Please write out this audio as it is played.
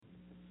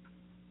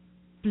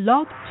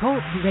Blog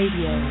Talk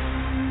Radio.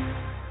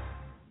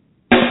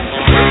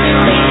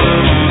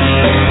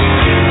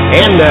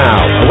 And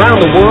now, around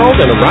the world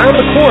and around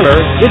the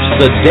corner, it's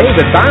the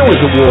David Bowers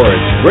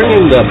Awards,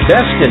 bringing the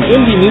best in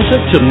indie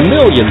music to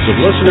millions of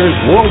listeners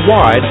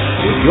worldwide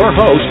with your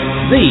host,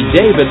 the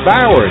David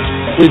Bowers.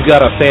 We've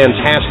got a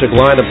fantastic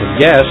lineup of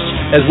guests,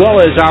 as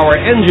well as our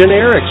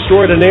engineer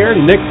extraordinaire,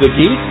 Nick the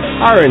Geek,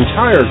 our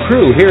entire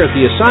crew here at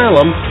the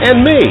Asylum,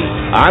 and me.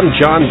 I'm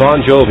John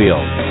Bon Jovial.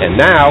 And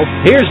now,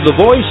 here's the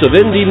voice of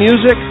indie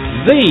music,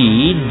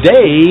 the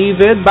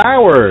David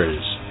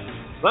Bowers.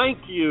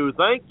 Thank you,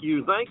 John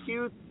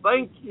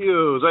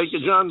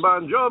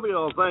Bon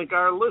Jovial. Thank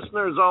our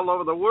listeners all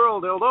over the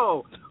world.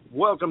 Hello.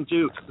 Welcome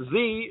to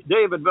the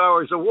David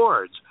Bowers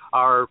Awards,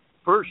 our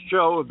first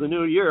show of the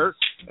new year,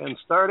 and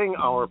starting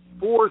our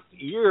fourth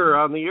year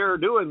on the air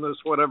doing this,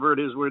 whatever it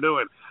is we're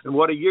doing. And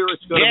what a year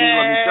it's going to be,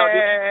 let me tell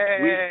you.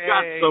 We've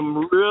got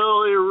some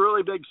really,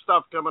 really big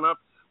stuff coming up.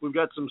 We've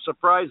got some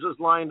surprises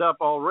lined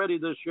up already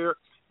this year,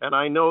 and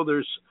I know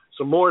there's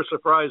some more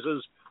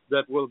surprises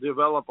that will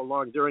develop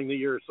along during the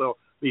year. So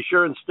be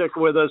sure and stick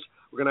with us.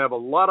 We're going to have a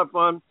lot of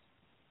fun.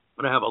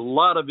 We're going to have a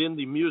lot of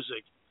indie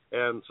music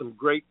and some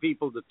great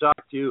people to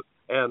talk to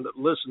and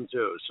listen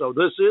to. So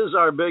this is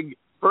our big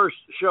first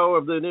show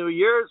of the new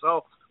year.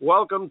 So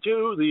welcome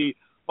to the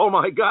Oh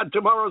My God,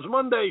 Tomorrow's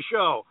Monday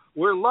show.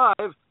 We're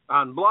live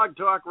on Blog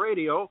Talk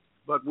Radio,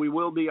 but we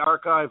will be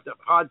archived at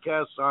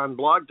podcasts on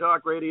Blog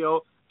Talk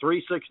Radio,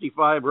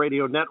 365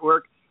 Radio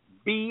Network,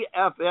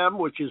 BFM,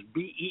 which is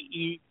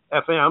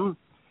BEEFM,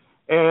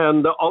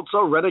 and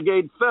also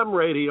Renegade Fem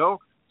Radio,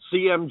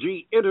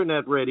 CMG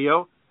Internet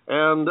Radio,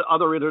 and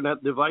other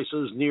Internet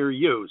devices near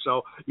you.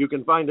 So you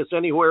can find us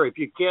anywhere. If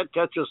you can't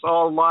catch us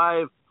all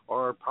live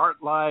or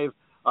part live,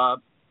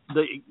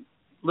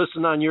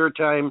 listen on your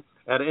time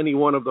at any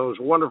one of those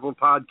wonderful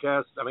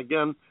podcasts. And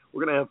again,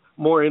 we're going to have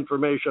more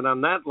information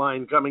on that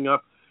line coming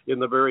up in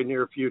the very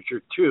near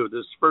future, too.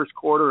 This first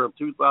quarter of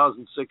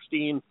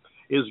 2016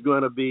 is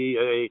going to be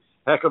a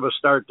heck of a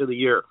start to the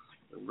year.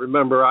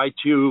 Remember, I,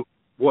 too,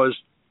 was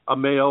a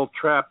male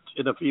trapped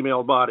in a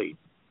female body.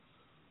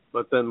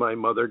 But then my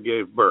mother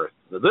gave birth.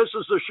 Now, this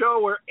is the show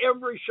where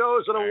every show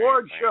is an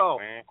award show.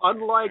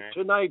 Unlike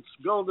tonight's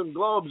Golden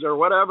Globes or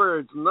whatever,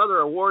 it's another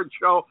award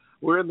show.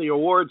 We're in the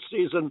awards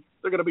season.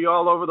 They're going to be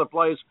all over the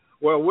place.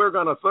 Well, we're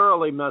going to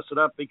thoroughly mess it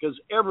up because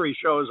every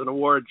show is an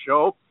award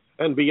show.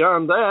 And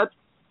beyond that,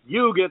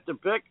 you get to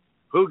pick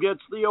who gets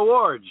the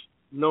awards.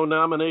 No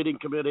nominating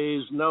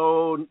committees,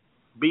 no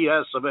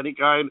BS of any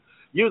kind.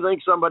 You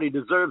think somebody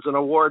deserves an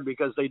award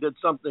because they did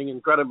something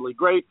incredibly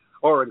great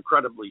or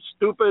incredibly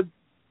stupid,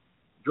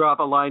 drop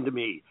a line to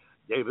me,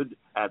 David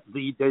at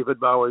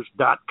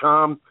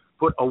TheDavidBowers.com.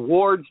 Put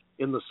awards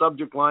in the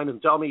subject line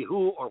and tell me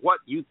who or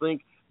what you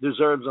think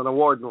deserves an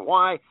award and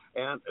why.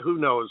 And who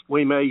knows,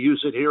 we may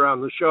use it here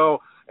on the show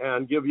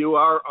and give you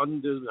our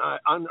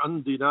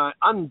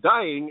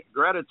undying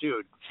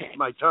gratitude. Get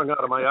my tongue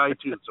out of my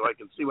iTunes so I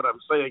can see what I'm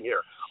saying here.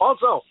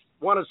 Also,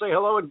 want to say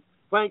hello and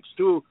thanks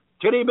to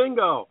Titty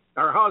Bingo,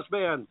 our house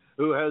band,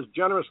 who has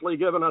generously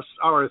given us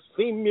our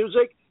theme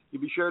music. You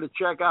be sure to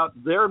check out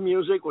their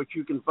music, which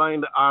you can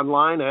find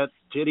online at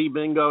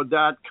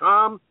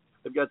tittybingo.com.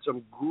 They've got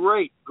some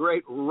great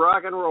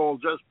rock and roll,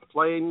 just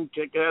plain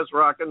kick-ass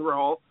rock and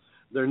roll.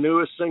 Their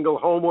newest single,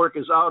 Homework,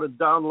 is out and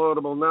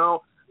downloadable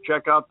now.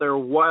 Check out their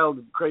wild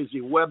and crazy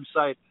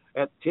website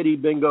at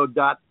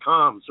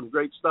tittybingo.com. Some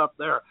great stuff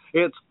there.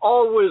 It's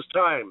always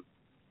time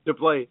to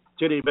play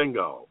Titty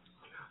Bingo.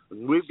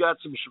 And we've got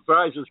some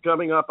surprises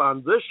coming up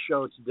on this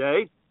show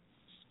today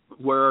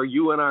where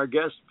you and our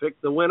guests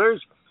pick the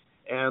winners.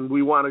 And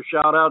we want to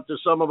shout out to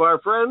some of our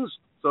friends.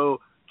 So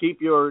keep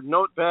your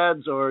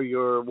notepads or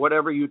your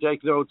whatever you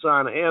take notes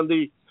on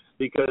handy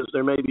because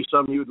there may be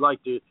some you'd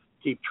like to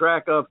keep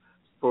track of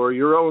for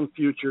your own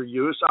future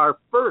use. Our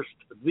first,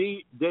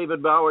 the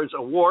David Bowers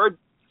Award,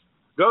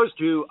 goes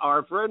to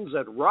our friends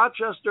at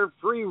Rochester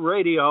Free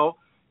Radio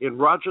in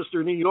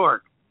Rochester, New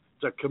York.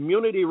 It's a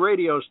community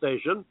radio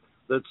station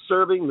that's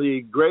serving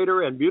the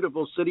greater and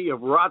beautiful city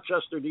of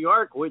Rochester, New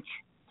York, which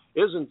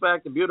is, in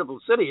fact, a beautiful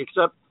city,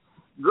 except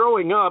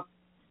growing up,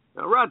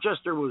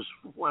 Rochester was,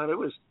 it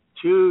was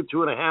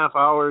 2.5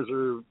 hours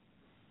or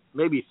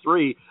maybe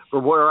 3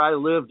 from where I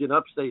lived in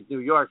upstate New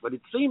York. But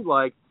it seemed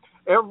like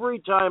every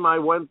time I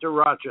went to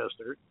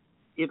Rochester,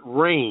 it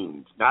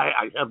rained.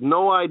 I have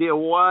no idea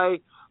why,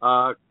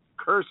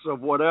 curse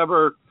of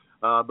whatever,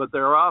 but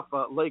they're off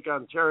Lake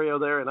Ontario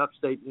there in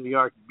upstate New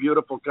York.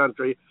 Beautiful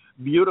country,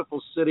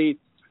 beautiful city,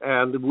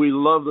 and we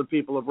love the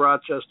people of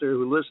Rochester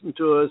who listen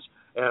to us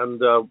and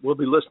will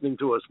be listening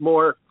to us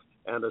more,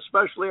 and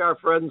especially our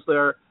friends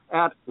there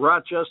at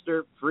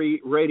Rochester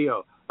Free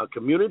Radio, a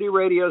community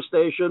radio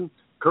station.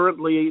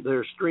 Currently,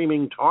 they're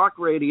streaming talk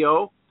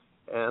radio,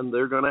 and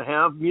they're going to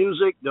have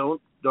music.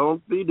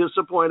 Don't be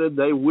disappointed.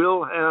 They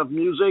will have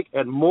music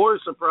and more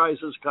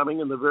surprises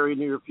coming in the very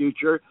near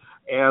future.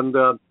 And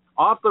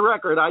off the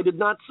record, I did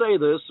not say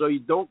this, so you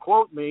don't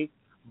quote me,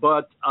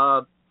 but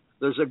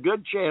there's a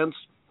good chance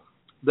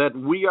that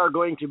we are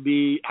going to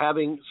be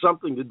having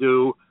something to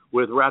do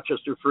with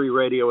Rochester Free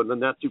Radio in the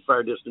not too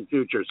far distant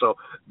future. So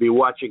be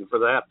watching for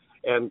that.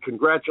 And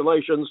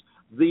congratulations,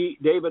 the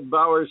David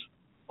Bowers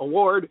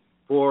Award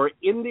for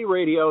Indie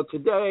Radio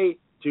today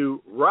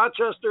to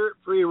Rochester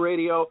Free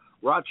Radio,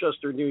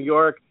 Rochester, New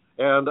York,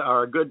 and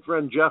our good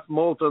friend Jeff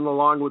Moulton,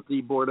 along with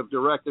the board of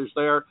directors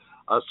there.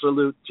 A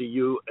salute to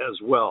you as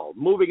well.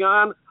 Moving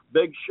on,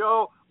 big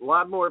show, a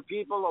lot more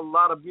people, a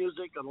lot of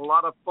music, and a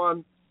lot of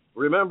fun.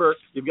 Remember,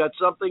 you've got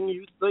something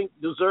you think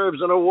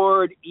deserves an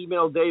award,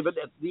 email David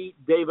at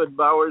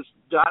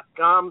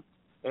TheDavidBowers.com,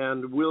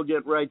 and we'll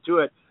get right to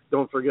it.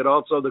 Don't forget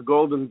also the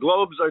Golden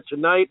Globes are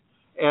tonight,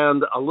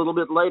 and a little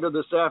bit later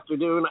this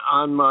afternoon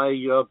on my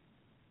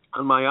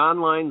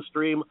online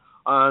stream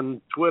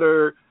on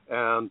Twitter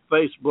and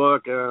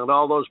Facebook and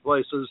all those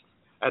places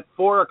at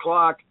 4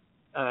 o'clock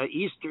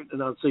Eastern.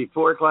 No,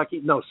 4 o'clock.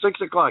 No,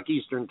 6 o'clock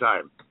Eastern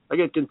time. I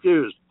get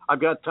confused.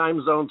 I've got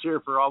time zones here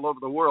for all over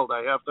the world.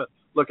 I have to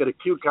look at a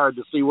cue card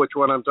to see which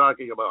one I'm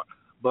talking about.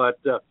 But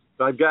if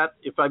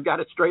I've got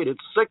it straight, it's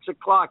 6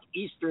 o'clock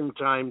Eastern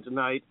time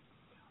tonight.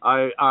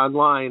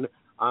 Online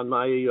on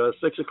my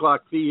 6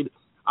 o'clock feed,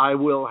 I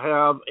will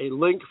have a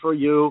link for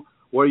you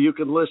where you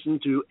can listen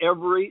to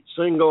every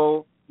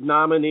single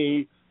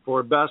nominee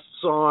for Best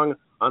Song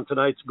on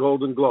tonight's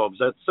Golden Globes.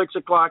 That's 6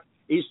 o'clock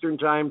Eastern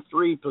time,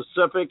 3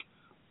 Pacific.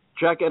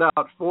 Check it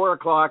out, 4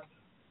 o'clock.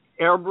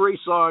 Every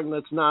song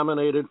that's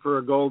nominated for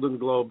a Golden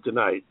Globe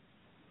tonight.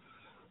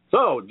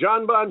 So,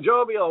 John Bon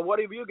Jovial, what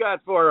have you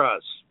got for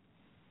us?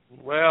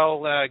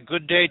 Well,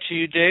 good day to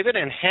you, David,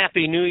 and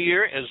Happy New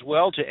Year as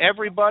well to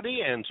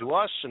everybody and to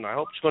us, and I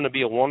hope it's going to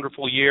be a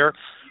wonderful year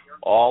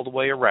all the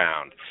way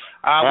around.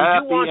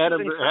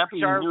 Happy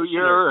New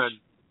Year and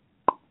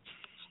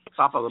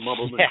top of the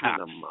mobile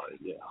machine.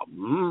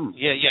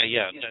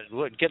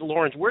 Get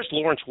Lawrence. Where's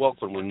Lawrence Welk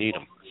when we need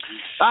him?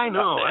 I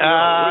know.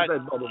 Where's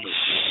that bubble machine?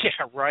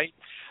 Yeah, right.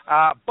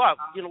 But,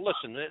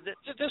 listen,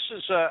 this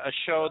is a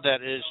show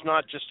that is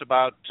not just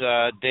about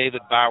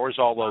David Bowers,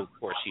 although, of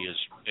course, he is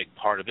a big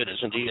part of it,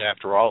 isn't he?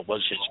 After all, it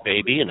was his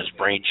baby and his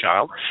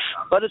brainchild.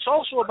 But it's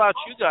also about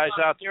you guys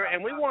out there,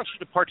 and we want you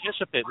to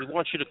participate. We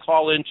want you to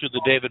call into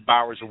the David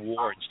Bowers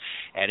Awards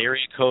at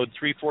area code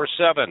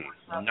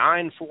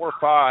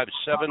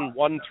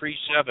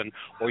 347-945-7137,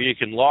 or you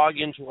can log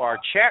into our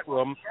chat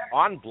room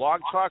on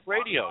Blog Talk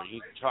Radio.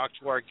 You can talk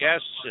to our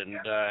guests and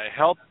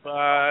help,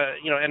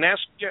 and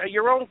ask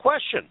your own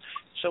question.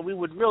 So we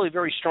would really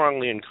very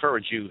strongly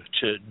encourage you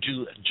to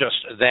do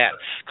just that.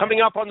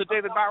 Coming up on the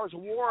David Bowers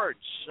Awards,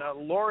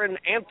 Loren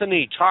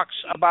Anthony talks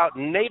about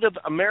Native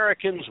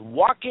Americans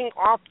walking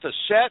off the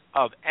set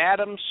of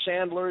Adam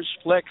Sandler's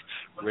flick,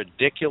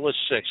 Ridiculous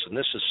Six. And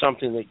this is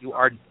something that you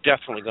are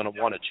definitely going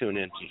to want to tune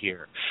in to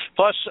hear.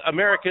 Plus,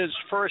 America's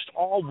first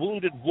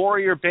all-wounded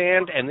warrior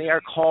band, and they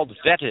are called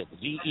Vetted,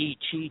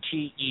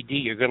 V-E-T-T-E-D.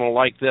 You're going to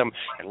like them.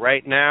 And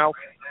right now,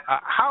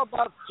 how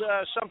about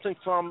something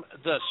from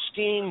the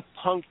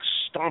Steampunk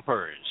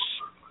Stompers?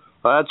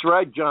 That's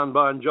right, John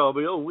Bon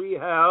Jovial. We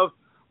have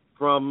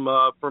from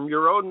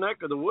your own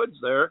neck of the woods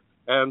there,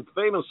 and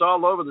famous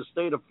all over the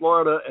state of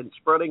Florida and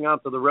spreading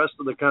out to the rest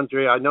of the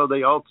country. I know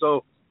they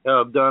also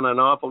have done an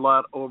awful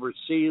lot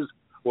overseas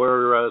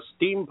where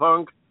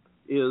steampunk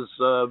is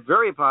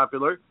very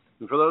popular.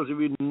 And for those of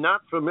you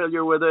not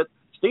familiar with it,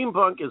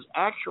 steampunk is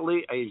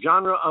actually a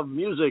genre of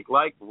music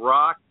like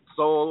rock,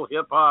 soul,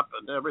 hip-hop,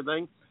 and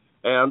everything.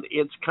 And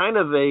it's kind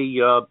of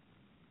an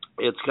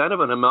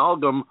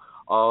amalgam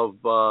of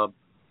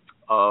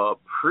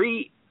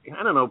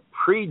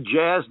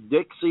pre-jazz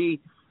Dixie.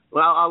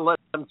 Well, I'll let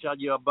him tell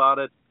you about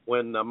it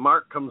when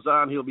Mark comes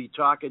on. He'll be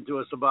talking to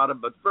us about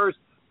it. But first,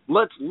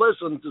 let's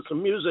listen to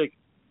some music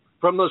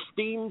from the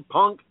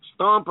Steampunk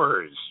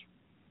Stompers.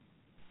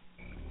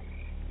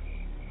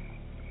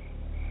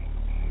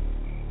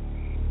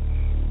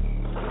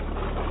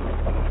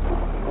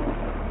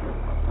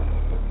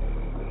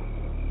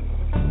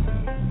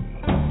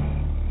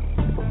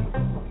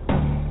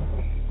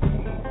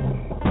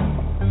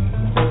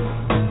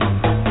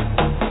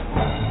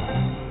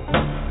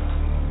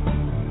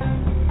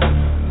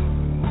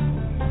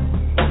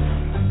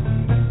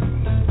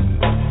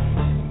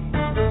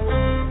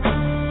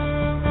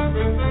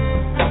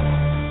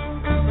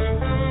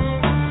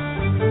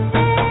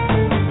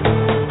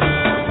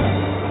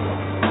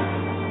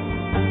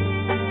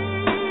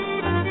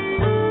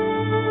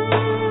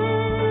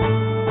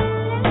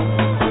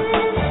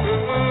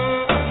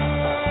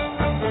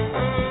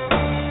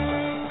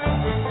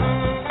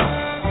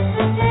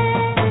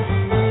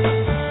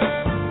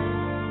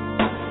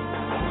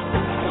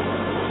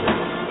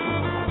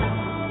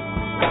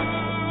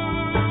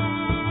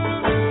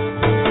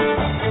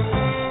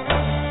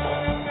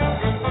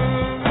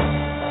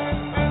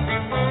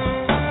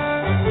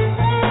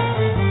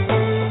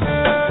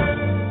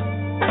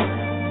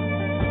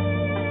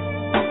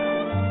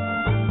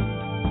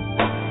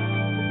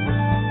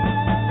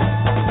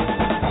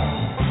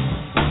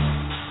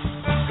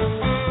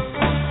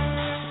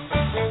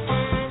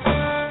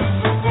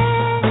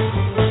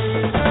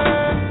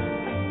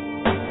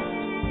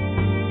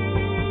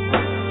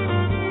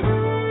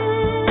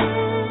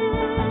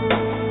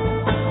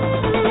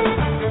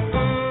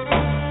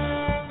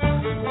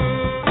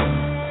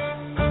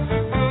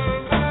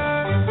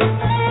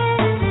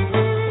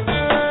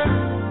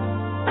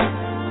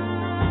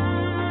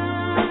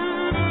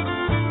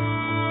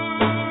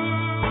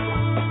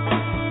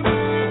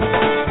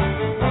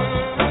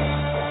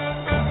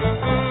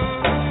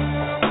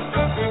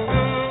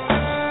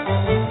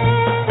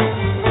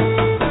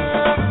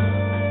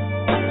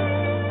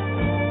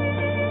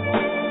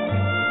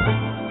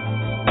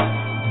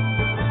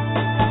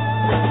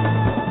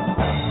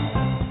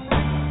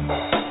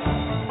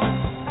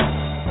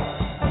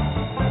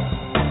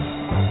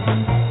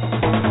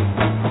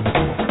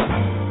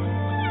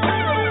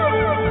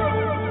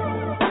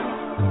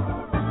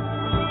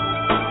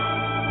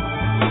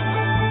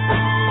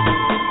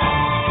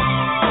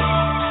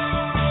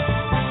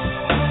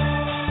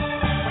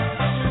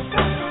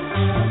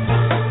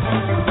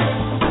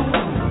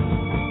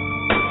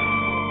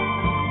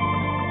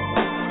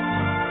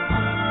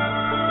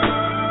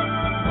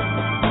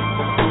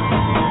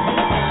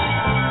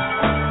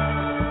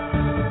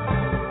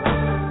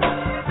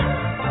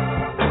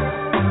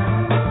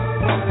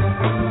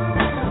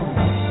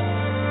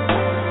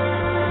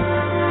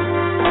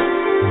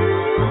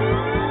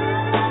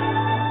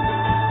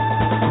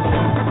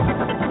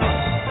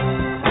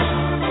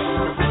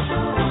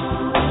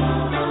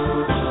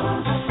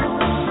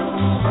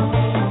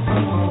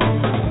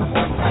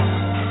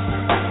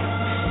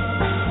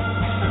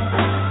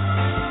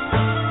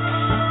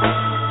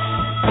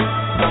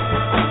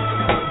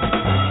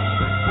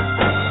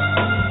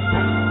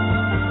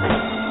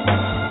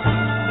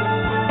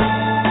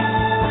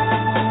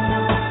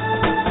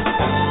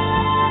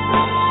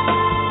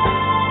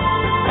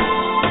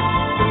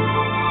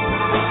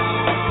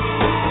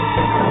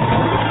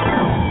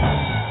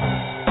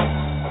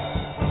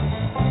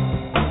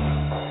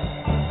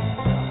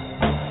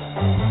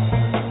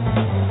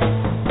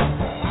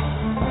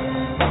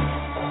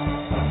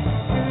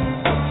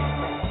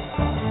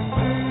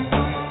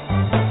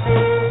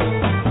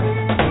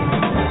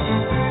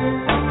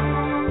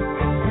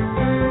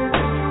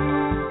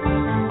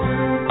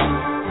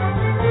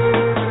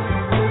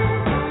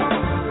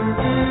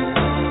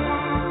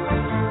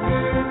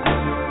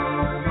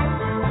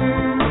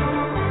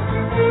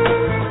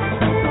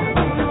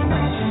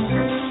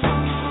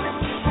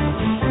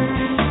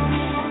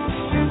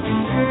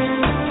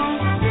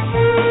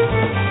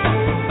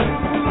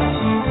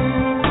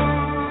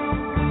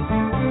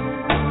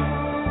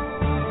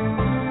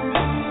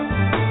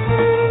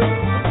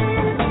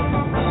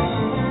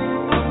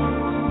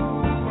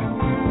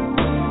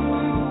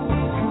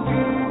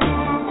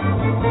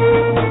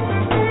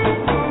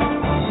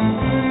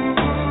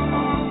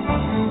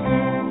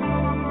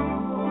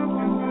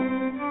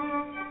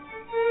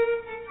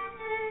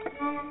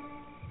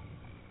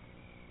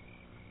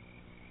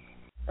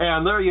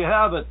 And there you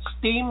have it.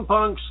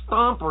 Steampunk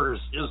Stompers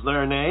is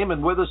their name.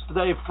 And with us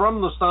today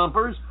from the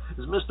Stompers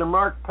is Mr.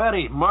 Mark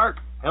Petty. Mark,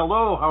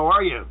 hello. How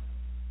are you?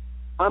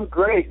 I'm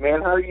great,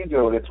 man. How are you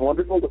doing? It's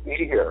wonderful to be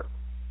here.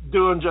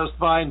 Doing just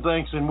fine,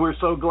 thanks. And we're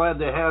so glad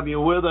to have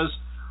you with us.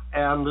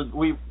 And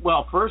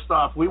first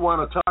off, we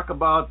want to talk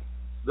about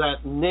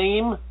that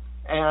name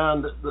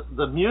and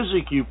the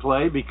music you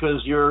play,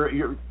 because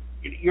you're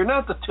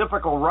not the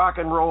typical rock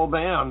and roll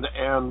band.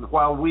 And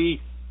while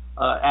we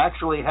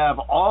actually have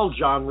all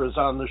genres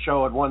on the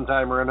show at one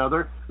time or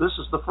another, this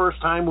is the first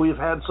time we've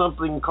had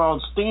something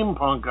called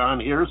steampunk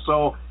on here.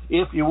 So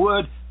if you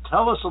would,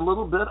 tell us a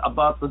little bit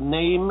about the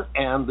name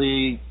and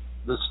the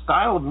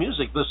style of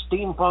music, the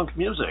steampunk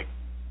music.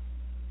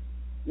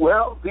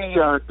 Well,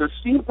 the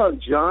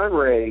steampunk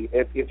genre,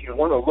 if you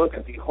want to look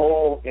at the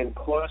whole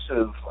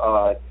inclusive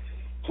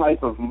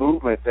type of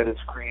movement that it's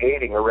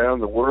creating around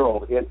the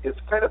world, it's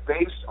kind of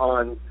based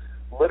on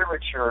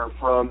literature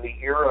from the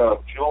era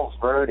of Jules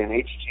Verne and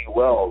H.G.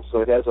 Wells.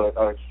 So it has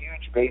a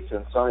huge base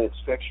in science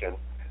fiction.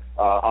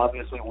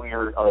 Obviously, we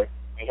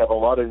have a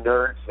lot of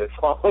nerds that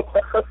follow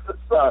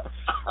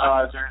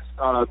us.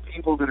 There's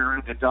people that are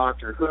into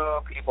Doctor Who,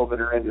 people that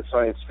are into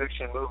science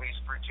fiction movies,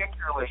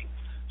 particularly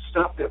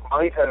stuff that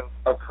might have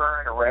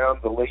occurred around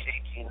the late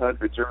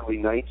 1800s, early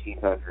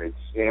 1900s.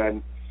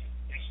 And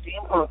the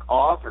steampunk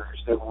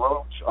authors that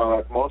wrote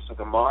most of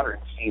the modern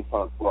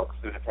steampunk books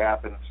that have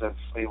happened since,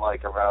 say,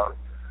 like around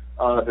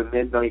the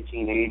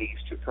mid-1980s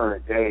to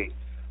current day,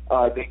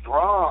 they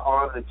draw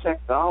on the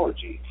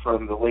technology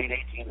from the late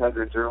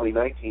 1800s, early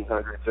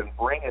 1900s, and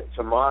bring it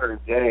to modern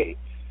day,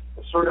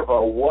 sort of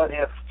a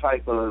what-if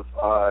type of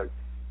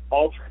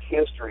altered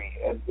history,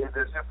 and as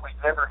if we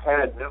never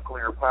had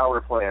nuclear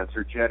power plants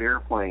or jet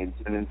airplanes,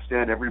 and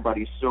instead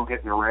everybody's still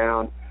getting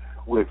around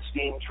with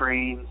steam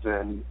trains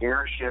and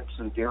airships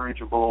and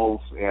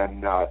dirigibles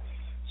and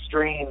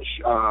strange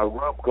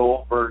Rube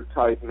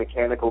Goldberg-type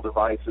mechanical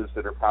devices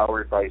that are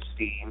powered by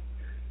steam.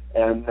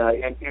 And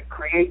it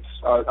creates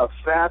a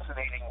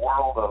fascinating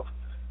world of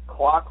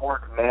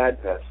clockwork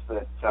madness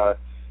that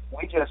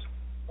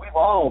we've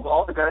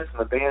all the guys in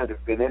the band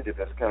have been into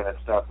this kind of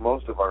stuff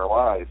most of our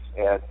lives.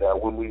 And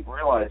when we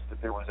realized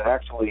that there was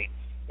actually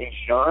a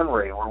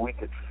genre where we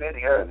could fit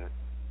in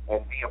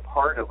and be a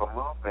part of a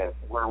movement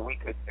where we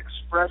could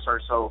express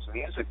ourselves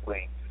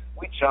musically,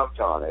 we jumped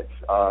on it.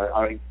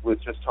 I was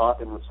just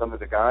talking with some of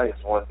the guys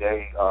one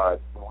day.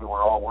 We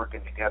were all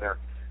working together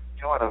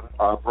doing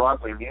a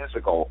Broadway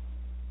musical.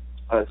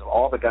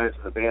 All the guys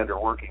in the band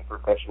are working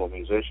professional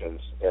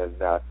musicians, and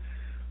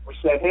we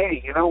said,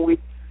 hey, we'd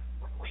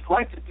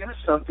like to do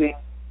something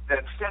that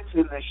fits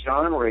in this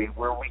genre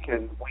where we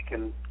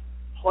can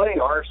play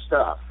our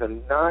stuff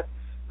and not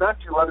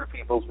do other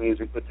people's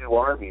music, but do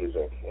our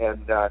music.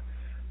 And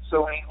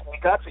so we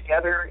got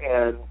together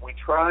and we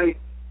tried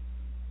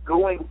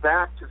going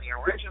back to the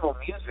original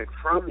music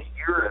from the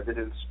era that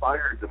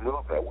inspired the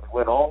movement. We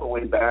went all the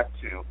way back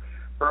to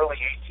early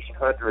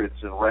 1800s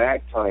and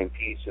ragtime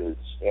pieces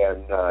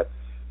and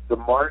the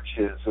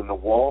marches and the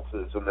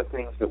waltzes and the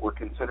things that were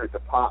considered the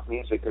pop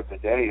music of the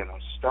day. And we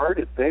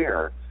started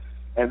there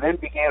and then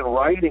began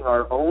writing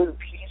our own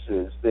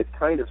pieces that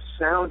kind of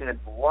sounded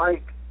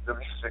like the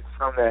music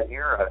from that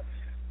era,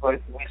 but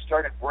we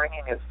started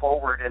bringing it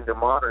forward into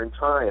modern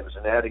times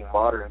and adding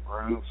modern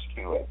grooves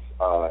to it.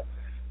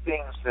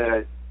 Things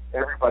that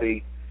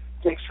everybody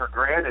takes for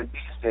granted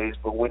these days,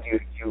 but when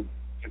you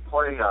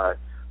play a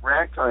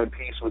ragtime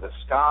piece with a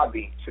ska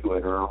beat to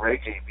it, or a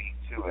reggae beat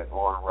to it,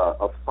 or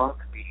a funk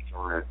beat,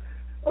 or an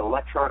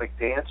electronic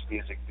dance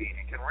music beat,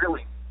 you can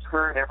really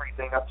turn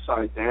everything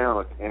upside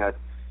down and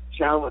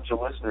challenge a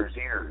listener's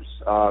ears.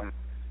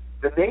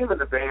 The name of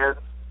the band,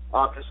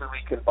 obviously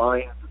we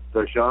combined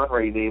the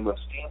genre name of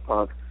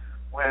steampunk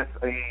with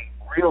a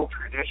real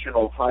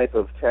traditional type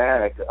of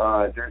tag.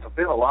 There's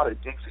been a lot of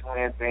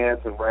Dixieland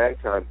bands and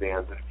ragtime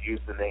bands that have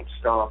used the name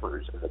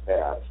Stompers in the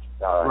past.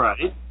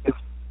 Right.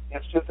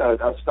 It's just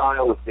a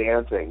style of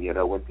dancing,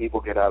 when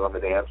people get out on the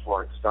dance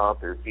floor and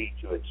stomp their feet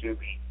to a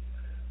two-beat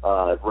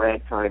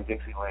ragtime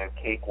Dixieland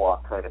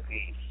cakewalk kind of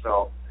piece.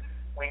 So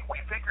we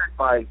figured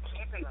by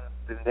keeping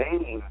the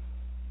name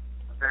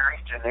very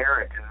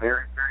generic and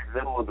very, very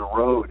middle of the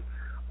road,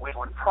 we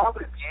would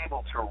probably be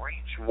able to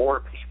reach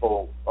more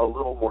people a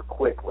little more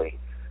quickly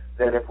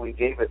than if we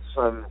gave it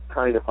some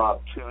kind of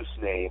obtuse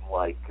name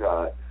like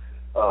Cod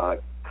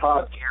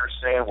Gear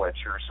Sandwich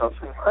or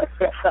something like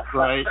that.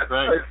 Right.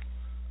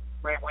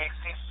 We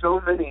see so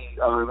many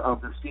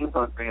of the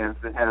steampunk bands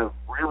that have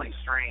really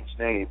strange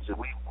names, and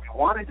we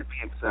wanted to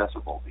be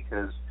accessible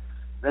because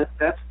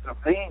that's the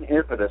main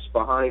impetus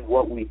behind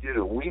what we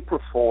do. We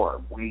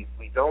perform. We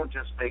don't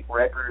just make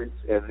records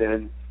and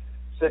then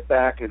sit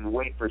back and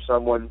wait for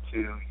someone to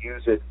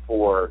use it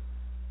for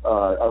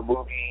a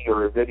movie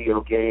or a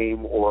video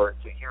game or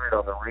to hear it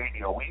on the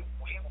radio.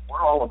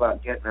 We're all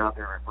about getting out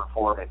there and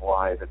performing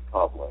live in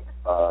public.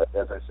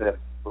 As I said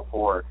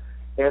before,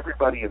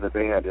 everybody in the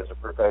band is a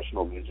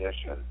professional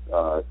musician.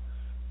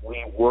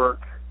 We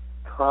work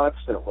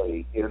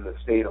constantly in the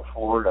state of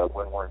Florida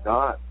when we're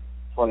not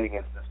playing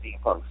as the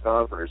Steampunk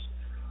Stompers,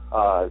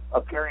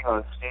 appearing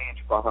on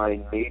stage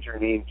behind major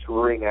name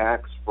touring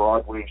acts,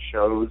 Broadway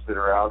shows that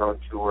are out on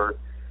tour,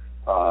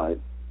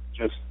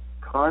 just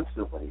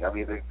constantly. I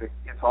mean,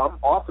 it's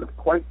often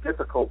quite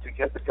difficult to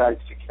get the guys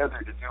together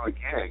to do a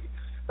gig.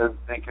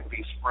 They can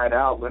be spread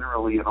out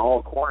literally in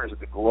all corners of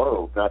the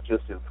globe, not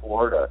just in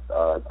Florida.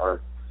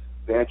 Our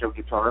banjo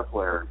guitar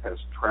player has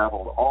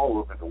traveled all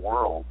over the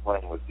world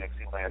playing with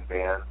Dixieland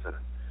bands and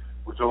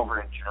was over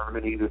in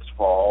Germany this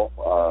fall,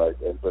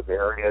 in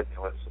Bavaria,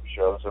 doing some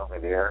shows over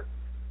there.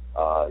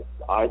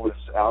 I was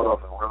out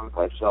on the road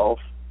myself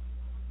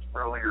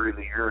earlier in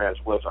the year, as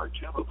was our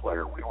tuba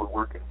player. We were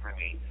working for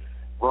the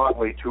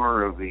Broadway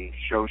tour of the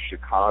show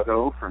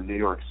Chicago from New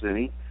York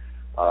City.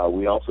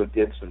 We also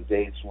did some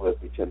dates with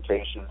the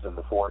Temptations and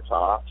the Four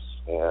Tops,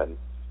 and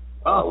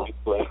we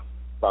played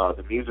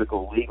the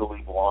musical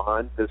Legally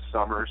Blonde this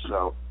summer.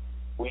 So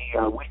we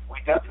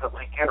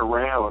definitely get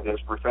around as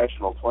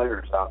professional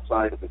players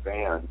outside of the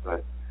band,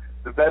 but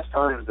the best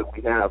times that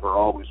we have are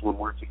always when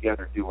we're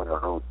together doing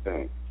our own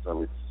thing.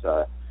 So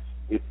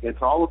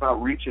it's all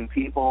about reaching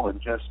people and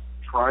just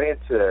trying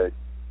to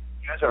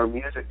use our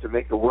music to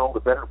make the world a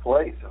better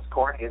place. As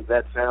corny as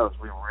that sounds,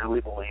 we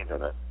really believe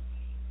in it.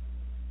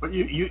 But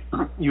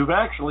you've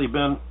actually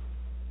been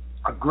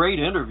a great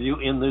interview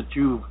in that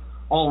you've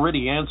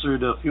already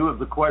answered a few of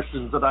the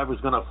questions that I was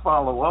going to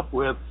follow up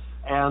with,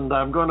 and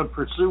I'm going to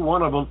pursue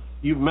one of them.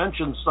 You've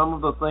mentioned some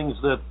of the things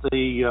that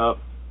the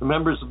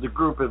members of the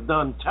group have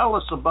done. Tell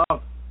us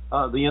about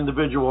the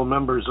individual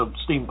members of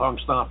Steampunk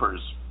Stompers.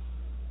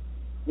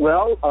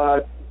 Well,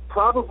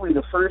 probably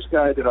the first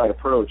guy that I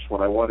approached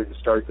when I wanted to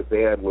start the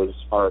band was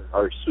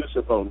our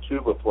sousaphone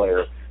tuba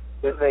player.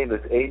 His name is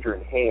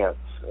Adrian Hance,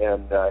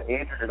 and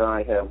Adrian and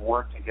I have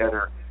worked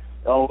together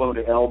elbow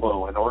to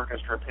elbow in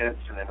orchestra pits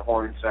and in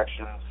horn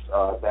sections,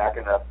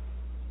 backing up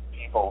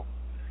people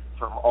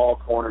from all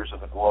corners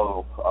of the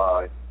globe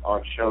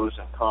on shows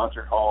in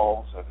concert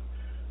halls and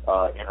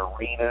in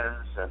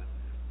arenas. And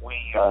we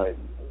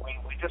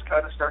just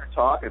kind of started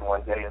talking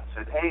one day and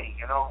said, hey,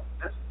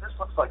 this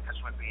looks like this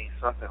would be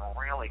something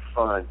really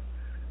fun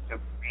to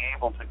be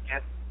able to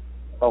get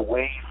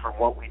away from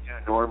what we do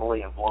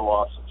normally and blow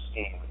off some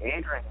steam.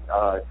 Adrian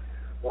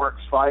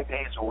works 5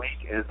 days a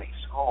week as a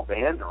school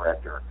band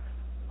director,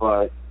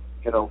 but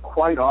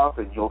quite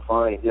often you'll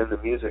find in the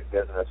music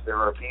business there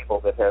are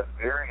people that have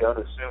very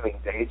unassuming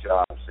day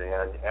jobs,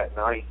 and at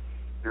night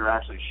they're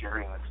actually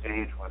sharing the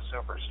stage with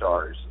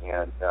superstars.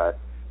 And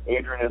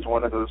Adrian is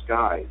one of those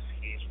guys.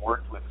 He's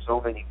worked with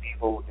so many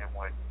people it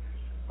would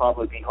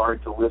probably be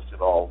hard to list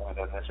it all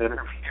within this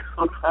interview.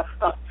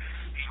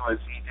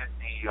 He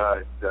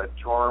did the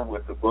tour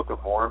with the Book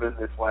of Mormon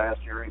this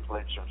last year. He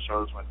played some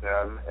shows with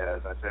them.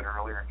 As I said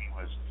earlier, he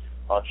was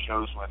on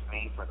shows with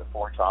me for the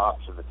Four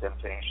Tops and the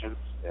Temptations.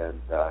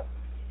 And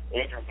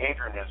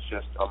Adrian is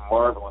just a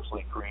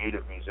marvelously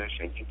creative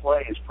musician. He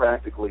plays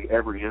practically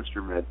every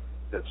instrument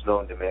that's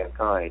known to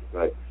mankind,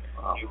 but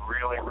he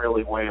really,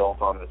 really wails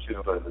on the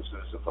tuba and the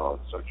sousaphone.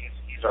 So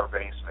he's our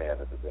bass man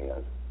of the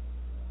band.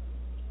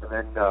 And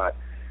then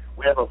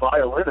we have a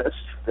violinist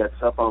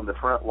that's up on the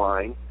front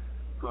line,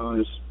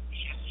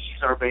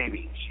 she's our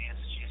baby.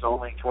 She's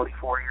only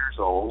 24 years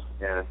old,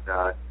 and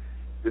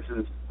this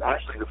is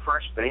actually the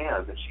first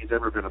band that she's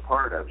ever been a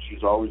part of.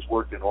 She's always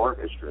worked in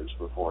orchestras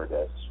before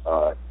this.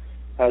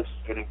 Has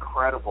an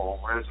incredible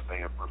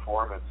resume of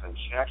performance, and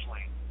she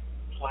actually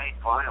played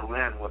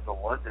violin with the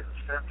London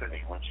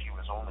Symphony when she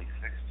was only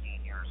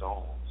 16 years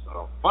old.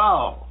 So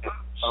wow,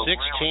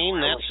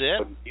 16, that's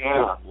it?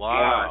 Yeah.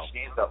 Wow. Yeah,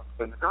 she's a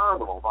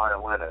phenomenal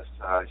violinist.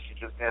 She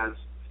just has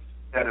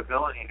that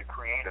ability to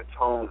create a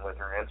tone with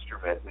her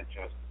instrument that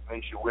just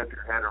makes you whip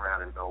your head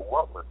around and go,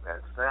 what was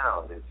that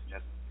sound? It's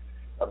just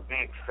a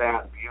big,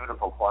 fat,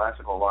 beautiful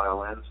classical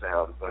violin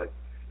sound, but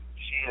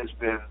she has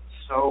been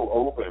so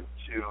open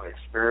to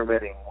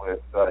experimenting with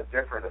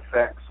different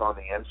effects on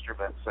the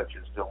instrument, such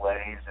as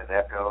delays and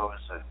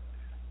echoes and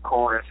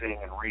chorusing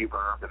and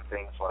reverb and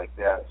things like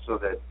that, so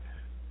that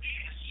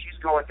she's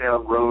going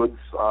down roads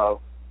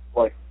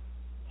like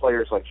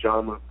players like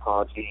Jean-Luc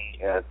Ponty,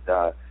 and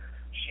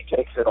she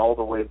takes it all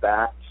the way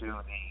back to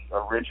the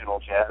original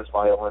jazz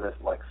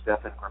violinists like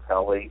Stefan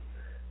Grappelli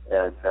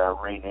and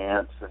Ray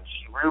Nance, and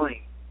she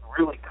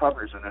really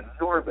covers an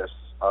enormous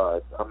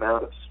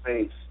amount of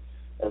space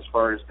as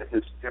far as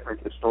his different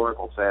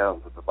historical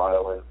sounds that the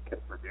violin can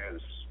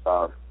produce.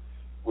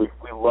 We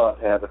love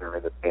having her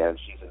in the band.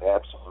 She's an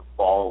absolute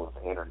ball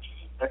of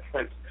energy.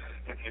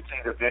 If you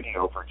see the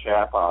video for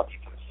Chap-Hop, you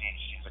can see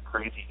she's a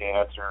crazy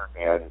dancer,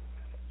 and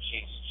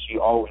she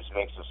always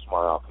makes us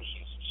smile because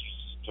she's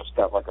just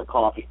got like a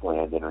coffee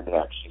gland in her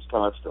neck. She's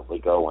constantly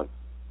going.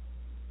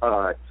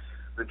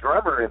 The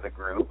drummer in the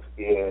group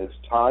is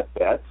Todd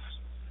Betts,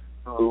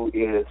 who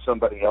is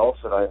somebody else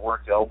that I've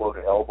worked elbow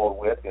to elbow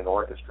with in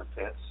orchestra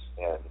pits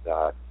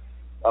and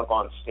up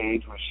on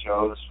stage with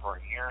shows for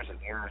years and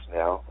years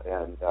now.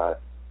 And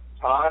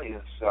Todd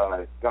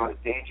has got a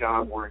day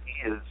job where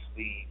he is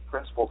the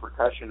principal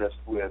percussionist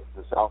with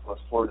the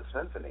Southwest Florida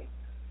Symphony.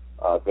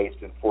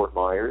 based in Fort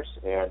Myers,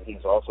 and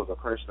he's also the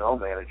personnel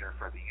manager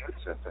for the Youth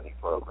Symphony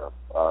program,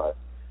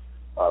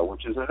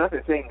 which is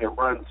another thing that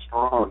runs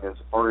strong as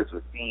far as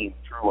a theme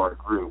through our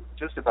group.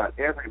 Just about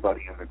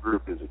everybody in the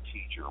group is a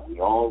teacher. We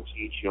all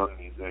teach young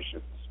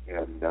musicians,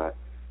 and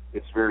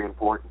it's very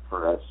important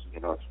for us,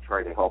 to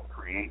try to help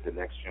create the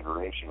next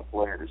generation of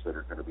players that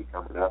are going to be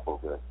coming up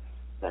over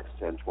the next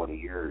 10, 20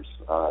 years.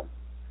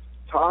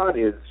 Todd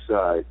is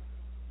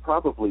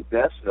probably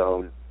best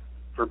known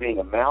for being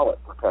a mallet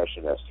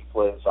percussionist. He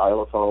plays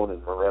xylophone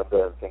and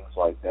marimba and things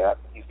like that.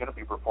 He's going to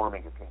be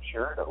performing a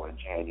concerto in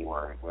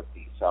January with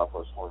the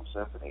Southwest Horn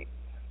Symphony.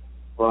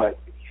 But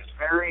he's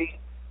very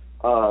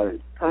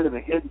kind of a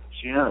hidden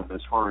gem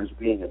as far as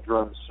being a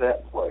drum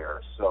set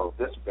player. So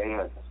this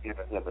band has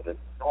given him an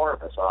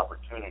enormous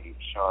opportunity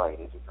to shine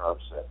as a drum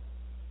set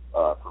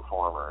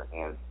performer.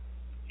 And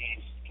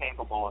he's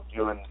capable of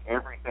doing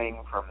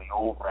everything from the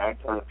old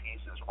ragtime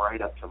pieces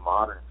right up to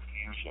modern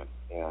fusion.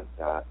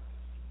 And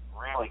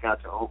really got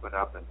to open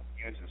up and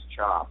use his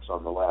chops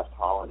on the last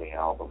Holiday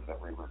album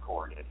that we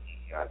recorded.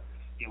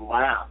 He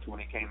laughed when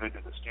he came into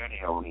the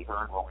studio and he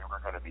heard what we were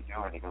going to be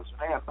doing. He goes,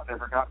 "Man, I've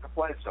never gotten to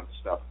play some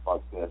stuff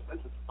like this.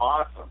 This is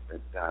awesome."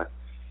 And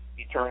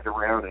he turned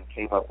around and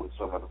came up with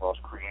some of the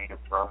most creative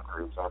drum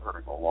grooves I've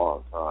heard in a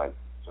long time.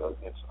 So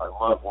I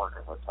love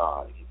working with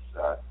Todd.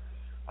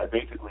 I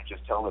basically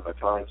just tell him a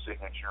time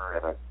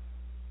signature and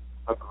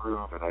a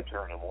groove, and I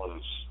turn him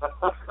loose.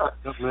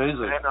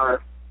 Amazing. And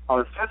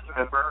our fifth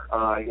member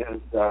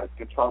is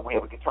guitar. We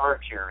have a guitar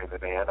chair in the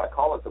band. I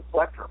call it the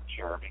plectrum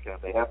chair because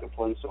they have to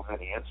play so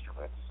many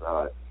instruments.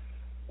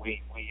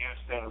 We use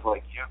things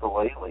like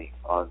ukulele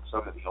on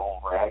some of the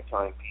old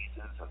ragtime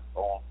pieces and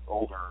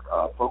older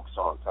folk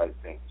song type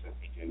things that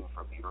we do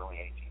from the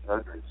early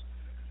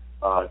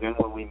 1800s. Then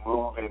when we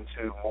move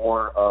into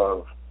more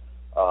of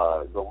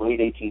the late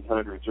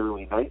 1800s,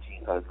 early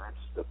 1900s,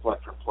 the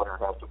plectrum player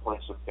has to play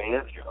some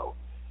banjo.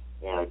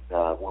 And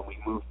when we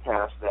move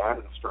past that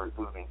and start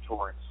moving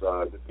towards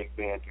the big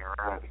band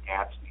era, the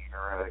Gatsby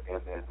era,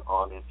 and then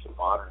on into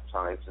modern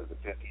times in the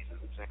 50s and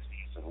the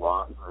 60s and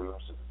rock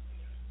grooves and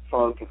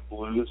funk and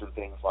blues and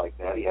things like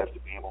that, he has to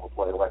be able to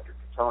play electric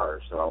guitar.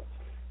 So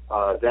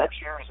that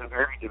chair is a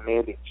very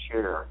demanding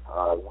chair.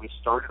 We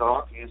started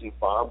off using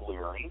Bob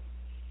Leary,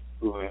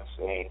 who is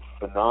a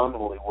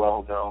phenomenally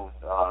well-known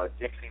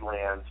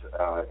Dixieland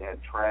and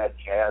trad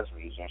jazz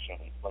musician.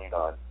 He played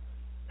on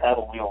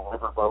paddle wheel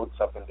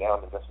riverboats up and down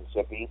the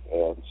Mississippi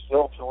and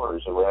still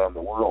tours around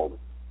the world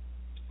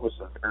with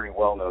some very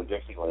well-known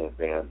Dixieland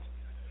bands.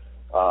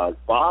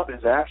 Bob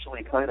is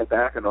actually kind of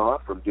backing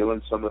off from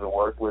doing some of the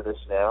work with us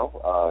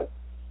now.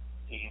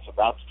 He's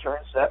about to turn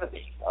 70.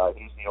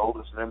 He's the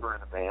oldest member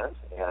of the band,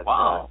 and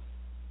wow.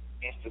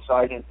 He's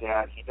decided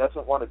that he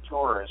doesn't want to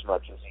tour as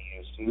much as he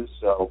used to,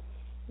 so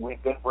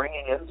we've been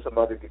bringing in some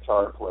other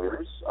guitar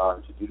players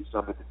to do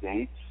some of the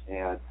dates,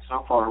 and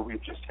so far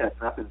we've just had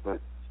nothing but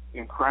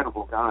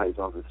incredible guys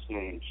on the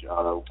stage.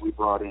 We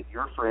brought in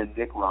your friend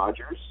Nick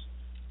Rogers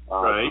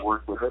to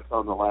work with us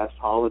on the last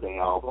Holiday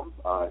album.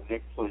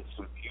 Nick played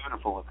some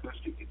beautiful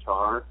acoustic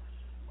guitar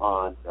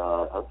on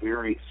a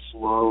very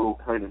slow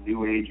kind of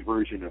new age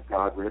version of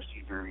God Rest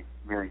You Very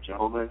Merry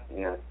Gentlemen,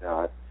 and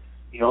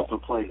he also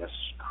played a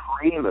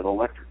screaming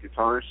electric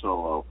guitar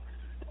solo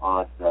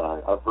on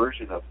a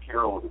version of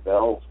Carol of the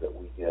Bells that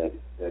we did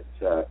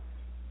that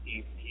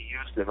he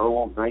used an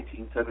old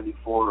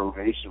 1974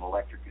 Ovation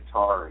electric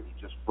guitar, and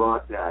he just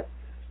brought that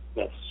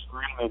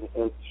screaming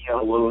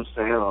yellow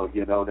sound,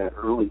 that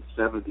early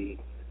 70s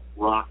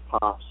rock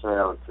pop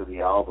sound to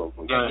the album.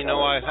 Yeah,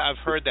 I've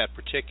heard that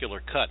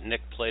particular cut.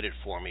 Nick played it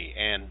for me,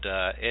 and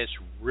it's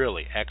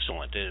really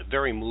excellent. It's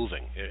very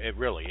moving. It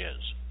really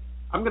is.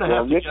 I'm going to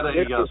have to get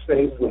Nick was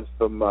faced with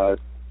some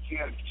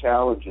huge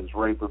challenges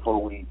right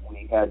before we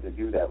had to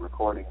do that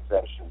recording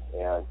session,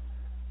 and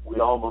we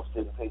almost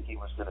didn't think he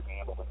was going to be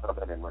able to come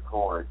in and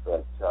record,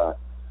 but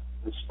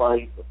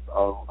despite a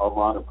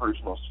lot of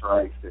personal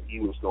strife that he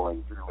was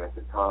going through at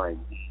the time,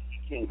 he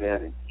came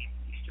in and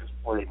he just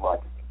played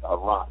like a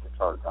rock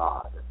guitar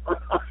god.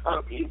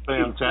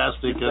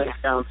 Fantastic. He laid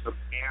down some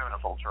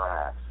beautiful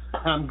tracks.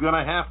 I'm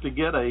gonna have to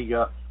get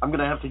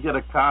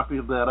a copy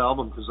of that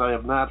album because I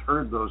have not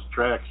heard those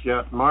tracks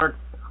yet. Mark,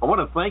 I want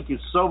to thank you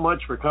so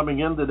much for coming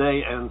in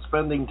today and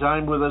spending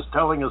time with us,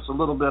 telling us a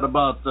little bit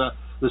about the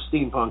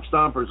Steampunk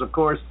Stompers, of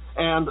course,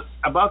 and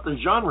about the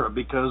genre,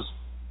 because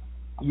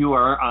you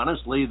are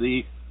honestly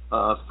the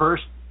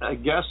first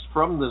guest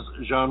from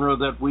this genre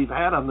that we've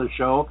had on the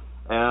show,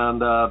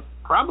 and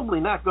probably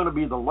not going to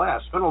be the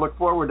last. Going to look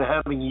forward to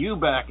having you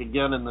back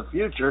again in the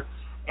future.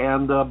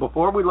 And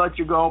before we let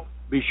you go,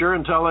 be sure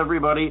and tell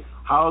everybody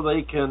how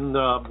they can,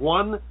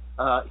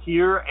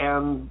 hear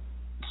and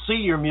see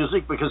your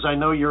music, because I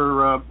know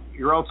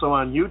you're also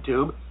on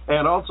YouTube,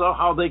 and also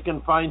how they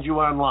can find you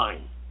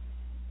online.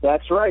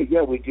 That's right.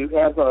 Yeah, we do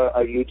have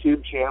a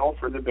YouTube channel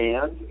for the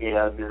band,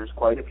 and there's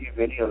quite a few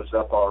videos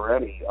up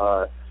already.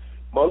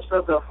 Most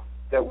of them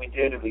that we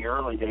did in the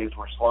early days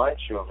were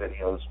slideshow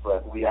videos,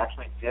 but we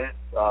actually did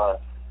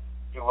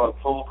do a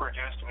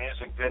full-produced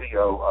music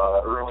video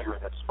earlier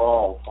this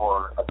fall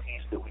for a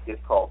piece that we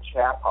did called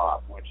Chap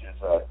Hop, which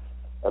is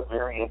a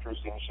very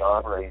interesting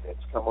genre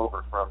that's come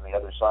over from the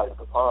other side of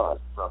the pond.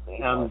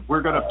 And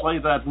we're going to play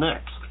that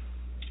next.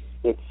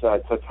 It's a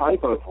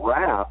type of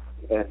rap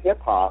and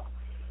hip-hop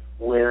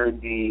where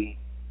the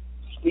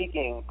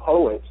speaking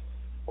poet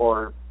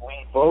or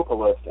lead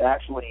vocalist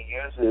actually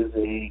uses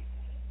a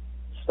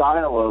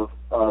style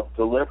of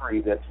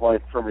delivery that's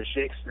like from a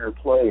Shakespeare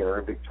play or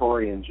a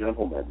Victorian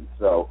gentleman.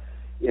 So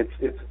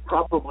it's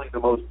probably the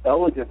most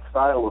elegant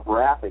style of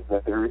rapping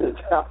that there is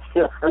out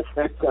there.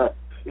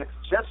 It's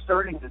just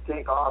starting to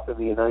take off in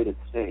the United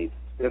States.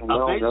 It's been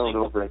well known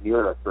over in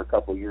Europe for a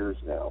couple years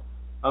now.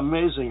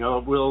 Amazing.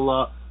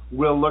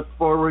 We'll look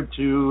forward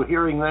to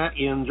hearing that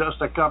in just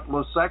a couple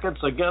of seconds.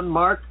 Again,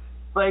 Mark,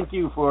 thank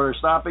you for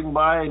stopping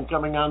by and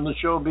coming on the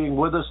show, being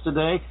with us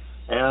today.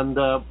 And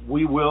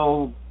we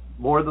will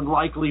more than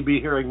likely be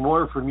hearing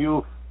more from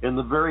you in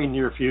the very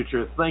near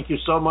future. Thank you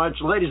so much.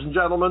 Ladies and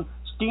gentlemen,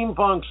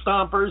 Steampunk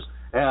Stompers,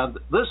 and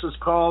this is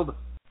called...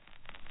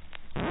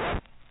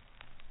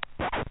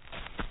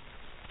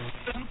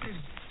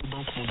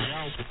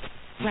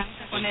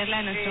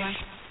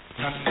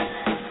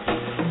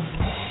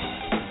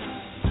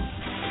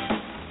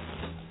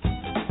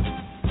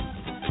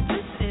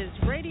 This is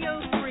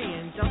Radio 3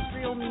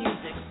 Industrial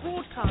Music,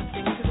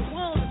 broadcasting to the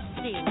world of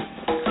steam,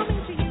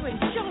 coming to you in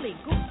jolly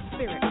good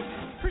spirit,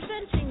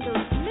 presenting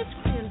those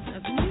miscreants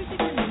of music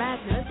and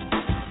madness.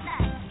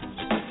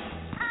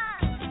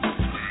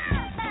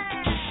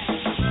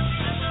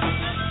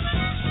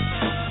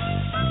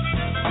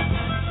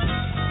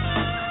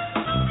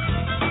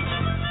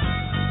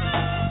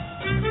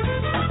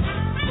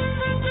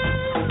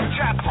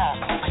 Chap pop,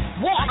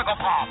 Monaco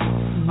pop,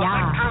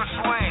 electro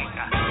swing,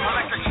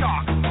 electric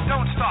shock,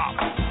 don't stop.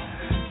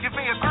 Give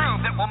me a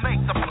groove that will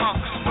make the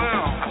punks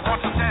move.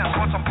 Want some dance,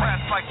 want some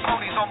prance like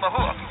ponies on the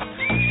hoof.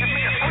 Give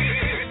me a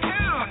sweet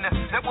tune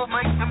that will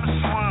make them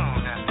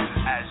swoon,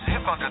 as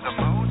if under the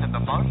moon in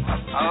the month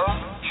of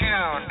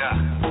June.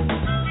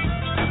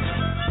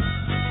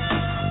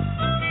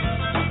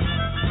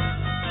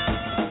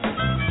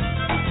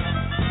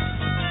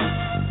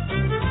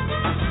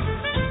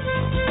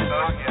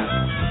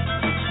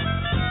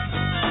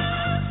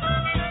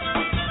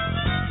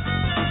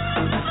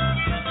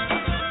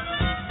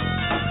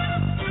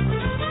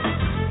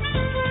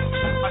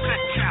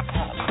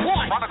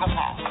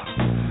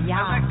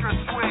 Electric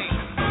swing,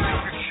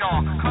 electric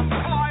shock. Come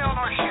fly on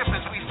our ship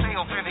as we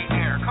sail through the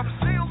air. Come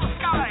sail the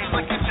skies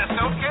like you just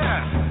don't care.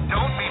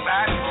 Don't be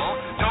bashful,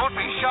 don't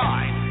be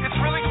shy. It's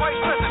really quite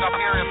pleasant up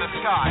here in the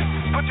sky.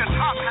 Put your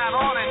top hat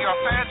on and your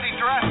fancy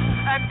dress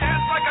and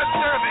dance like a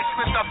dervish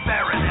with the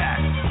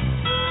baronet.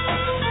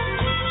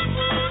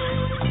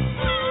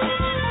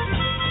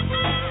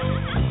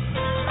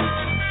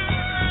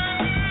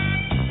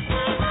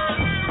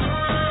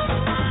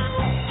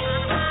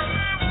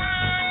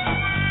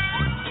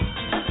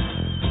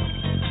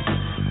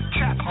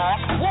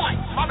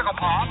 Monaco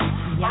pop,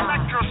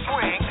 electro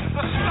swing,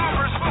 the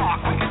Stompers rock.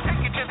 We can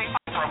take you to the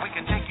opera, we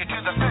can take you to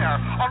the fair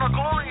on a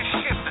glorious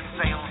ship that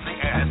sails the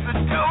air. So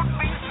don't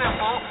be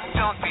simple,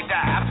 don't be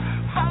daft.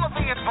 Follow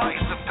the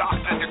advice of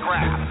Dr.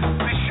 DeGraff.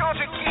 Be sure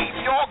to keep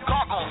your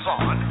goggles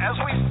on as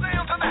we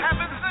sail to the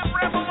heavens and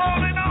revel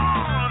on and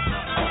on.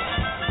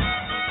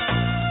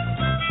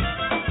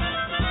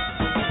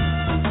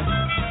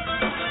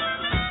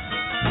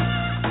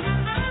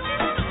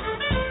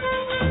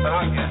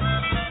 Oh, yes.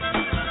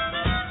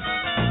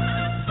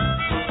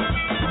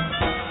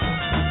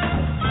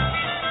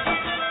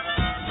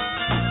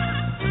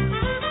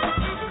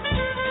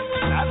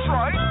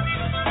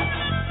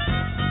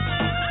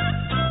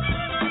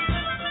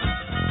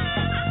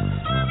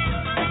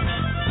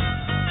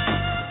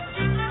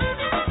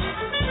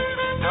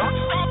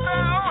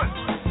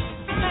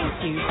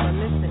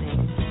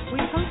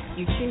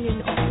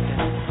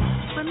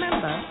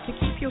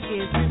 Your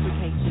gears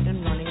lubricated and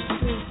running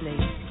smoothly.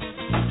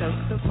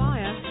 Stoke the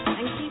fire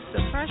and keep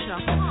the pressure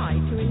high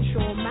to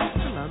ensure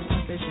maximum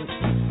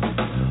efficiency.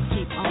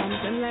 Keep arms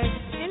and legs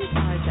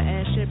inside the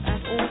airship at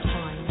all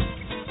times.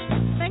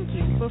 Thank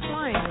you for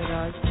flying with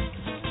us.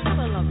 Have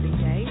a lovely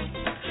day.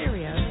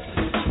 Cheerio.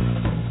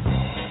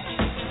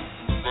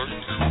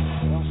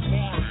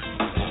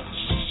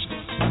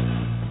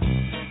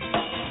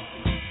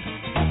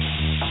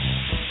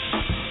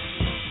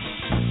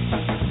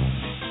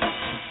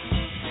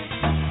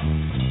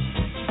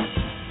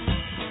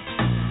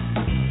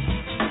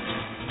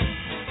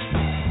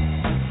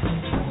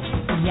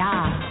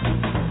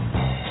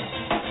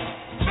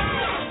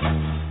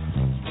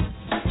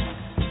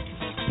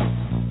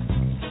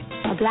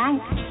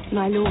 Blank,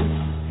 my lord.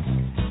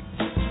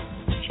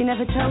 She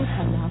never told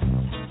her love,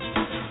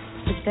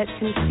 but that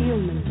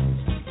concealment,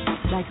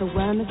 like a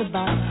worm of the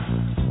bud,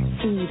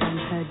 feed on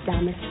her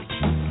damask cheek.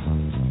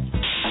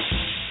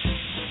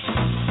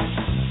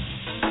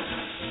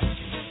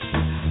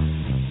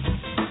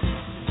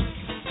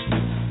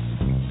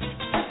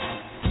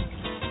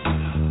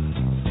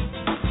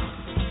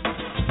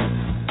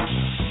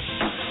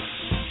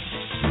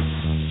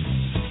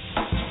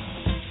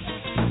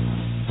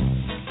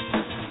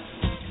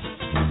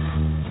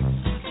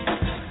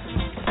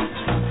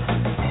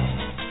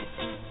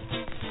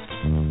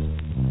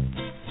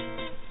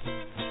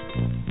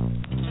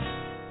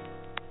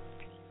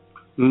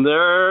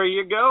 There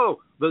you go,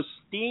 the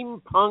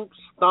Steampunk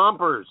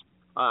Stompers.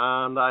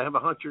 And I have a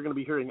hunch you're going to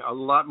be hearing a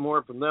lot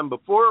more from them.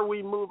 Before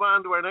we move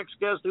on to our next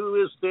guest,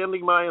 who is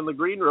standing by in the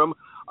green room,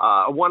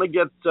 I want to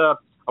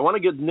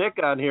get Nick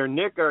on here.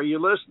 Nick, are you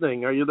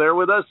listening? Are you there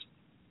with us?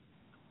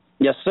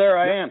 Yes, sir,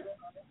 I am.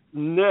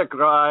 Nick,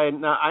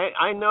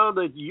 I know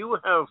that you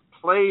have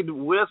played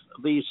with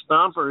the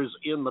Stompers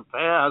in the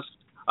past.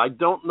 I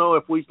don't know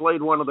if we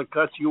played one of the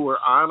cuts you were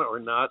on or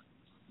not,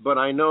 but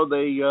I know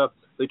they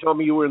told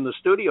me you were in the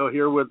studio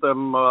here with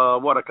them,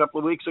 a couple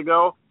of weeks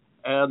ago,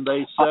 and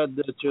they said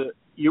that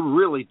you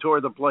really tore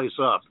the place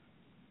up.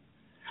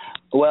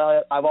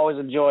 Well, I've always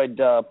enjoyed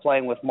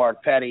playing with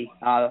Mark Petty.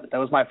 That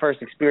was my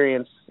first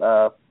experience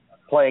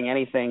playing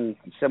anything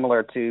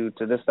similar to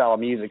this style of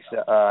music.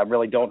 I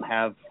really don't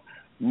have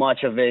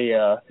much of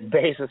a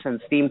basis in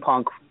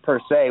steampunk per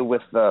se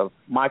with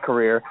my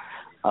career,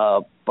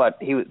 but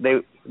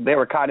they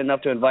were kind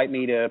enough to invite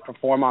me to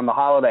perform on the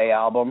Holiday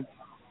album,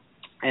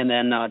 and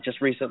then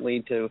just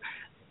recently to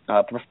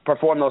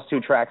perform those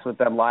 2 tracks with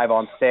them live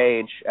on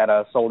stage at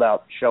a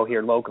sold-out show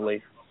here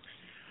locally.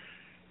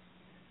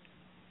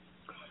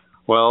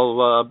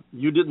 Well,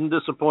 you didn't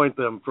disappoint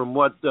them. From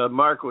what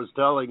Mark was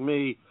telling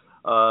me,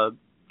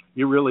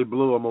 you really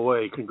blew them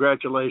away.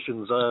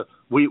 Congratulations.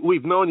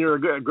 We've known you're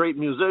a great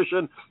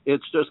musician.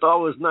 It's just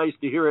always nice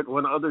to hear it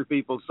when other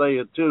people say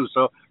it, too.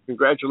 So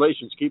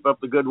congratulations. Keep up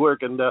the good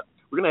work. And we're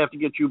going to have to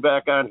get you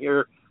back on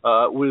here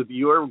with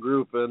your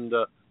group and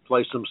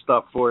play some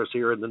stuff for us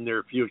here in the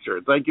near future.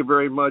 Thank you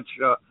very much,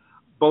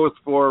 both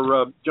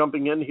for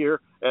jumping in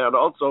here and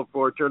also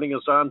for turning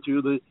us on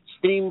to the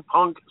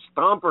Steampunk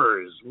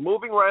Stompers.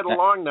 Moving right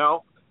along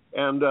now,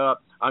 and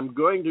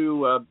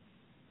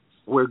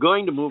we're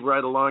going to move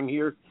right along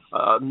here.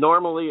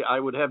 Normally, I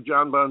would have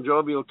John Bon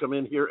Jovial come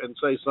in here and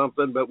say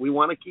something, but we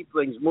want to keep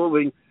things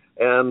moving,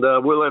 and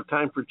we'll have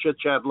time for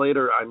chit-chat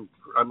later, I'm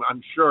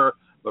sure.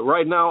 But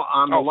right now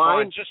on the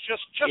line, fine.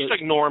 Just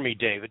ignore me,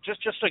 David.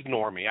 Just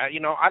ignore me.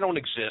 I don't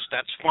exist.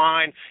 That's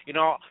fine.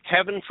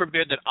 Heaven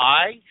forbid that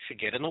I should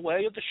get in the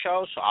way of the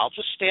show, so I'll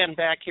just stand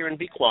back here and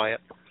be quiet.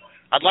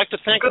 I'd like to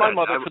thank my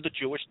mother for the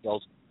Jewish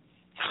bills.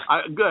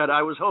 Good.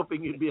 I was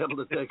hoping you'd be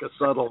able to take a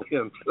subtle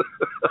hint.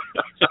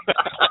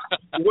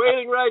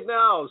 Waiting right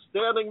now,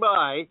 standing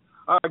by,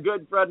 our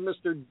good friend,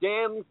 Mr.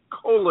 Dan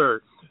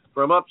Coler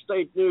from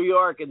upstate New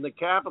York in the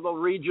Capital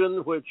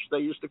Region, which they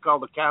used to call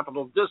the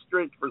Capital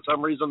District. For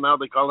some reason, now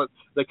they call it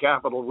the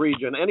Capital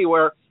Region.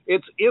 Anywhere,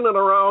 it's in and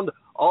around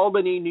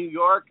Albany, New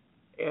York,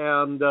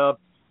 and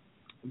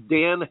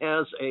Dan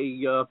has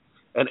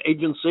an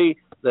agency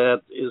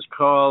that is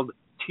called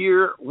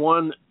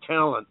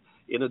TierOneTalent.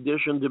 In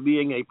addition to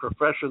being a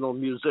professional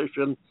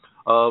musician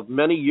of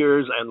many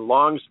years and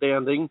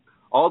long-standing,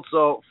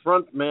 also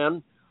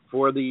frontman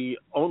for the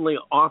only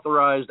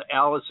authorized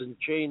Alice in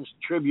Chains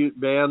tribute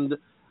band,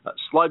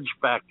 Sludge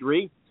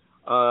Factory.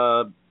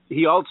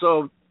 He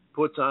also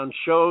puts on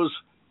shows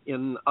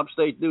in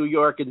upstate New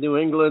York and New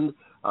England.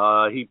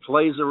 He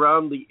plays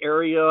around the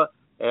area,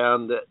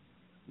 and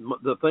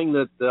the thing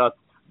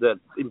that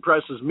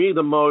impresses me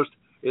the most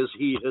is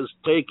he has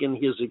taken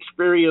his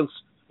experience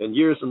and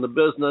years in the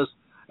business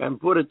and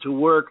put it to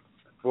work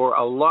for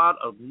a lot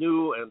of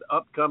new and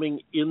upcoming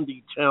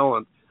indie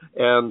talent.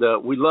 And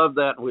we love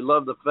that. We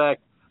love the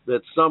fact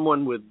that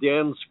someone with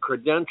Dan's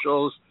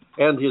credentials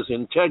and his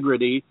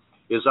integrity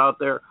is out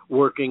there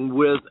working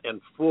with and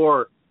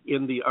for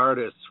indie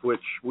artists, which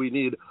we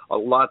need a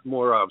lot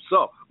more of.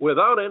 So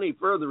without any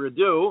further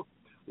ado,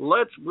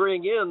 let's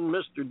bring in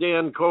Mr.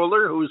 Dan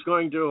Coler, who's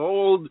going to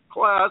hold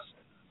class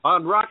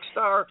on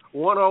Rockstar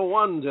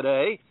 101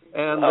 today.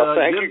 And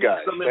thank give you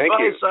guys. Some thank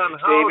advice you. on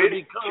how David,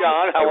 to become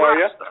John, a how are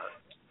you? rockstar.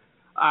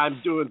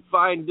 I'm doing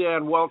fine,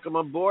 Dan. Welcome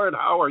aboard.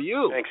 How are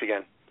you? Thanks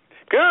again.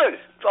 Good.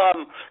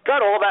 Got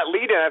all that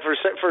lead in for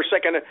a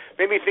second. It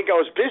made me think I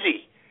was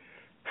busy.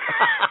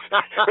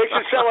 Makes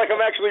it sound like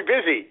I'm actually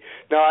busy.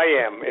 No, I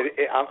am.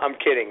 I'm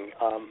kidding.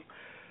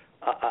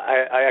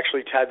 I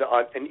actually had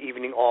an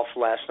evening off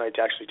last night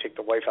to actually take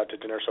the wife out to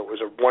dinner, so it was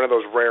one of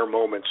those rare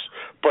moments.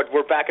 But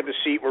we're back at the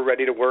seat. We're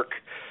ready to work.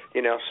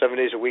 7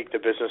 days a week. The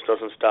business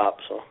doesn't stop.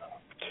 So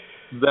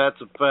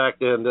that's a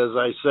fact. And as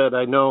I said,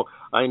 I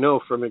know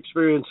from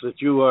experience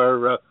that you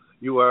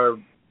are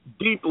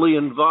deeply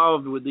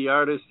involved with the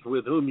artists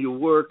with whom you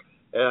work,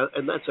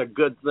 and that's a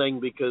good thing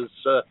because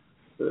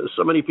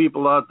so many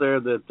people out there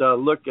that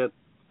look at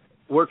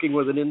working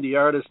with an indie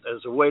artist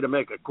as a way to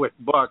make a quick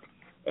buck.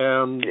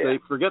 And they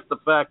forget the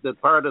fact that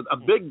a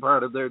big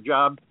part of their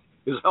job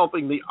is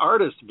helping the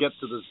artist get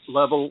to this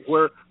level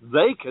where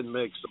they can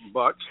make some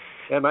bucks.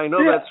 And I know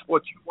that's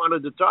what you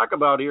wanted to talk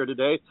about here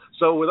today.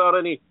 So without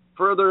any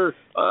further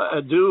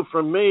ado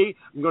from me,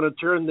 I'm going to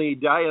turn the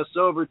dais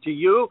over to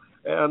you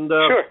and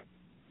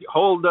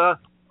hold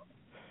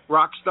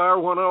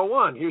Rockstar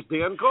 101. Here's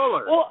Dan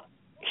Coler. Well,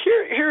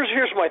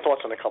 here's my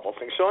thoughts on a couple of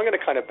things. So I'm going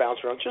to kind of bounce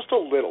around just a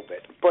little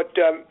bit. But,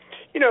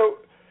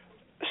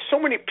 so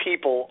many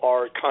people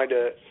are kind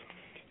of,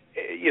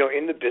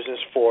 in the business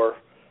for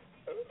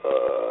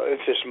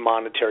it's this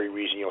monetary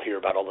reason you'll hear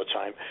about all the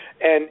time.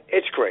 And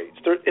it's great.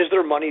 Is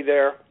there money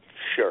there?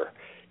 Sure.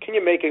 Can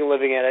you make a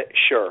living at it?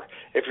 Sure.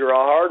 If you're a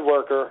hard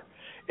worker,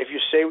 if you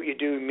say what you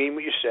do, mean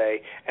what you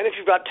say, and if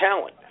you've got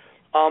talent.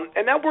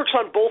 And that works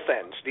on both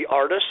ends, the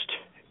artist,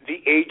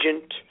 the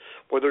agent,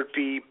 whether it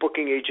be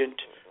booking agent,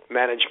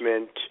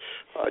 management,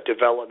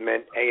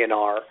 development,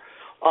 A&R.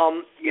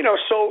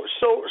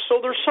 So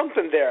there's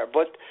something there.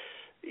 But,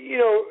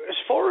 as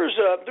far as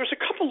there's a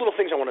couple little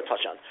things I want to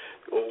touch on.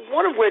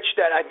 One of which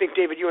that I think,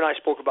 David, you and I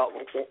spoke about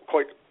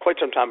quite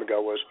some time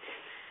ago was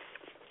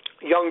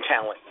young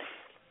talent.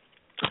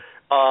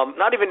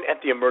 Not even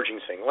at the emerging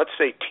thing. Let's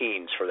say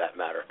teens, for that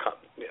matter,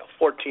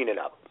 14 and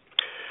up.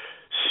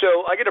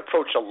 So I get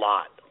approached a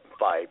lot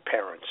by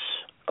parents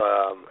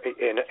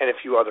and a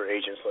few other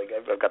agents. Like,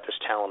 I've got this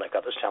talent.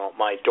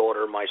 My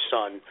daughter, my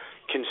son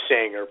can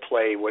sing or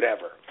play,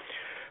 whatever.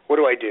 What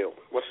do I do?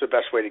 What's the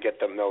best way to get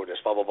them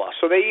noticed? Blah blah blah.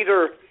 So they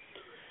either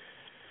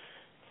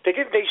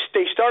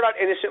they start out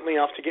innocently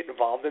enough to get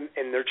involved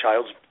in their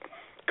child's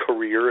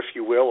career, if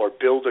you will, or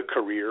build a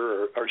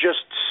career, or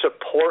just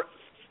support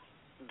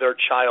their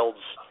child's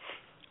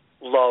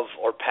love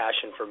or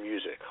passion for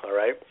music. All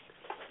right,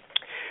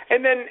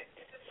 and then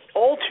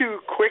all too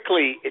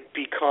quickly it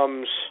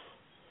becomes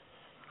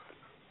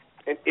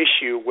an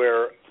issue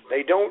where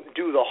they don't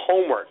do the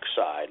homework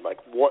side, like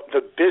what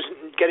the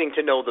business, getting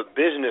to know the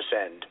business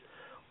end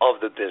of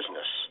the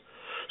business.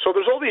 So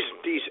there's all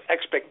these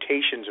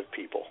expectations of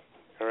people,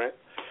 all right,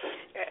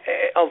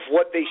 of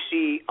what they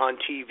see on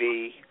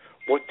TV,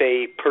 what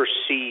they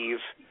perceive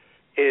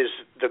is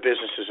the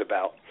business is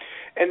about.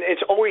 And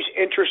it's always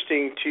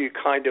interesting to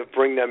kind of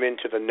bring them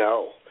into the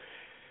know,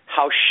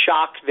 how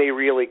shocked they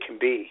really can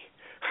be,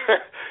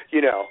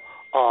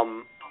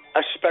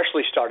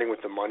 especially starting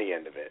with the money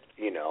end of it.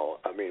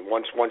 I mean,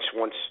 once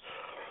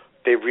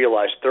they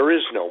realize there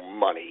is no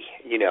money,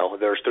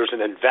 there's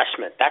an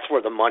investment. That's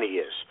where the money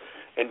is,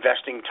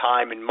 investing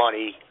time and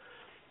money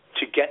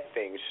to get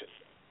things,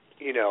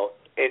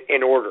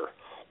 in order.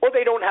 Or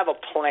they don't have a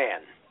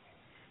plan.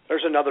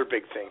 There's another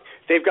big thing.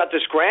 They've got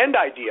this grand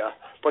idea,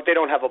 but they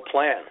don't have a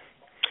plan.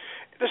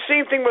 The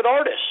same thing with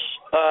artists.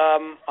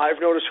 I've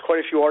noticed quite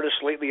a few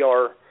artists lately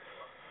are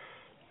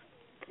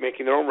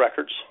making their own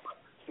records.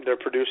 They're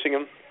producing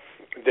them.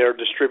 They're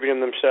distributing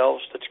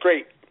themselves. That's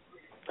great.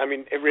 I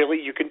mean,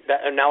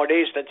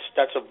 nowadays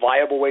that's a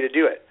viable way to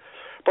do it.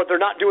 But they're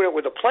not doing it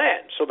with a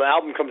plan. So the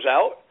album comes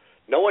out.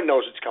 No one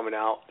knows it's coming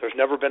out. There's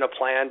never been a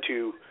plan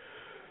to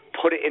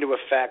put it into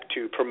effect,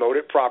 to promote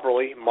it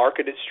properly,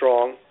 market it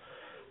strong,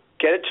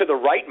 get it to the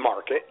right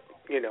market.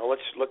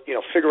 Let's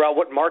figure out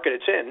what market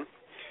it's in,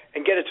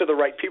 and get it to the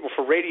right people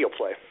for radio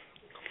play.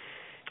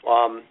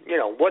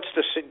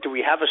 Do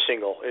we have a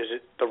single? Is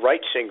it the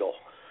right single?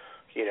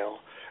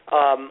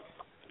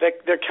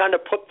 They're kind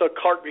of put the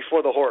cart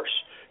before the horse.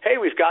 Hey,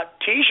 we've got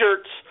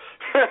T-shirts,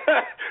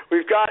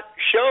 we've got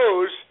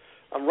shows.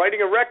 I'm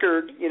writing a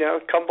record.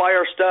 Come buy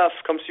our stuff,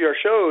 come see our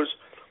shows.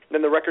 And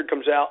then the record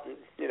comes out, and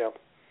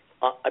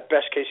at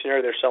best case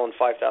scenario, they're selling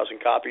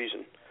 5,000 copies,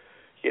 and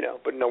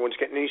but no one's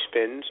getting any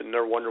spins, and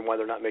they're wondering why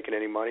they're not making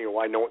any money or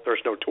why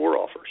there's no tour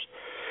offers.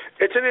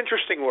 It's an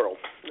interesting world.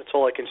 That's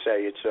all I can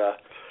say. It's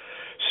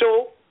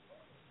so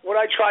what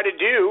I try to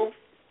do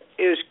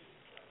is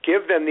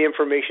give them the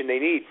information they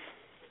need,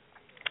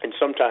 and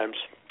sometimes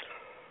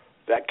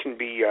that can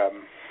be a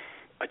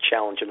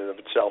challenge in and of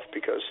itself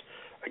because,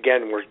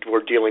 again,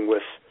 we're dealing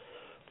with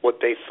what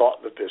they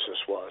thought the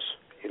business was,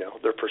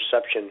 their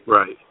perception.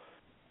 Right.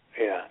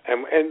 Yeah,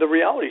 and the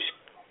reality's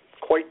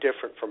quite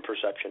different from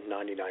perception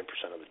 99%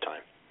 of the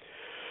time.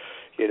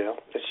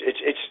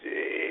 It's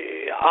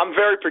I'm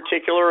very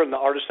particular in the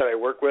artists that I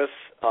work with,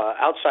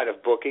 outside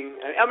of booking.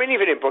 I mean,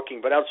 even in booking,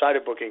 but outside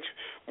of booking,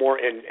 more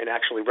in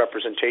actually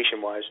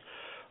representation-wise.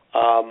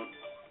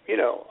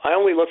 I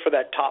only look for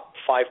that top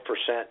 5%,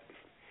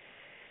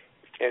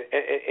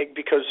 and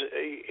because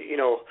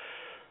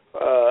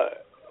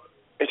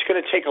it's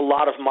going to take a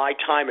lot of my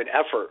time and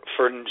effort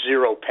for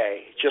zero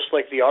pay, just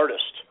like the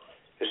artist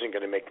isn't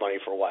going to make money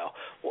for a while.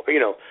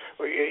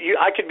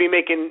 I could be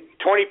making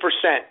 20%.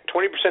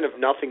 20% of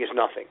nothing is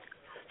nothing.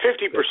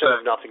 50%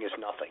 of nothing is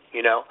nothing.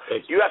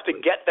 You have to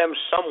get them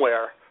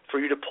somewhere for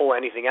you to pull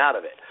anything out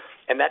of it,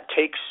 and that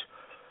takes.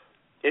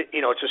 It's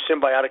a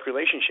symbiotic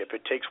relationship.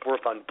 It takes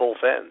work on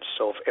both ends.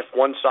 So if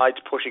one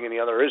side's pushing and the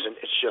other isn't,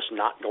 it's just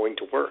not going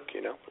to work.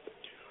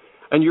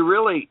 And you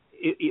really,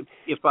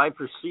 if I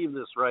perceive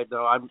this right,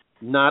 though, I'm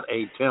not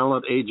a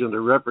talent agent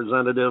or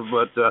representative,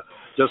 but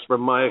just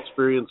from my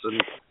experience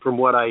and from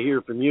what I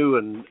hear from you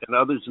and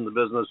others in the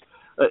business,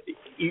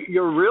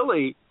 you're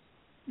really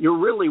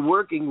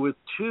working with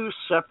two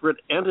separate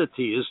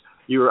entities.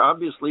 You're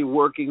obviously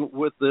working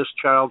with this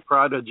child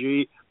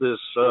prodigy, this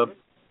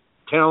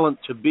talent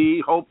to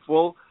be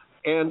hopeful,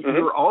 and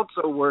you're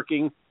also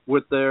working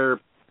with their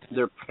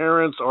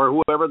parents or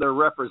whoever their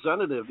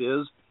representative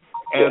is.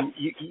 And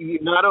you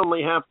not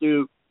only have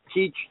to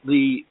teach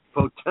the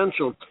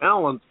potential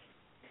talent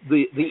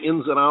the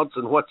ins and outs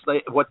and what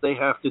they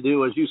have to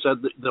do, as you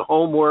said, the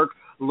homework,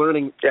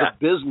 learning the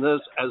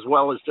business as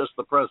well as just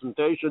the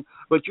presentation,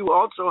 but you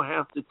also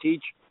have to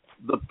teach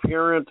the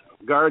parent,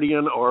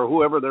 guardian, or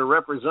whoever their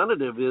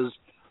representative is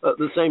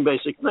the same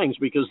basic things,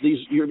 because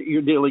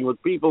you're dealing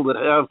with people that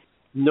have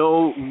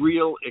no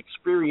real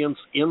experience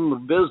in the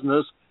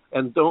business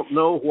and don't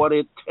know what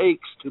it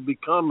takes to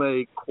become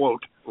a,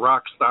 quote,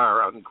 rock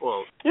star,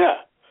 unquote. Yeah.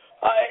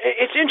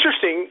 It's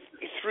interesting,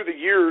 through the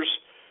years,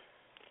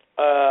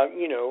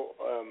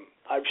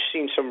 I've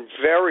seen some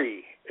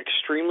very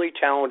extremely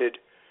talented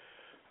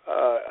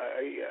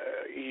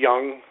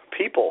young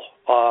people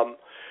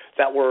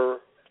that were,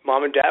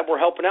 mom and dad were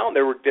helping out, and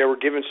they were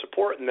giving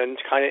support, and then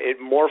kind of it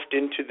morphed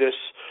into this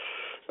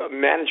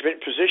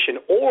management position.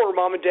 Or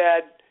mom and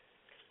dad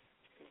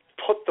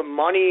put the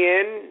money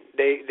in,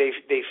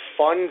 they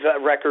fund the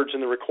records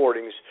and the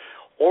recordings,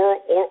 or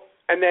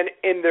and then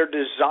in their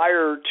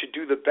desire to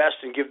do the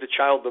best and give the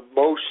child the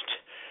most,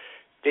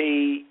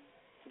 they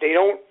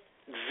don't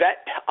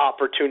vet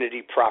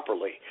opportunity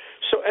properly.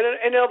 So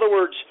in other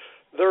words,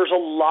 there's a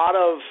lot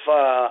of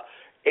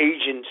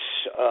agents,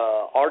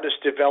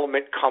 artist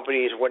development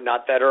companies,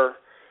 whatnot, that are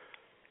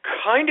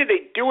kind of,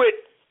 they do it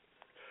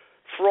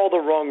for all the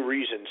wrong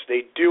reasons.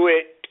 They do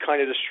it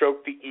kind of to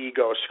stroke the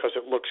egos because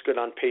it looks good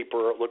on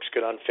paper, it looks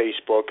good on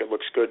Facebook, it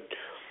looks good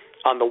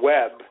on the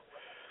web,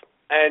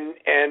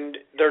 and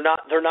they're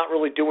not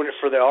really doing it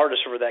for the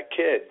artist or for that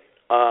kid.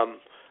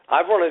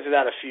 I've run into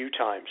that a few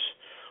times,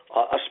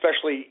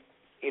 especially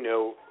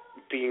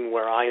being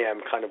where I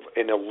am, kind of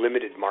in a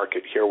limited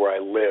market here where I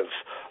live.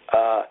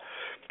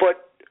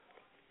 But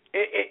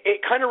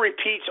it kind of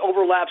repeats,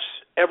 overlaps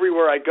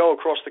everywhere I go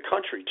across the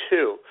country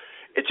too.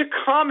 It's a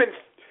common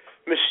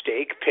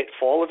mistake,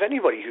 pitfall of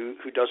anybody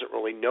who doesn't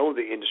really know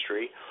the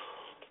industry.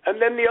 And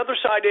then the other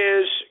side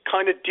is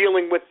kind of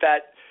dealing with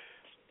that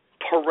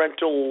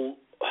parental,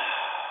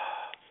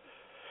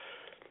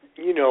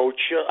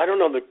 I don't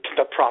know the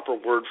proper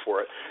word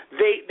for it.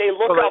 They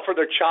look out for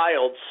their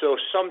child, so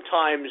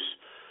sometimes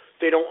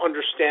they don't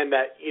understand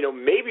that,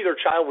 maybe their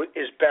child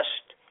is best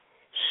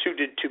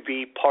suited to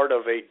be part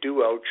of a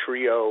duo,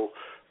 trio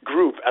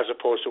group as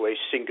opposed to a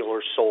singular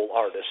sole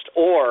artist.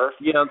 Or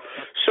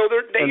so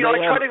I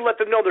try to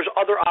let them know there's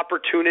other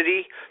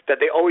opportunity, that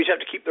they always have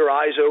to keep their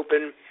eyes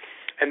open,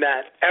 and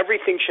that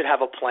everything should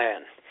have a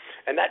plan.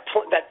 And that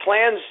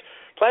plans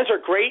are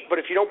great, but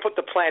if you don't put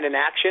the plan in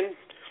action,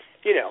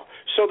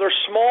 so there's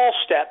small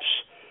steps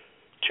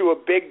to a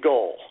big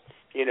goal.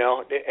 The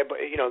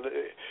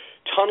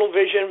tunnel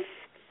vision,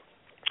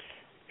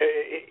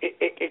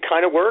 it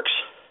kind of works,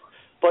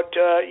 but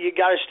you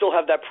got to still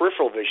have that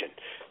peripheral vision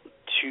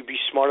to be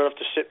smart enough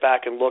to sit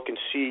back and look and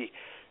see,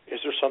 is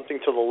there something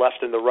to the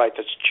left and the right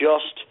that's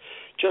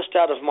just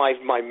out of my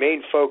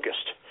main focus?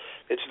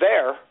 It's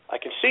there. I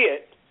can see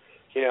it.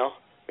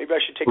 Maybe I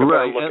should take a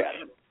better look at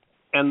it.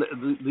 And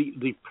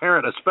the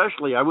parent,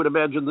 especially, I would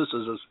imagine this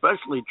is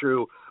especially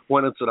true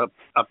when it's a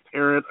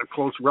parent, a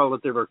close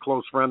relative, or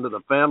close friend of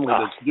the family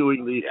that's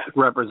doing the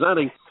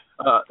representing.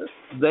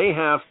 They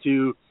have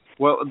to,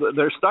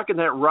 they're stuck in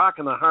that rock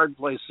and the hard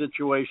place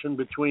situation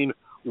between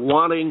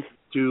wanting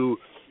to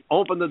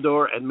open the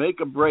door and make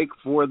a break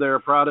for their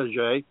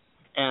protege,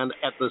 and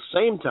at the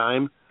same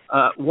time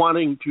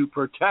wanting to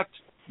protect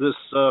this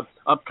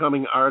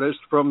upcoming artist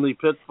from the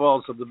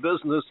pitfalls of the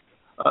business,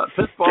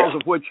 pitfalls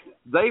of which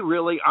they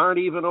really aren't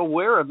even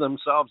aware of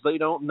themselves. They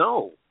don't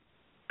know.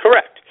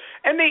 Correct.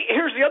 And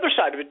here's the other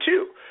side of it,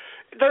 too.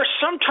 There's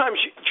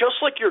sometimes,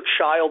 just like your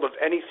child of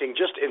anything,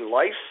 just in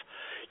life,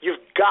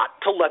 you've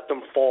got to let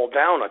them fall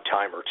down a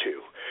time or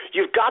two.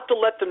 You've got to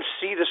let them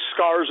see the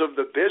scars of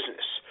the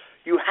business.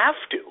 You have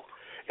to.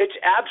 It's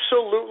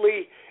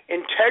absolutely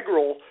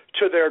integral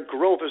to their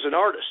growth as an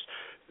artist.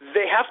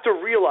 They have to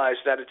realize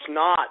that it's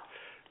not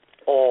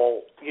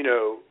all,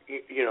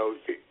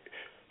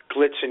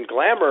 glitz and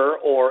glamour,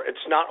 or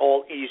it's not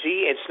all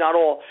easy. It's not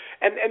all,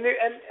 and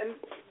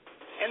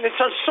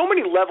it's on so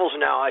many levels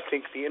now. I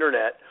think the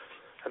internet,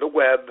 the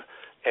web,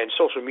 and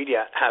social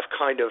media have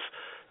kind of,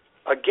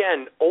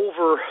 again,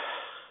 overcolored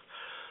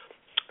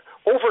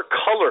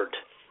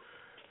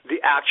the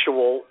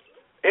actual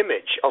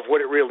image of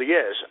what it really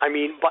is. I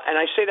mean, and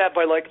I say that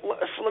by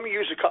let me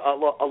use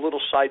a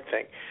little side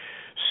thing.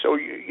 So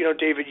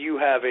David, you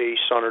have a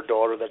son or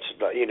daughter that's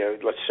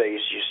let's say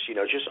is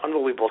just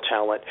unbelievable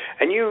talent,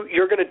 and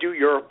you're going to do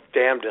your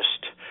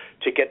damnedest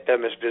to get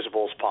them as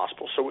visible as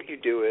possible. So what you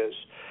do is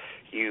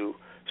you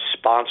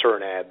sponsor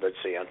an ad, let's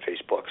say on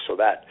Facebook, so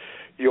that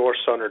your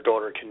son or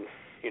daughter can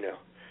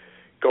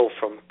go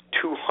from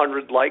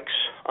 200 likes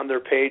on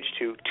their page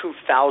to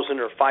 2,000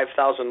 or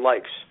 5,000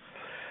 likes.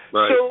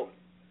 Right. So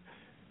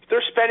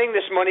they're spending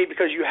this money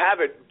because you have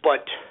it,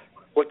 but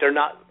what they're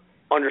not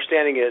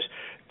understanding is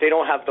they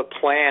don't have the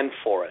plan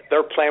for it.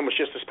 Their plan was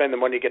just to spend the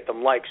money to get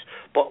them likes.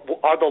 But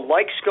are the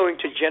likes going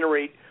to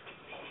generate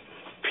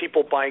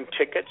people buying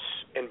tickets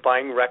and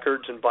buying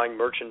records and buying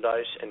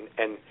merchandise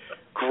and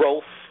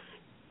growth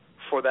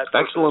for that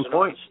person? Excellent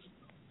point.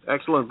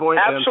 Excellent point.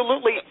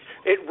 Absolutely.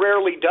 It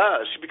rarely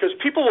does, because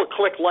people will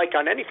click like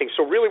on anything.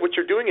 So really what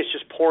you're doing is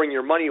just pouring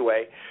your money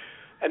away.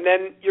 And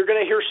then you're going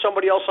to hear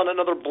somebody else on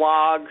another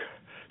blog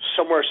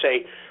somewhere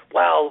say,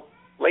 well,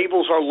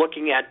 labels are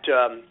looking at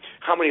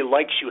how many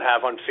likes you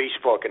have on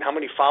Facebook and how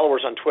many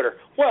followers on Twitter.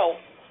 Well,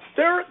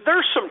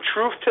 there's some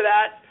truth to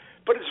that,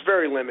 but it's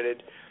very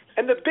limited.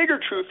 And the bigger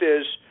truth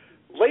is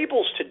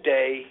labels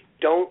today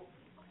don't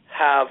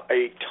have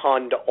a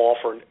ton to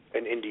offer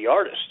an indie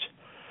artist.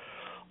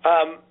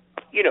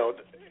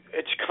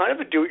 It's kind of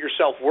a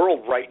do-it-yourself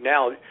world right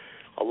now.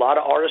 A lot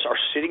of artists are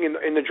sitting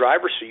in the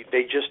driver's seat.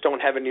 They just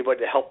don't have anybody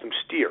to help them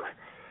steer.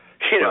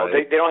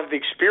 Right. They don't have the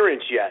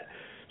experience yet.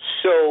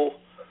 So,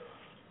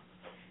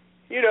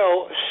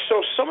 so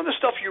some of the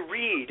stuff you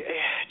read,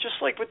 just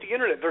like with the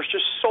internet, there's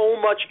just so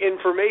much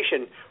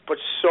information, but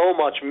so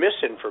much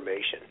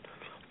misinformation.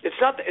 It's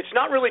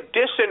not really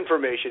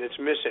disinformation, it's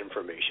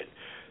misinformation.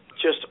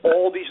 Just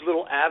all these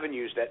little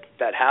avenues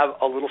that have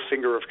a little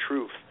finger of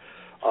truth.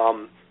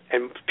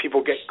 And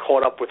people get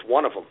caught up with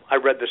one of them. I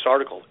read this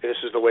article. This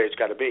is the way it's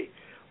got to be.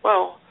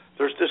 Well,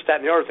 there's this,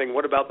 that, and the other thing.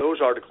 What about those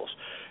articles?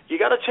 You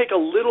got to take a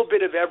little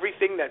bit of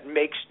everything that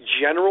makes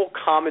general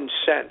common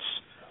sense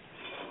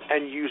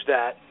and use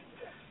that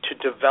to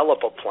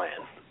develop a plan.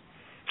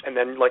 And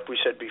then, like we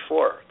said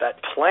before,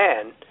 that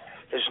plan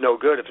is no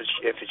good if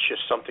it's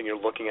just something you're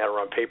looking at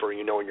or on paper and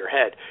in your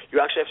head. You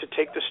actually have to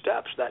take the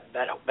steps.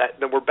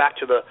 Then we're back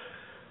to the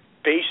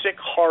basic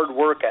hard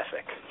work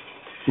ethic.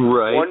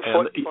 Right. One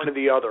foot in front of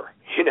the other,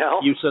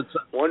 You said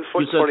one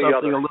foot in front of the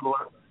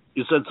other.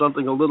 You said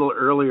something a little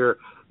earlier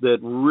that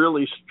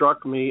really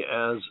struck me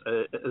as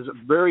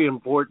very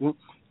important,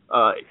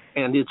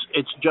 and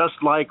it's just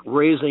like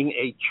raising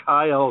a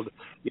child.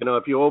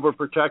 If you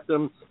overprotect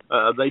them,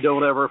 they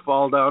don't ever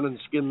fall down and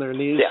skin their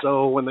knees. Yeah.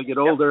 So when they get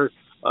older,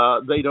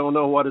 they don't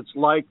know what it's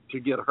like to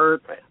get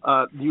hurt.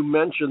 Right. You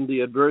mentioned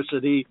the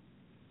adversity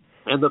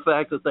and the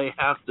fact that they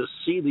have to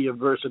see the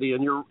adversity,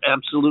 and you're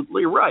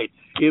absolutely right.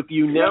 If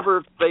you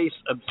never face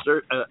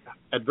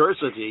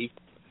adversity,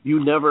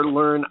 you never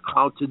learn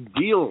how to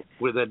deal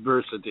with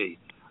adversity.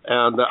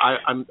 And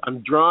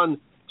I'm drawn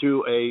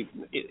to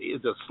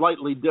it's a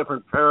slightly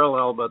different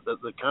parallel, but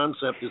the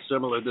concept is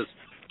similar. This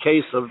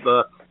case of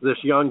this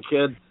young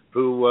kid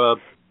who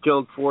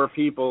killed 4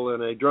 people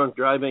in a drunk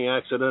driving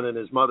accident, and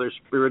his mother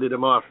spirited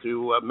him off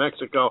to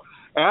Mexico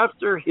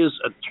after his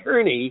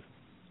attorney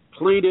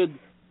pleaded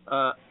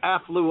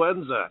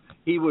affluenza.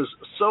 He was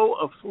so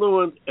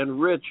affluent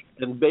and rich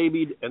and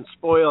babied and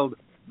spoiled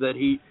that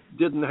he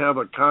didn't have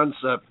a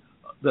concept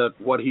that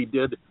what he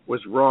did was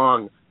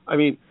wrong. I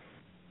mean,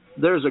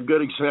 there's a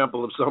good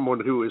example of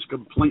someone who is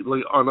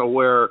completely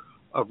unaware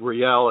of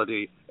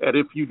reality. And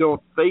if you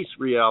don't face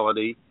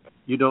reality,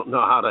 you don't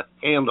know how to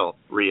handle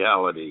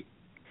reality.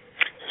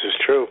 This is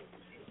true.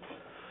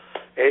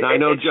 I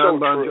know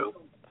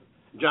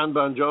John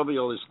Bon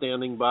Jovial is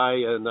standing by,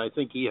 and I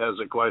think he has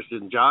a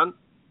question. John?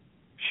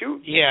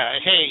 Shoot. Yeah.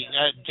 Hey,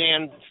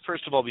 Dan,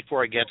 first of all,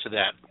 before I get to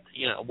that,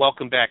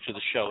 welcome back to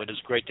the show. It is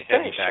great to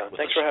have you back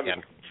with us again. Thanks for having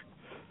me.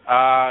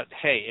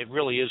 Hey, it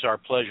really is our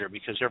pleasure,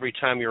 because every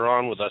time you're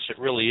on with us, it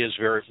really is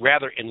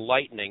rather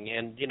enlightening.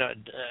 And,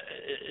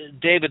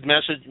 David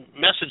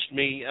messaged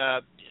me,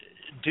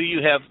 do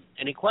you have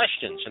any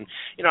questions? And,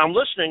 I'm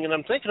listening, and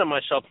I'm thinking to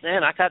myself,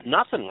 man, I got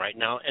nothing right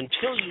now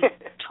until you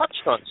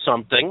touched on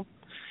something.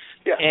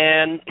 Yeah.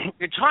 And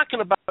you're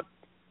talking about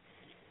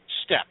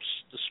steps,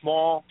 the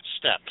small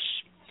steps.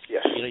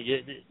 Yes.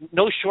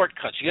 No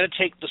shortcuts. You got to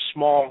take the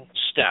small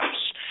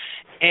steps.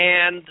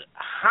 And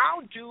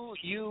how do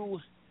you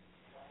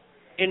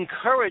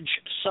encourage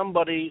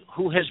somebody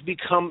who has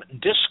become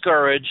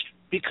discouraged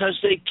because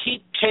they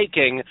keep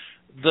taking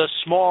the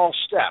small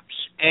steps?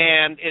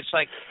 And it's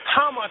like,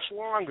 how much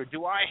longer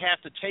do I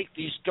have to take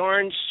these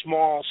darn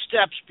small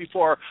steps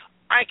before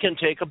I can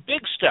take a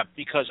big step,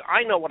 because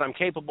I know what I'm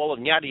capable of,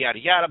 and yada, yada,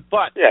 yada.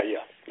 But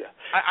yeah.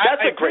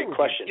 That's a great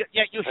question.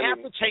 Yeah, you have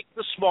to take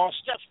the small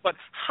steps, but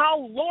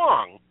how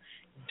long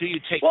do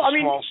you take the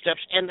small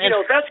steps? And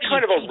that's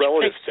kind of a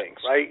relative thing,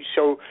 right?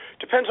 So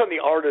it depends on the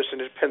artist,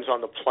 and it depends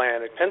on the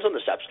plan. It depends on the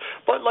steps.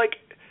 But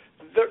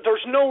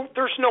there's no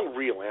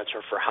real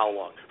answer for how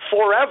long.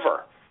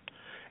 Forever.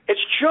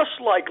 It's just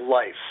like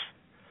life.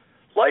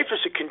 Life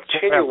is a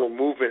continual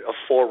movement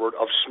forward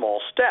of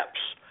small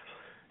steps.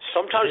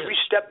 Sometimes we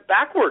step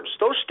backwards.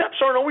 Those steps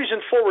aren't always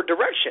in forward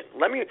direction.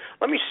 Let me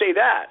say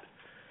that.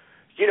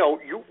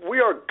 We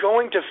are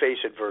going to face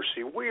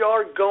adversity. We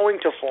are going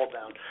to fall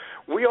down.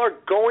 We are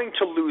going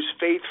to lose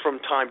faith from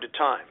time to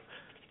time.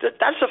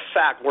 That's a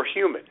fact. We're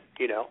human.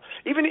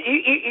 Even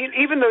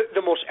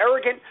the most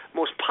arrogant,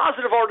 most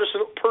positive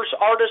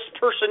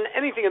person,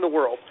 anything in the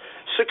world,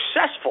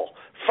 successful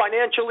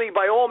financially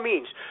by all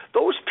means,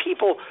 those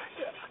people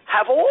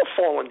have all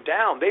fallen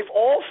down. They've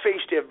all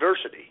faced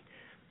adversity.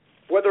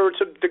 Whether it's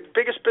the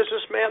biggest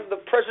businessman, the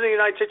president of the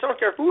United States, I don't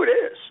care who it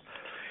is.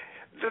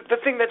 The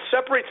thing that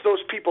separates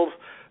those people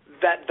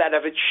that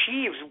have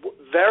achieved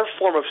their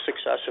form of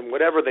success in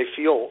whatever they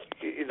feel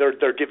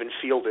their given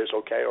field is,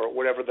 okay, or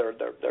whatever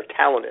their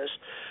talent is,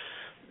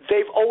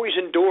 they've always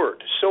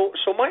endured. So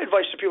my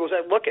advice to people is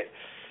that,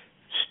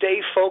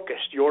 stay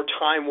focused. Your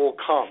time will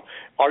come.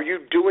 Are you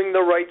doing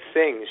the right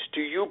things?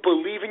 Do you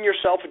believe in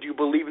yourself, or do you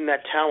believe in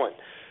that talent?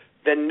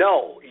 Then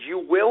no, you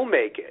will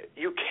make it.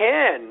 You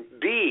can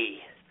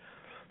be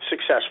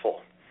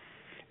successful.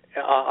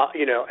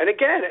 And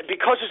again,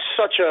 because it's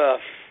such a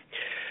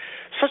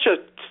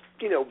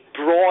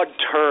broad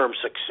term,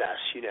 success.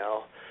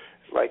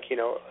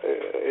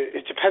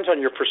 It depends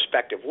on your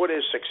perspective. What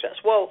is success?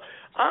 Well,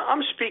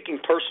 I'm speaking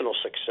personal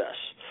success,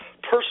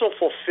 personal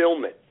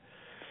fulfillment.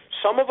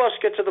 Some of us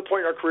get to the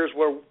point in our careers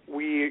where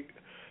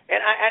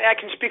I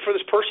can speak for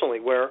this personally,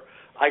 where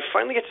I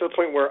finally get to the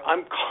point where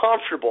I'm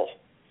comfortable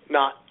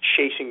not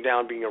chasing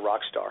down being a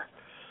rock star.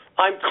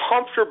 I'm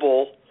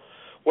comfortable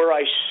where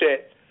I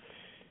sit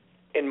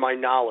in my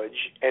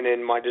knowledge and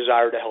in my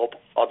desire to help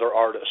other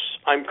artists.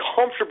 I'm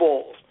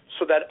comfortable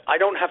so that I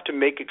don't have to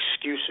make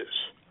excuses.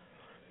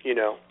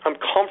 I'm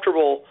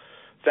comfortable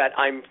that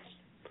I'm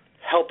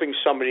helping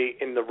somebody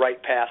in the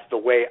right path the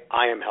way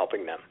I am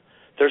helping them.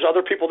 There's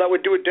other people that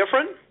would do it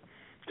different.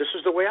 This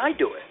is the way I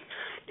do it.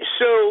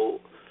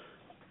 So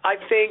I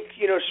think,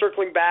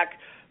 circling back,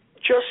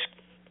 just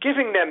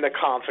giving them the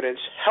confidence,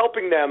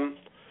 helping them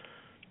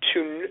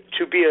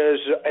to be as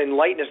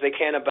enlightened as they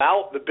can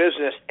about the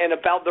business and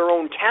about their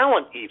own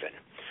talent even.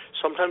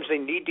 Sometimes they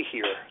need to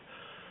hear,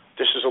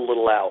 this is a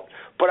little out.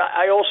 But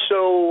I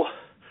also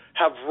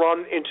have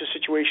run into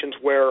situations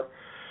where,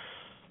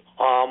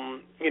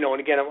 and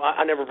again,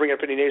 I never bring up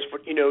any names,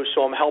 but,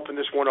 so I'm helping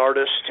this one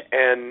artist,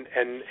 and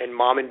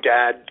mom and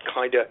dad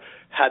kind of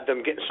had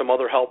them getting some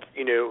other help,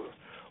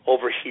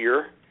 over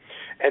here.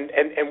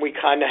 And we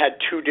kind of had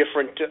two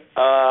different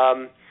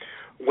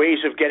ways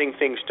of getting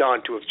things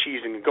done to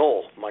achieving a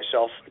goal,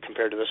 myself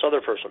compared to this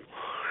other person.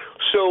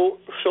 So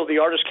the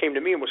artist came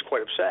to me and was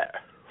quite upset,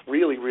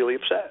 really, really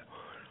upset.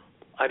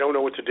 I don't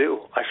know what to do.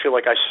 I feel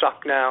like I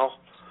suck now.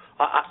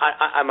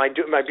 Am I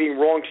being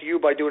wrong to you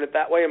by doing it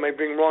that way? Am I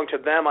being wrong to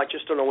them? I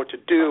just don't know what to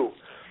do,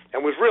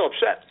 and was real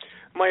upset.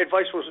 My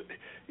advice was,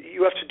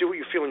 you have to do what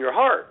you feel in your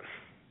heart.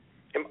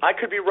 And I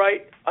could be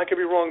right. I could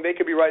be wrong. They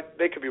could be right.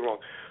 They could be wrong.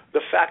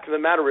 The fact of the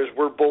matter is,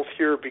 we're both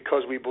here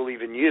because we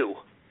believe in you.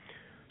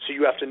 So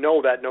you have to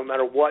know that no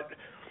matter what,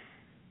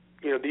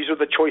 these are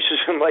the choices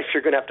in life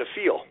you're going to have to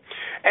feel.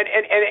 And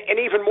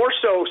even more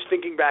so,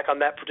 thinking back on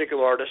that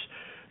particular artist,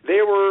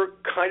 they were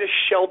kind of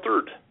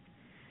sheltered.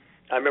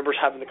 I remember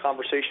having the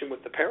conversation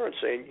with the parents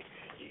saying,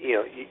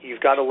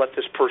 you've got to let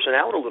this person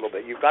out a little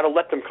bit. You've got to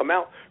let them come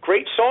out.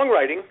 Great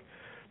songwriting,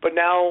 but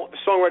now the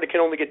songwriting can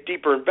only get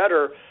deeper and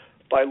better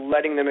by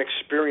letting them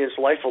experience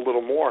life a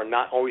little more and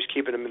not always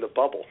keeping them in the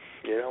bubble,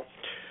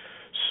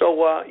 So,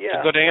 yeah.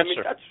 It's a good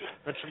answer.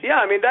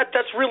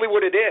 That's really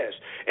what it is.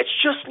 It's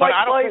just like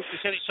I don't life. think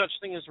there's any such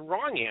thing as a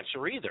wrong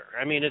answer either.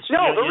 I mean, there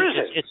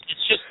isn't. It's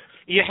just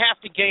you have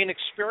to gain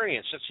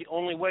experience. That's the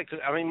only way. Cause,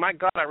 my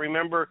God, I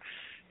remember,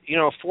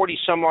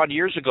 40-some-odd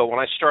years ago when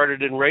I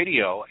started in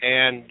radio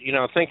and,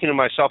 thinking to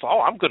myself,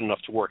 I'm good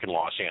enough to work in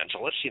Los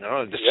Angeles.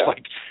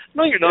 Like,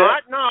 no, you're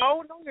not.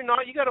 No, you're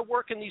not. You got to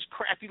work in these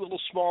crappy little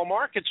small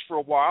markets for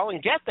a while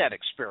and get that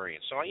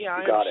experience. So, I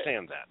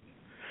understand that.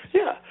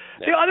 Yeah.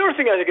 The other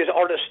thing I think is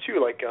artists,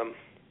 too, like, I'm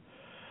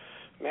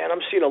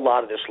seeing a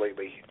lot of this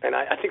lately, and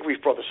I think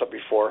we've brought this up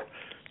before,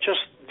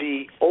 just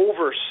the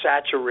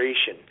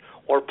oversaturation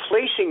or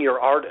placing your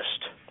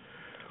artist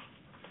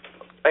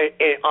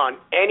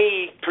on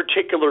any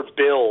particular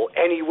bill,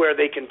 anywhere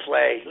they can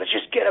play. Let's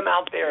just get them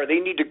out there. They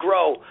need to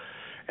grow.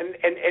 And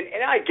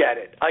I get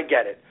it.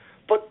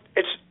 But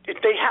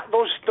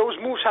those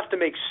moves have to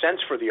make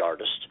sense for the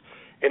artist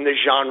in the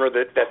genre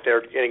that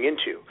they're getting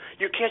into.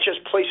 You can't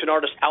just place an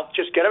artist out,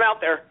 just get them out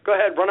there. Go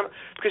ahead, run them.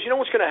 Because you know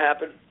what's going to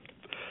happen?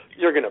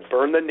 You're going to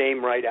burn the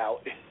name right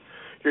out.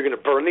 You're going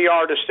to burn the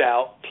artist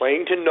out,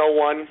 playing to no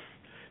one,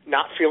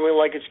 not feeling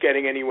like it's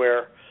getting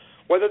anywhere,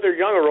 whether they're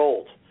young or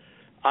old.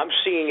 I'm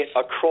seeing it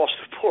across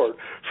the board,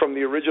 from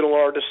the original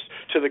artists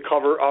to the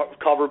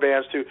cover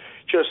bands to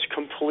just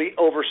complete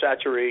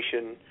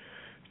oversaturation,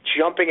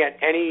 jumping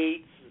at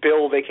any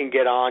bill they can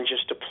get on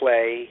just to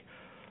play.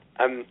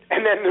 And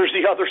then there's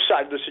the other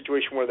side of the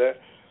situation where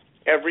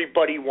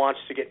everybody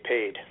wants to get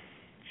paid.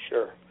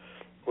 Sure.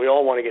 We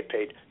all want to get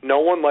paid. No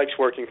one likes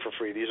working for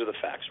free. These are the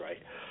facts, right?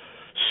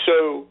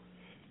 So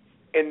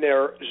in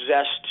their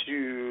zest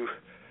to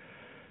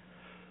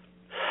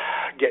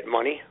get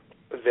money,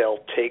 they'll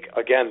take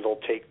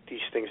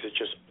these things that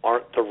just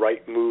aren't the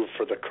right move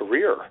for the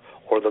career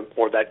or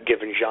that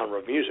given genre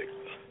of music.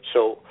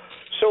 So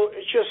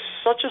it's just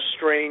such a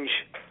strange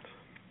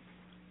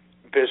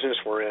business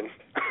we're in.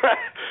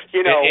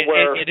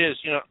 It is.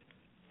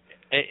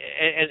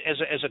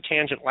 As a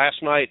tangent,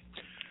 last night,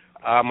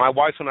 my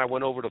wife and I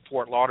went over to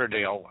Fort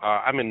Lauderdale.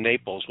 I'm in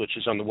Naples, which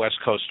is on the west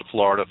coast of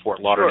Florida. Fort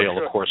Lauderdale,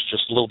 sure. Of course,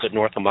 just a little bit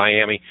north of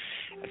Miami,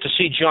 to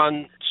see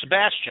John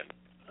Sebastian.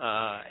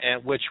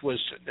 Which was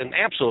an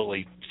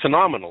absolutely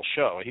phenomenal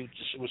show. He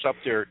just was up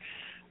there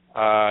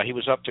He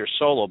was up there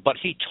solo. But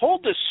he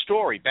told this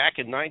story back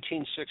in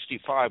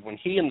 1965 when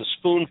he and the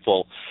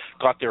Spoonful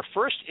got their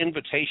first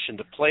invitation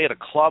to play at a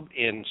club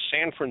in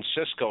San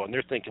Francisco, and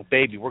they're thinking,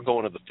 baby, we're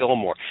going to the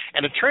Fillmore.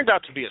 And it turned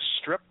out to be a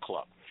strip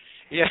club.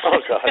 Yeah. Oh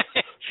God.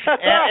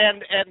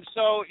 and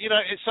so you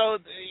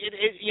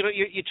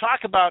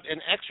talk about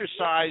an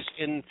exercise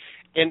in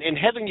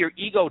having your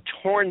ego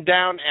torn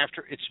down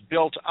after it's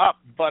built up,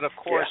 but of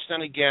course,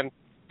 then again,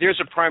 there's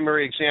a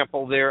primary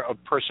example there of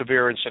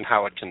perseverance and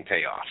how it can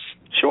pay off.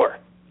 Sure,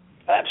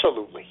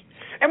 absolutely.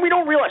 And we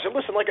don't realize it.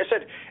 Listen, like I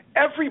said,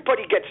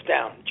 everybody gets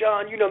down.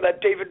 John, you know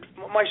that. David,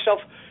 myself,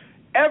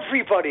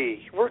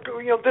 everybody.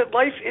 That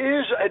life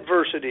is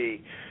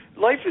adversity.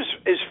 Life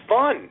is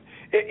fun.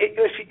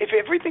 If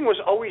everything was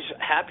always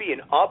happy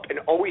and up and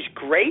always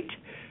great,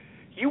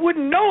 you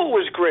wouldn't know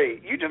it was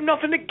great. You'd have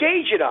nothing to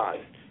gauge it on.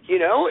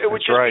 It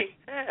would just be.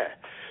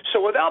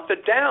 So without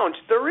the downs,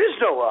 there is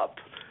no up.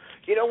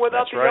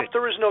 Without the up,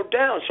 there is no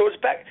down. So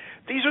it's back.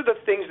 These are the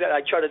things that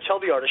I try to tell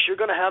the artist. You're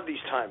going to have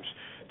these times.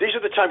 These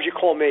are the times you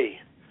call me.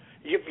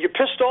 You're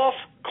pissed off?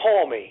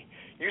 Call me.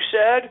 You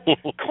sad?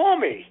 Call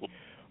me.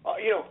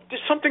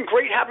 There's something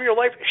great happening in your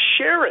life?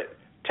 Share it.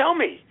 Tell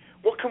me.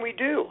 What can we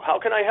do? How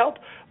can I help?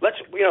 So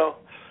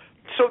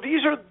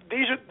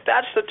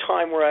that's the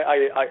time where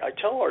I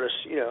tell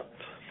artists,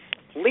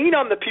 lean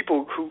on the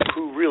people who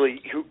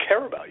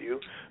care about you.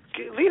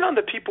 Lean on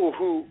the people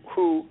who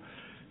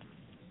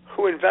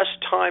invest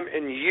time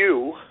in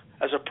you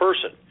as a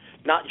person,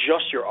 not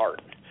just your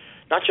art,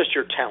 not just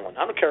your talent.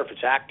 I don't care if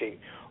it's acting,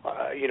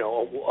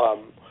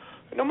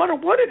 no matter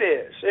what it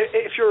is.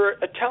 If you're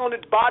a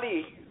talented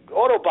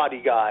auto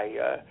body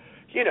guy,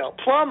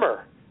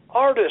 plumber,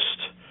 artist,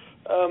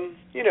 a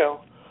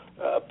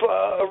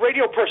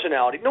radio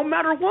personality, no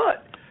matter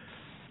what,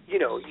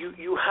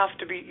 you have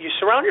to be. You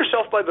surround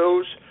yourself by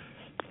those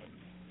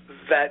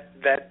that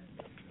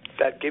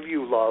give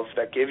you love,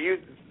 that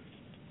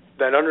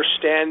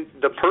understand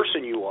the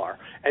person you are,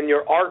 and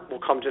your art will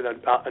come to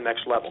the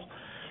next level.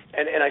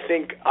 And I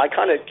think I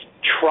kind of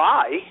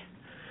try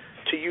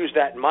to use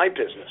that in my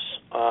business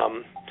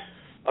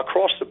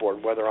across the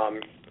board, whether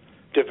I'm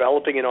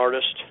developing an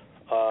artist,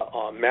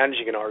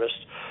 managing an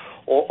artist,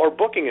 or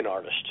booking an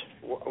artist.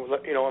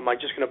 Am I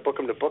just going to book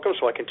them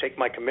so I can take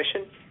my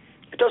commission?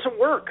 It doesn't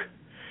work.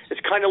 It's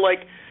kind of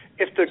like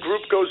if the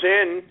group goes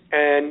in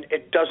and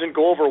it doesn't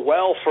go over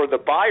well for the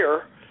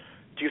buyer,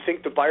 do you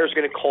think the buyer's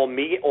going to call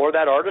me or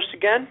that artist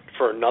again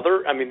for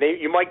another? I mean,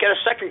 you might get a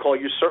second call.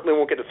 You certainly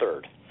won't get a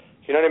third.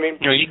 You know what I mean?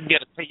 You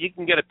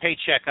can get a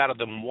paycheck out of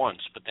them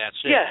once, but that's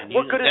it. Yeah,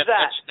 what good is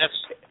that?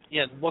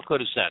 What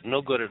good is that?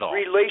 No good at all.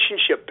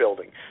 Relationship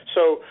building.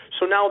 So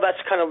now that's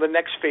kind of the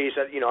next phase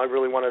that I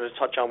really wanted to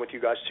touch on with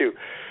you guys too.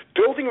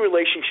 Building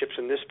relationships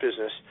in this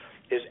business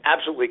is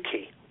absolutely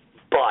key.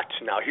 But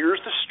now here's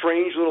the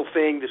strange little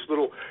thing, this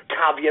little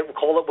caveat.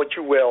 Call it what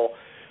you will.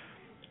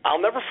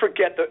 I'll never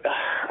forget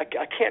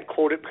I can't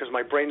quote it because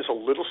my brain is a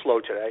little slow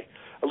today.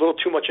 A little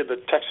too much of the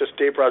Texas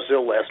de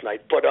Brazil last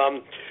night, but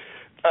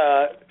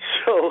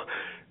so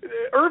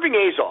Irving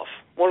Azoff,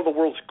 one of the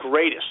world's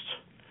greatest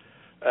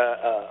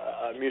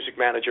music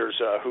managers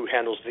who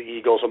handles the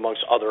Eagles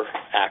amongst other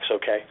acts,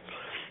 okay?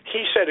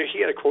 He said,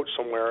 he had a quote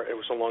somewhere, it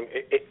was along,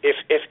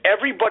 if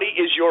everybody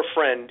is your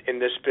friend in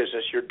this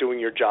business, you're doing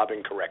your job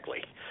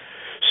incorrectly.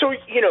 So,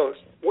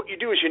 what you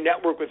do is you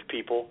network with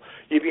people,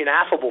 you be an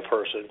affable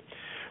person,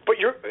 but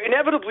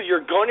inevitably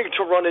you're going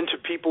to run into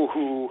people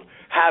who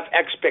have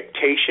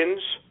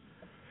expectations,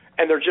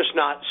 and they're just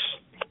not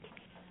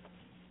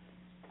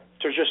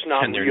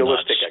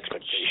realistic nuts.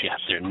 expectations. Yeah,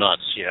 they're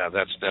nuts. Yeah,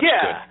 that's good.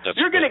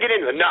 You're going to get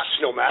into the nuts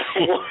no matter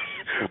what.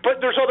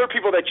 But there's other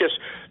people that just,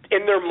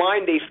 in their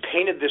mind, they've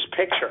painted this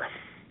picture,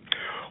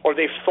 or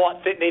they've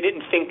thought that they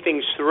didn't think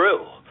things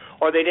through,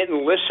 or they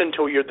didn't listen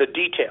to the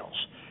details,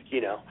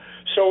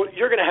 So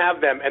you're going to have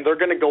them, and they're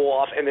going to go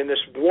off, and in this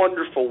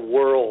wonderful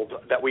world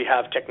that we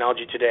have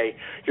technology today,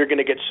 you're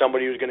going to get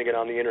somebody who's going to get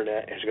on the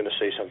Internet and who's going to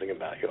say something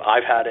about you.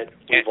 I've had it.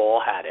 We've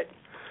all had it.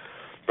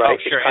 Right?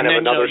 Oh, sure. It's kind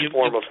of another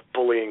form of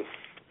bullying.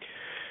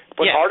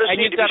 But artists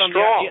need to be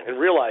strong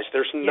and realize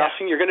there's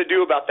nothing you're going to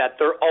do about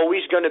that. They're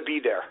always going to be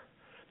there.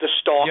 The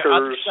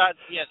stalkers.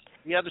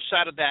 The other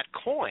side of that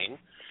coin,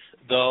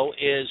 though,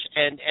 is,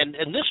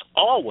 and this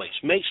always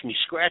makes me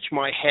scratch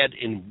my head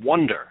in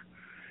wonder,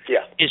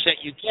 is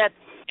that you get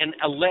an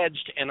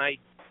alleged, and I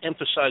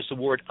emphasize the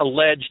word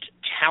alleged,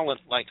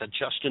 talent like a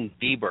Justin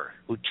Bieber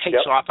who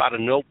takes off out of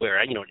nowhere,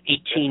 at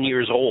 18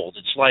 years old.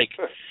 It's like...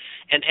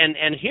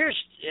 And here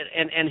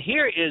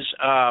is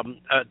a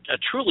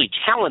truly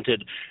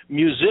talented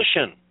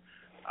musician,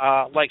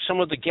 like some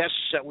of the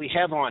guests that we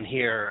have on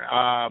here,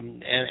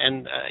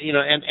 and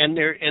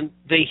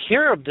they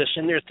hear of this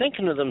and they're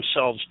thinking to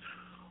themselves,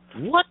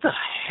 what the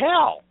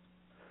hell,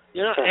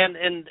 and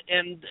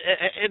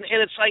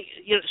it's like,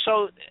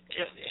 so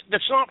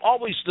that's not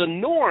always the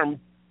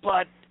norm,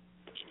 but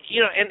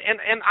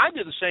and I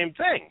do the same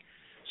thing.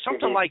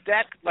 Something like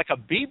that, like a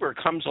Bieber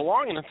comes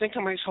along, and I think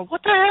to myself,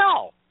 what the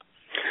hell?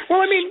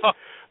 Well, I mean,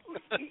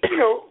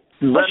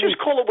 Let's just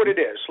call it what it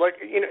is. Like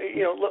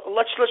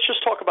let's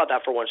just talk about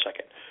that for 1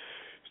 second.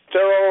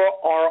 There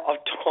are a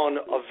ton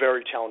of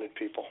very talented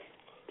people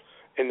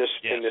in this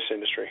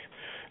industry.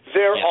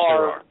 There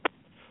are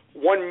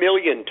 1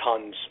 million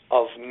tons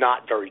of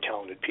not very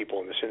talented people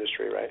in this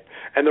industry, right?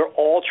 And they're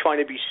all trying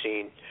to be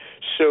seen.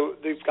 So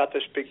they've got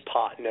this big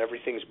pot, and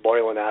everything's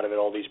boiling out of it.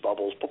 All these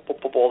bubbles,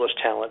 all this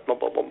talent, and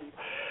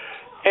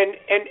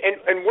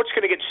what's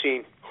going to get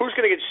seen? Who's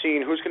going to get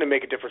seen? Who's going to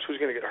make a difference? Who's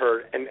going to get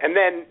heard? And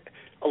then,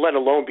 let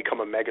alone become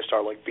a megastar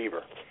like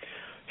Bieber.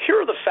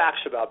 Here are the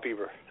facts about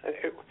Bieber.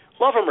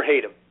 Love him or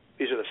hate him,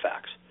 these are the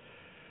facts.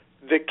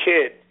 The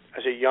kid,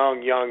 as a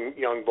young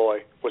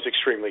boy, was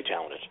extremely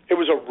talented. It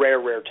was a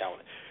rare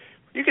talent.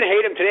 You can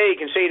hate him today. You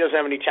can say he doesn't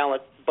have any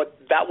talent, but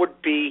that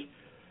would be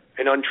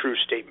an untrue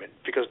statement,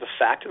 because the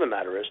fact of the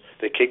matter is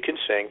the kid can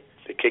sing,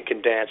 the kid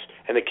can dance,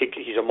 and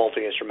he's a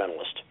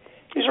multi-instrumentalist.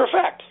 These are a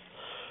fact.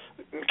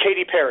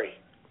 Katy Perry,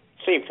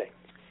 same thing.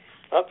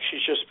 Oh,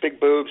 she's just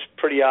big boobs,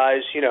 pretty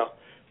eyes,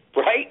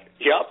 right?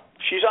 Yep.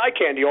 She's eye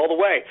candy all the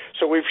way.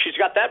 So she's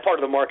got that part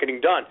of the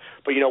marketing done.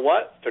 But you know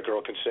what? The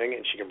girl can sing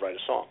and she can write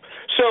a song.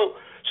 So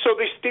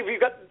we've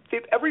got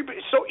everybody.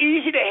 It's so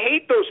easy to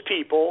hate those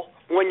people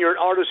when you're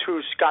an artist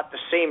who's got the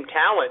same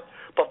talent,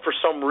 but for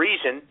some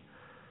reason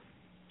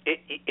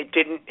it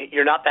didn't.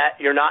 You're not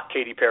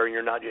Katy Perry.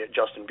 You're not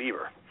Justin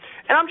Bieber.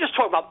 And I'm just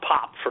talking about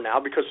pop for now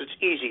because it's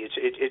easy.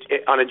 It's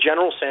on a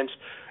general sense,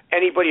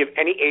 anybody of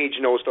any age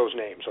knows those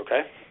names.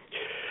 Okay.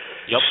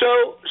 Yep.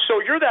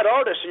 So you're that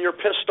artist and you're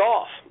pissed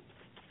off.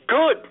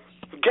 Good.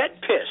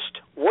 Get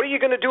pissed. What are you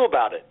going to do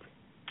about it?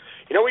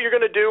 You know what you're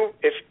going to do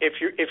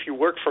if you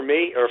work for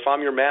me, or if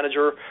I'm your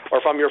manager, or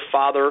if I'm your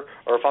father,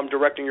 or if I'm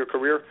directing your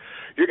career?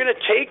 You're going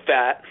to take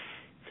that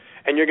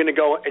and you're going to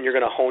go and you're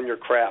going to hone your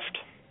craft.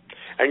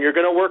 And you're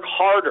going to work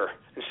harder.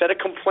 Instead of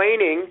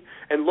complaining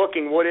and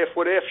looking, what if,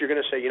 you're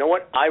going to say, you know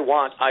what, I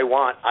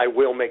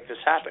will make this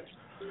happen.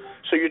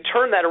 So you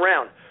turn that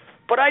around.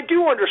 But I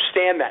do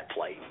understand that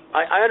plight.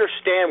 I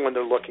understand when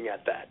they're looking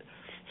at that,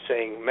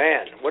 saying,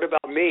 man, what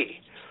about me?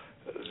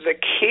 The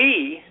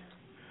key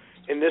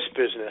in this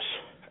business,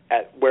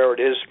 at where it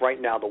is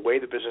right now, the way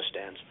the business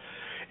stands,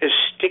 is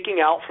sticking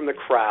out from the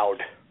crowd,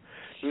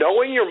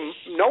 knowing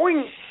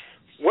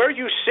where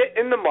you sit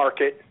in the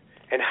market,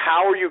 and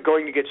how are you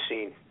going to get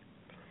seen?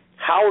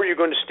 How are you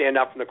going to stand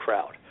out from the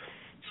crowd?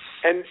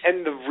 And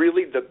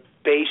the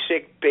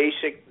basic,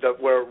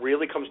 where it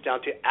really comes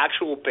down to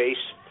actual base,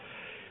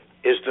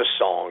 is the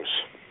songs.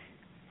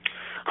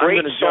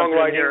 Great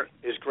songwriting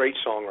is great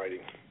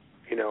songwriting.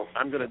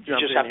 I'm going to jump in here.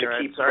 You just have to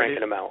keep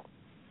cranking them out.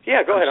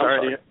 Yeah, go ahead.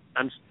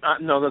 I'm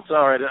sorry. No, that's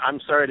all right. I'm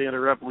sorry to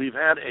interrupt. We've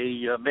had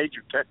a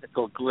major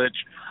technical glitch.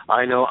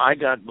 I know I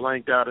got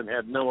blanked out and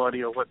had no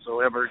audio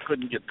whatsoever,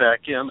 couldn't get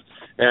back in,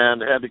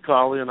 and had to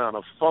call in on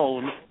a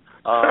phone,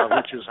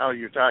 which is how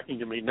you're talking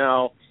to me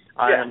now.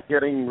 Yeah. I am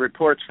getting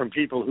reports from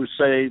people who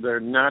say they're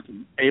not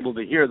able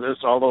to hear this,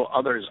 although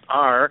others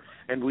are,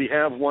 and we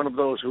have one of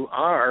those who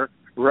are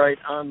right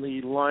on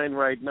the line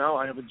right now.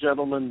 I have a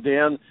gentleman,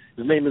 Dan.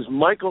 His name is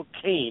Michael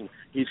Caine.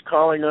 He's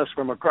calling us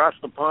from across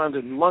the pond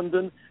in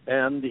London,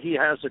 and he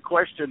has a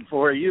question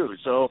for you.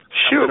 So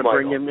I'm going to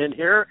bring him in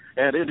here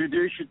and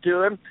introduce you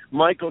to him.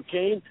 Michael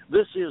Caine,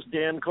 this is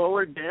Dan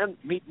Coler. Dan,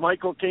 meet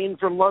Michael Caine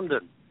from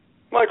London.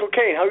 Michael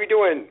Caine, how are you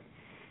doing?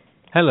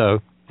 Hello,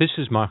 this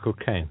is Michael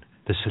Caine,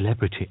 the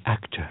celebrity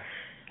actor.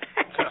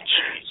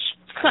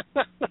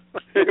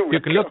 You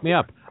can look me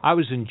up. I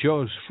was in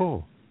Jaws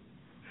 4.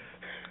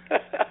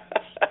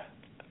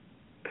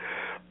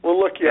 We'll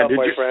look you up,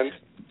 my friend.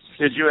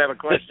 Did you have a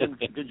question?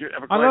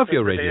 I love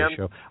your radio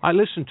show. I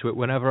listen to it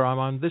whenever I'm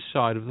on this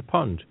side of the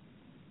pond.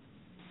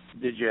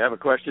 Did you have a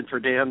question for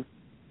Dan?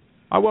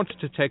 I wanted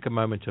to take a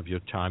moment of your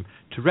time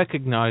to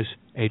recognize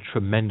a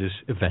tremendous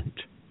event,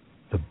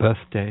 the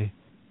birthday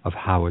of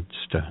Howard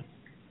Stern.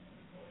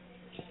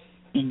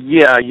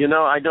 Yeah,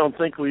 I don't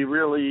think we're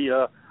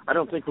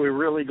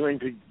really going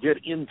to get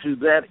into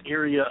that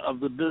area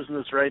of the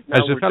business right now.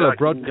 As a fellow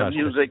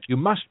broadcaster, you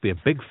must be a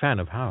big fan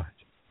of Howard.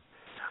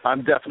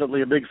 I'm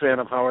definitely a big fan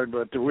of Howard,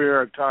 but we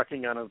are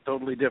talking on a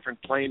totally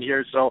different plane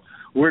here, so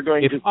we're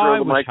going to throw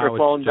the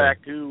microphone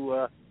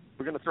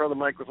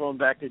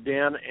back to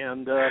Dan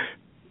and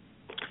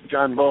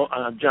John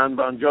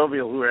Bon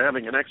Jovial, who are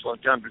having an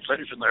excellent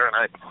conversation there, and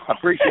I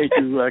appreciate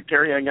you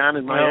carrying on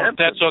in my absence.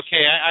 That's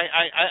okay.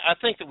 I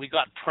think that we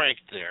got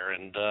pranked there,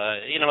 and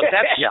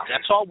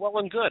that's all well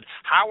and good.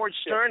 Howard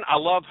Stern, I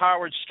love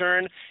Howard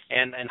Stern,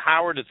 and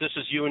Howard, if this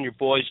is you and your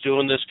boys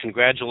doing this,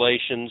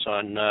 congratulations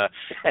on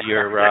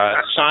your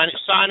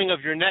signing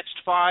of your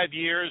next 5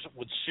 years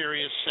with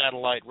Sirius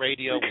Satellite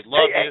Radio. We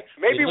love you.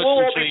 Maybe we'll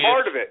all be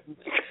part of it.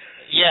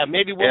 Yeah,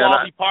 maybe we'll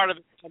all be part of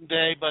it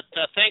someday, but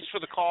thanks for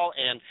the call,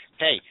 and,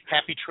 hey,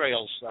 happy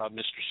trails,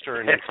 Mr.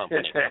 Stern and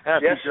company.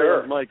 Happy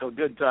trails, Michael.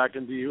 Good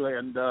talking to you,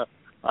 and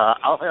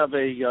I'll have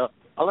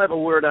a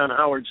word on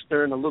Howard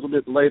Stern a little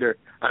bit later.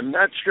 I'm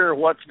not sure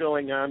what's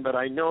going on, but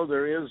I know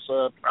there is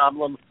a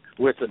problem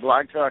with the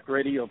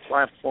BlogTalkRadio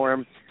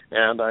platform,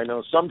 and I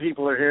know some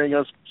people are hearing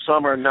us,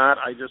 some are not.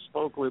 I just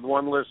spoke with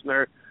one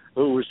listener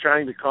who was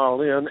trying to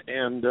call in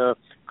and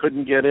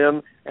couldn't get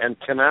in and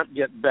cannot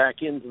get back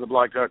into the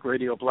Blog Talk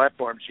Radio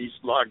platform. She's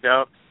logged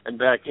out and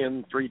back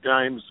in 3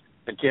 times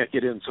and can't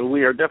get in. So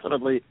we are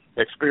definitely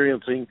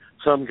experiencing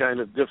some kind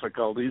of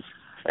difficulties.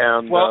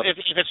 And, well, if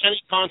it's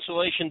any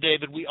consolation,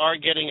 David, we are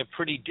getting a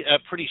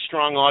pretty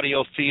strong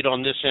audio feed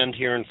on this end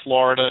here in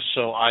Florida.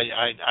 So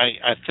I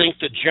think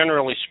that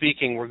generally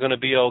speaking, we're going to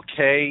be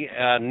okay.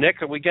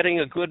 Nick, are we getting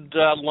a good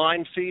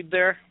line feed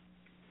there?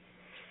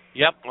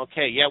 Yep.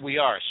 Okay. Yeah, we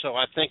are. So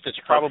I think that's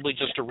probably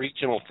just a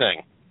regional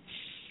thing.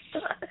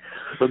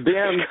 But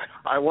Dan,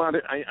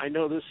 I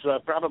know this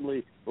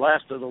probably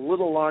lasted a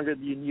little longer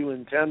than you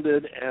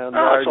intended, and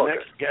our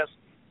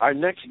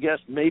next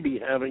guest may be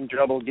having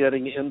trouble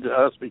getting into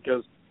us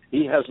because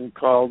he hasn't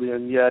called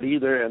in yet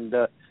either, and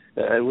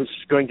it was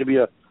going to be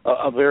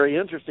a very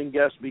interesting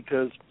guest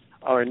because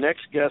our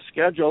next guest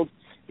scheduled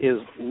is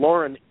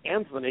Loren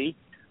Anthony,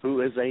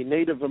 who is a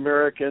Native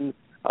American.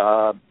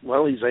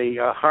 He's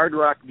a hard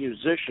rock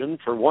musician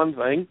for one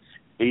thing.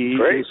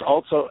 He's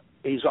also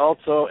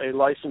a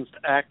licensed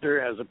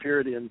actor, has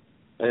appeared in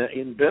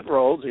bit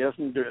roles. He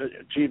hasn't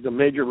achieved a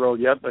major role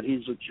yet, but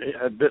he's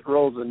had bit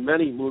roles in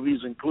many movies,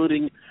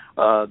 including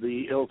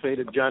the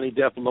ill-fated Johnny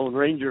Depp Lone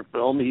Ranger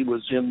film. He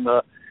was in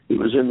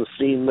the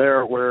scene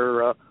there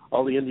where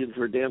all the Indians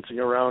were dancing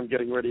around,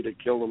 getting ready to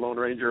kill the Lone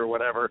Ranger or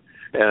whatever,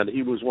 and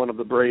he was one of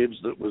the braves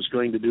that was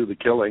going to do the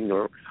killing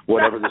or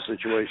whatever the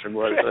situation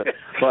was.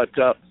 But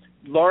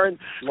Loren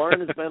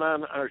has been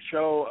on our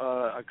show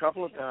a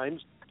couple of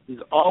times. He's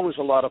always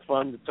a lot of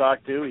fun to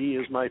talk to. He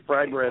is my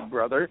fry bread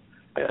brother,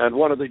 and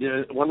one of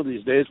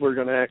these days we're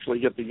going to actually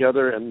get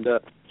together and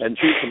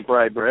chew some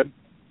fry bread.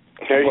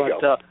 There you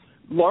go.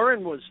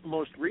 Loren was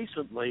most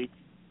recently,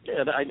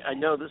 and I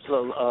know this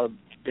will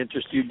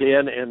interest you,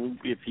 Dan, and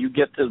if you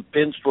get to the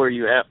pinch where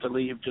you have to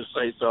leave, just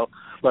say so.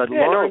 But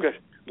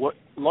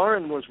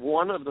Loren was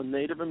one of the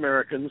Native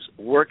Americans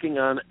working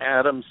on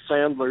Adam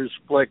Sandler's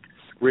flick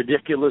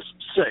Ridiculous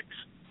Six.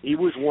 He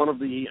was one of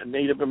the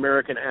Native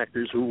American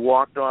actors who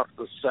walked off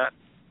the set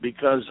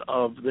because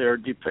of their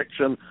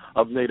depiction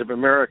of Native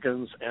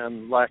Americans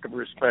and lack of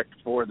respect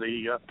for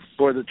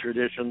the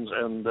traditions.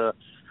 And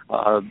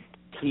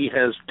he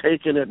has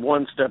taken it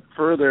one step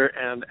further.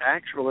 And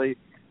actually,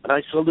 and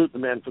I salute the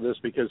man for this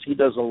because he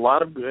does a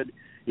lot of good.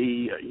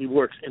 He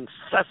works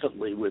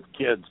incessantly with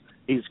kids.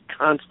 He's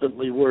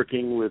constantly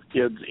working with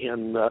kids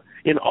in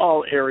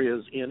all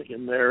areas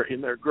in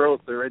their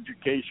growth, their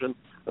education,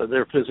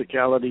 their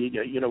physicality,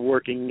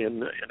 working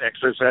in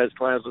exercise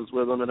classes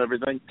with them and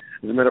everything.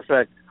 As a matter of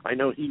fact, I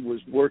know he was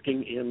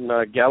working in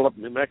Gallup,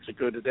 New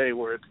Mexico today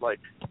where it's like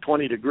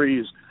 20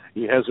 degrees.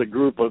 He has a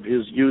group of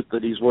his youth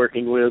that he's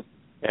working with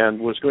and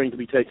was going to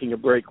be taking a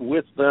break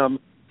with them.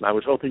 I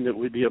was hoping that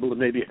we'd be able to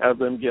maybe have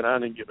them get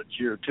on and give a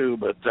cheer too,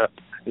 but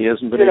he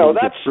hasn't been able to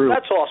get through.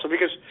 That's awesome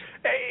because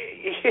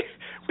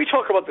we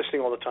talk about this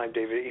thing all the time,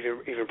 David,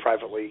 even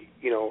privately.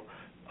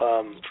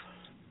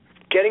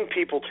 Getting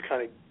people to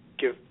kind of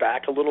give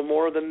back a little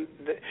more than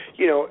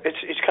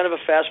it's kind of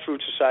a fast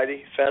food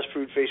society, fast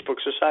food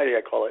Facebook society,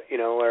 I call it.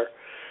 Where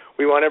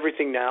we want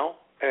everything now,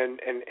 and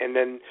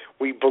then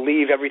we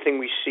believe everything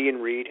we see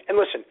and read. And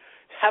listen,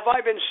 have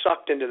I been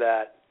sucked into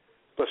that?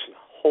 Listen,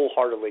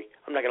 wholeheartedly.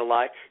 I'm not going to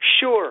lie.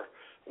 Sure,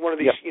 one of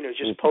these,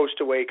 just post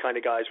away kind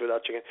of guys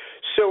without checking.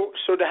 So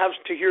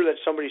to hear that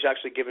somebody's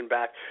actually given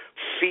back,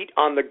 feet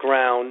on the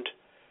ground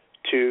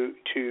to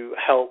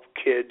help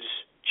kids,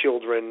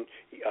 children,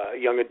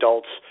 young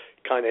adults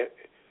kind of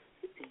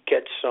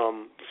get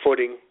some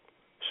footing,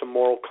 some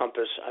moral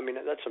compass. I mean,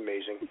 that's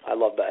amazing. I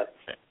love that.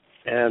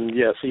 And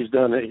yes, he's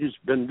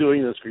been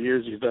doing this for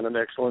years. He's done an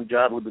excellent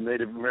job with the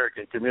Native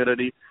American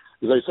community.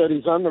 As I said,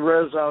 he's on the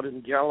res out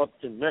in Gallup,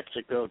 in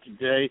Mexico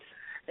today,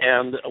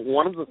 and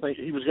one of the things,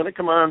 he was going to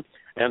come on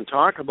and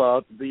talk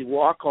about the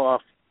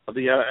walk-off of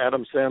the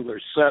Adam Sandler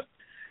set,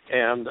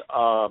 and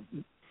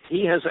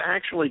he has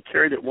actually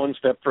carried it one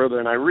step further,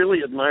 and I really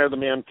admire the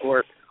man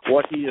for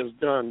what he has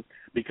done,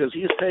 because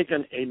he has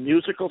taken a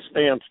musical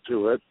stance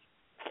to it,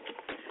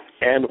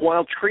 and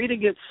while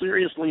treating it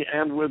seriously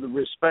and with the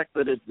respect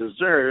that it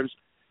deserves,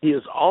 he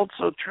has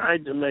also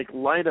tried to make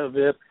light of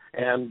it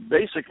and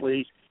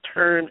basically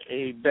turn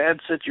a bad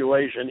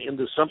situation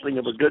into something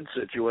of a good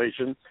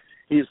situation.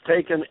 He's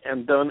taken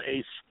and done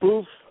a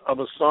spoof of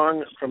a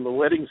song from the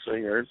Wedding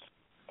Singers.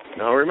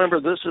 Now, remember,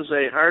 this is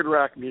a hard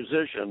rock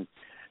musician,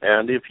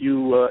 and if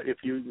you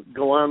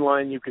go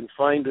online, you can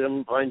find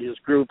his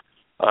group.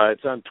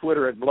 It's on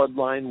Twitter at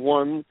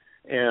Bloodline1,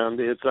 and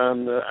it's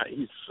on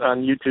he's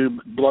on YouTube,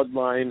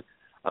 Bloodline.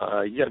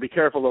 You got to be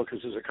careful though, because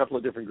there's a couple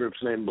of different groups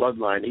named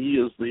Bloodline. He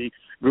is the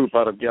group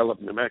out of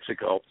Gallup, New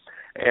Mexico,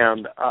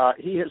 and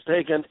he has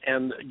taken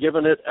and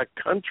given it a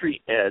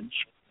country edge.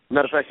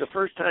 Matter of fact, the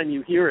first time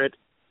you hear it,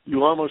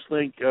 you almost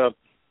think,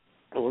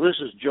 well, this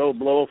is Joe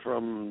Blow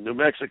from New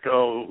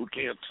Mexico who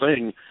can't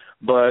sing.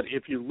 But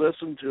if you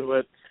listen to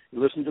it,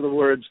 you listen to the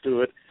words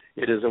to it,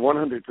 it is a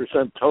 100%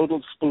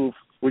 total spoof,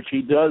 which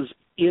he does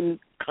in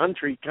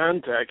country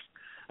context,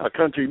 a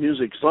country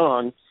music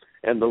song,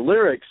 and the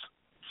lyrics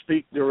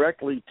speak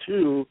directly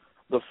to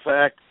the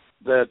fact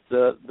that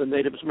the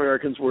Native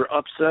Americans were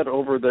upset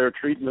over their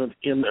treatment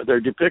in their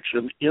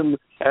depiction in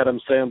Adam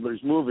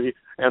Sandler's movie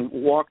and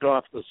walked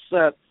off the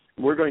set.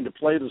 We're going to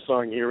play the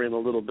song here in a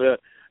little bit.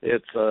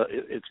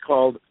 It's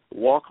called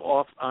 "Walk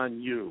Off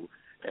on You,"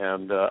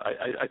 and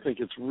I think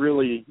it's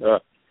really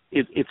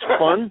it's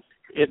fun.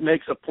 It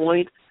makes a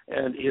point,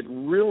 and it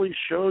really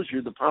shows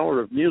you the power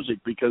of music,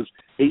 because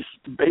he's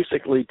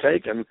basically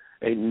taken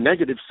a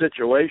negative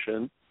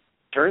situation,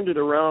 turned it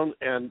around,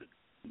 and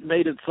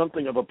made it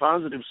something of a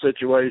positive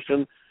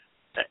situation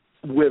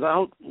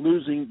without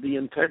losing the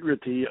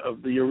integrity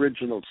of the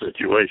original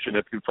situation,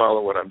 if you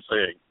follow what I'm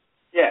saying.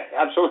 Yeah,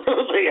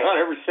 absolutely,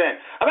 100%.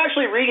 I'm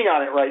actually reading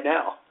on it right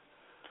now.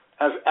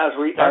 As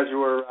you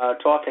were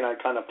talking, I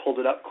kind of pulled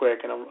it up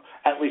quick, and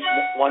at least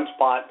one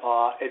spot,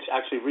 it's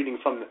actually reading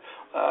from the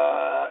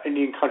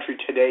Indian Country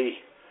Today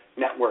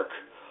network.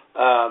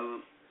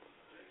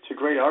 It's a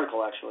great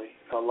article, actually.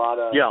 A lot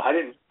of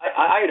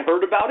I had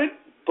heard about it,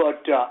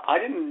 but I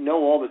didn't know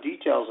all the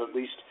details, at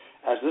least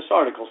as this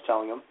article's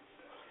telling them.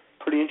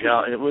 Pretty interesting.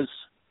 Yeah,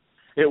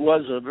 it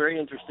was a very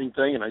interesting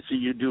thing, and I see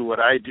you do what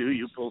I do.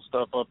 You pull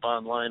stuff up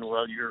online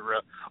while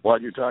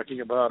you're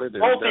talking about it.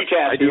 And,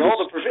 multitasking. All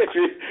the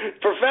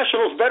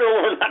professionals better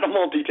learn how to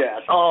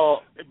multitask. Oh,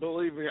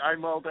 believe me, I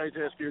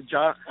multitask here.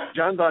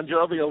 John Bon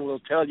Jovi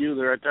will tell you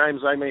there are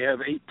times I may have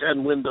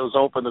 8-10 windows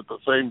open at the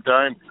same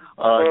time.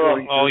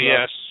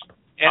 Yes.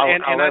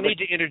 And I need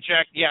to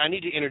interject. Yeah, I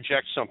need to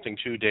interject something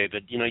too,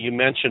 David. You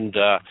mentioned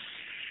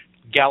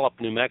Gallup,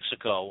 New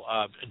Mexico.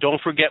 Don't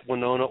forget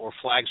Winona or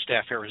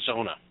Flagstaff,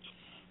 Arizona.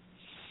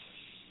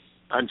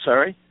 I'm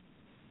sorry?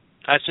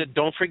 I said,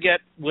 don't forget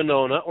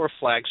Winona or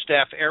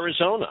Flagstaff,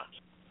 Arizona.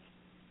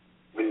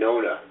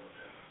 Winona.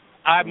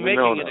 I'm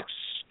making an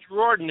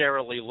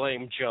extraordinarily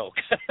lame joke.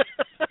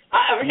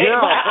 Either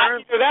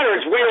that or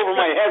it's way over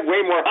my head,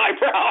 way more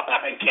highbrow,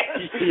 I guess.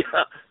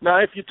 Yeah. Now,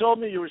 if you told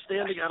me you were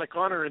standing on a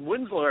corner in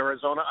Winslow,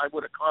 Arizona, I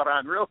would have caught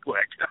on real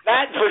quick.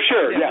 That for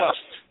sure, yes.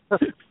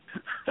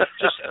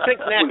 Just think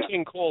Nat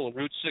King Cole on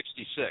Route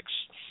 66.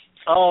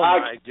 Oh,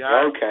 my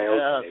God. Okay.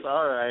 Yes,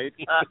 all right.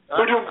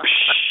 All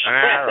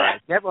right.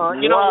 Well,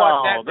 you know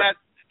what?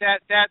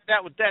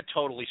 That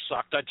totally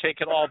sucked. I take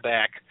it all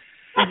back.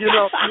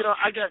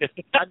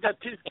 I've got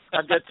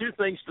two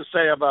things to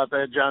say about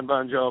that, John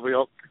Bon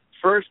Jovi.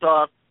 First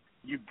off,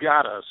 you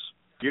got us.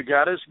 You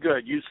got us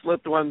good. You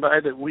slipped one by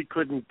that we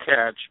couldn't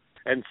catch.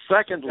 And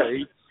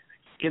secondly,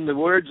 in the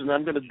words, and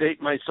I'm going to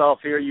date myself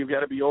here, you've got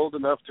to be old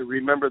enough to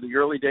remember the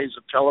early days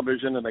of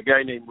television and a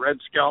guy named Red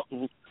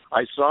Skelton.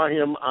 I saw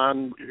him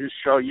on his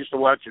show. I used to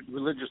watch it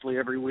religiously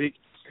every week.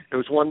 There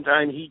was one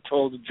time he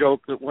told a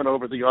joke that went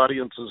over the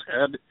audience's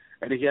head,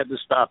 and he had to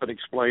stop and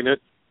explain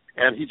it.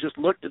 And he just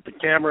looked at the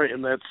camera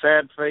in that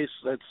sad face,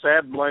 that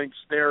sad blank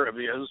stare of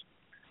his,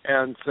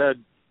 and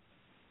said,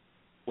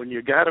 when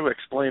you got to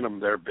explain them,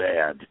 they're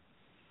bad.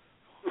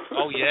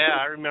 Oh, yeah,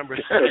 I remember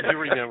that. I do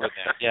remember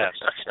that, yes.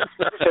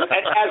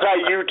 As I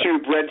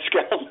YouTube Red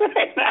Skelton.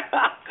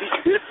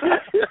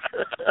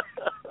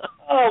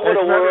 Oh, what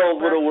a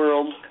world, what a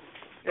world.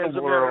 As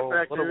a matter of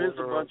fact, there is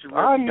a bunch of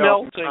Red I'm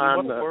melting,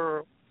 on, what a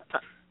world.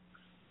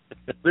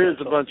 There's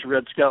a bunch of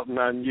Red Skelton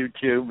on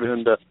YouTube,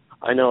 and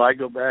I know I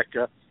go back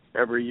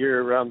every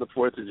year around the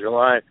 4th of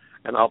July,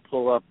 and I'll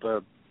pull up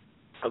a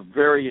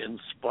very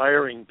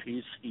inspiring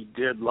piece he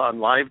did on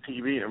live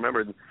TV.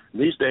 Remember,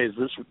 these days,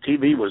 this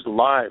TV was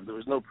live. There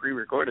was no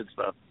pre-recorded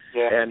stuff.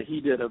 Yeah. And he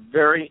did a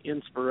very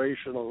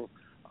inspirational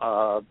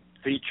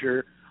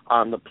feature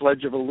on the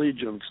Pledge of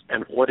Allegiance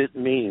and what it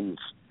means.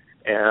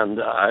 And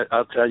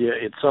I'll tell you,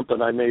 it's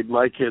something I made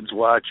my kids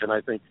watch, and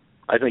I think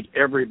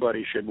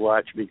everybody should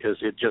watch,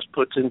 because it just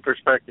puts in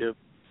perspective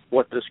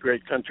what this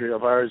great country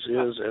of ours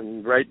is.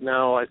 And right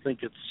now, I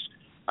think it's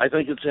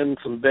in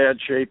some bad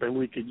shape, and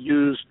we could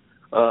use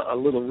a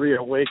little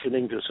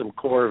reawakening to some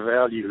core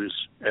values.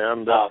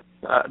 And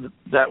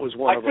that was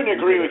one of them. I couldn't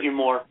agree with you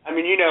more. I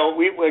mean,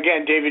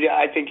 again, David,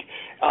 I think,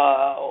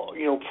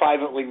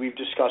 privately we've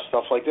discussed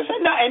stuff like this,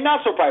 and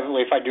not so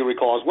privately, if I do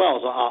recall, as well,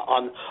 as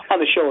on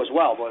the show as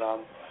well. But,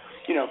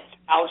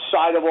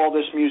 outside of all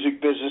this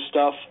music business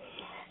stuff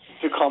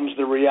becomes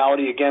the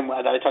reality, again,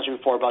 that I touched on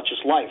before about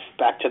just life,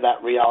 back to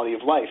that reality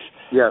of life.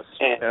 Yes,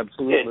 and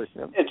absolutely.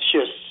 It's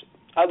just,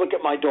 I look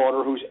at my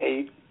daughter who's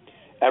 8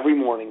 every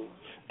morning,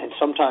 and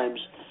sometimes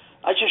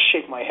I just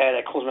shake my head.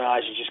 I close my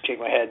eyes and just shake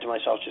my head to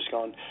myself, just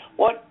going,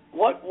 what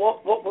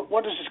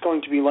is this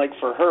going to be like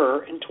for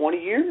her in 20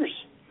 years?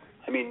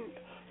 I mean,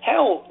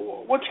 hell,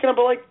 what's going to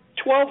be like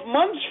 12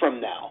 months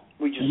from now?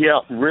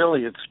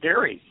 Really, it's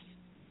scary.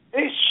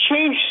 It's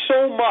changed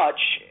so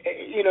much,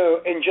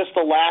 in just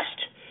the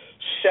last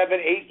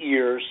 7-8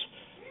 years,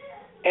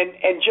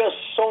 and just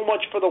so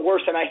much for the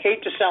worse. And I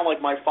hate to sound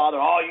like my father.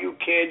 Oh, you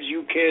kids,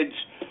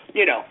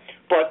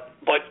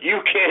 but you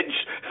kids,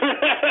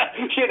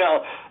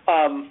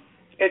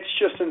 it's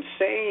just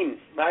insane.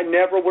 I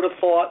never would have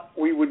thought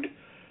we would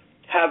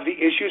have the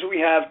issues we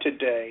have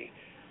today.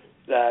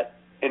 That,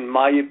 in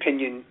my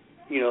opinion,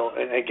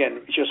 and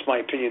again, just my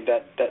opinion,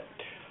 that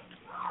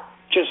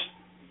just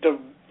the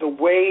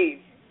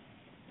way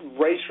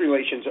race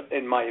relations,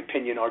 in my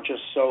opinion, are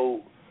just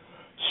so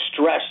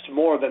stressed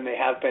more than they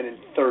have been in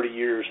 30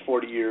 years,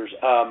 40 years.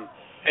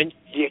 And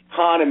the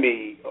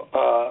economy,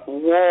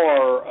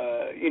 war,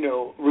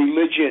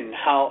 religion,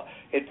 how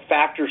it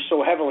factors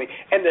so heavily,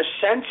 and the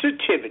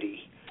sensitivity,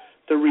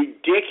 the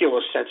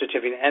ridiculous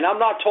sensitivity. And I'm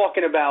not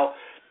talking about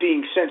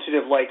being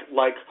sensitive like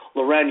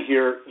Loren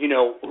here,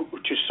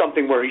 to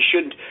something where he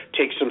should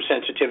take some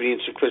sensitivity,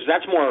 because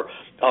that's more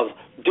of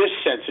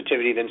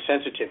dissensitivity than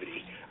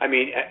sensitivity. I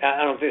mean,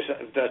 I don't think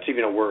that's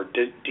even a word.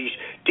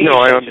 No,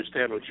 I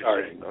understand what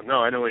you're saying.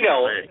 No, I know what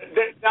you're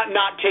saying.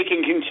 Not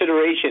taking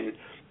consideration,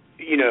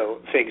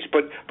 things.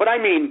 But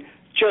I mean,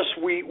 just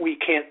we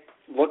can't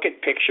look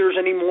at pictures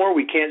anymore.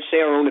 We can't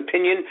say our own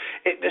opinion.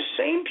 The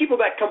same people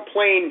that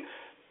complain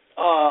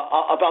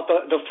about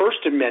the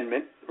First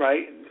Amendment,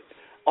 right,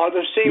 are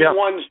the same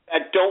ones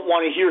that don't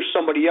want to hear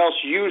somebody else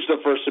use the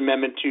First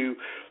Amendment to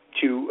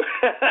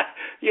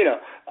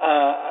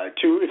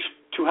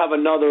have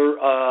another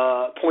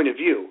point of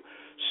view.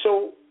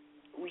 So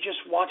we just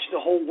watch the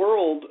whole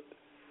world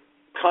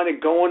kind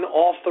of going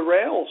off the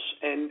rails,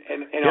 and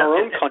our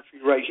own country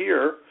right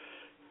here.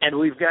 And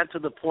we've got to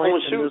the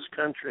point in this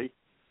country.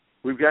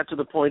 We've got to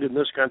the point in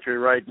this country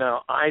right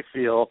now, I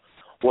feel,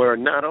 where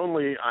not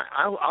only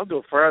I'll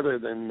go farther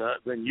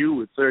than you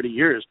with 30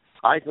 years.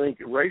 I think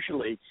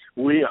racially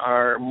we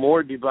are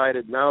more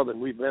divided now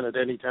than we've been at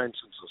any time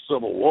since the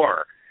Civil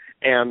War.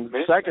 And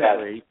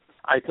secondly,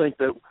 I think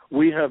that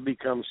we have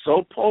become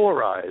so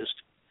polarized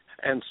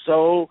and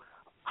so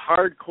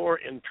hardcore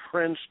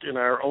entrenched in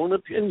our own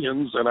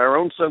opinions and our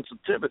own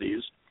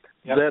sensitivities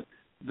that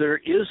there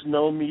is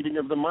no meeting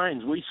of the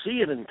minds. We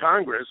see it in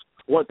Congress.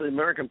 What the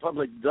American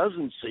public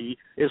doesn't see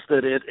is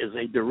that it is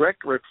a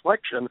direct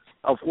reflection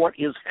of what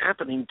is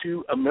happening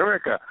to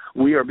America.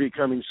 We are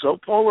becoming so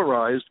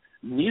polarized,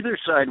 neither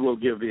side will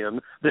give in.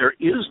 There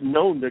is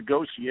no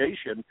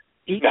negotiation.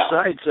 Each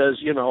side says,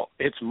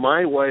 it's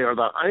my way or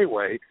the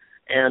highway,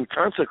 and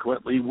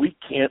consequently, we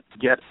can't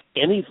get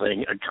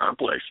anything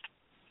accomplished.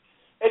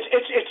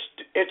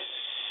 It's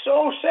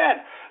so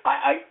sad.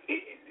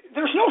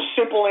 There's no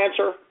simple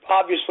answer.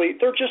 Obviously,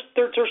 there's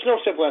no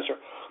simple answer.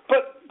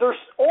 But there's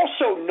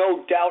also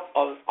no doubt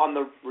on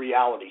the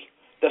reality,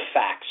 the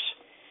facts.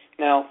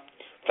 Now,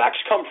 facts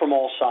come from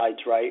all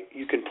sides, right?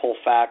 You can pull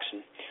facts,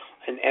 and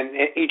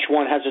each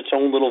one has its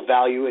own little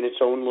value and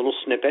its own little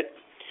snippet.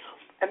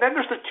 And then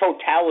there's the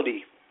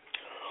totality,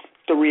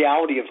 the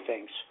reality of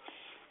things.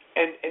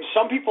 And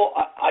some people,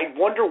 I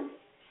wonder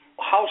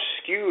how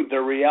skewed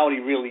their reality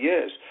really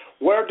is.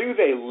 Where do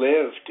they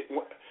live?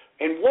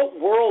 In what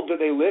world do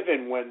they live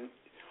in when,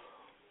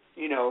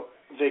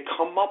 they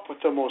come up with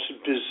the most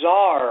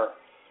bizarre,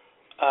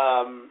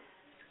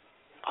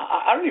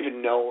 I don't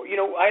even know.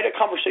 I had a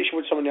conversation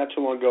with someone not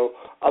too long ago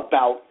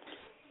about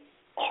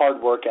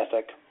hard work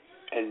ethic,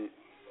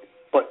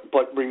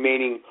 but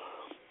remaining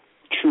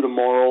true to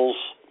morals,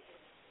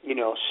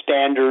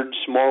 standards,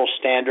 moral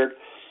standard.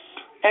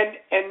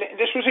 And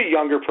this was a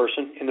younger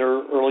person in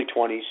their early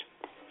 20s,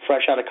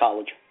 fresh out of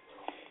college.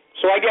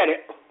 So I get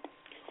it.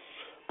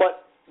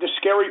 But the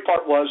scary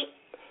part was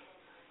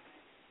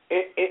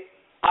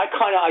I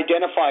kind of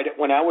identified it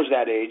when I was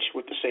that age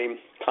with the same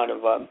kind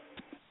of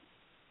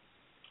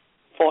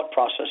thought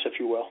process, if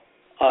you will.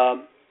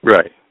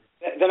 Right.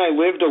 Then I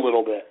lived a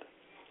little bit.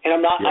 And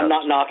I'm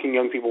not knocking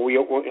young people.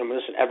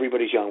 Listen,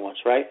 everybody's young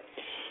once, right?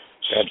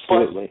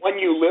 Absolutely. But when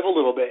you live a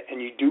little bit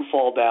and you do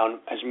fall down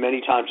as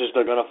many times as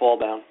they're going to fall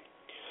down,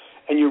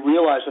 and you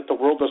realize that the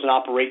world doesn't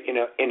operate in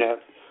a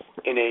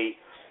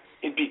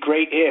it'd be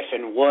great if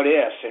and what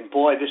if, and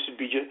boy, this would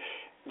be just.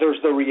 There's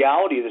the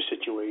reality of the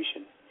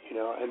situation,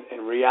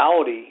 and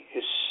reality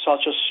is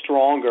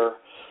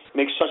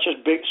makes such a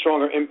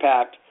stronger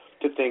impact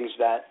to things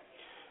that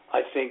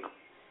I think,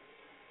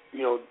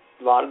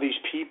 a lot of these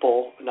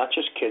people, not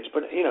just kids,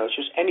 but it's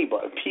just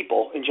anybody,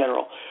 people in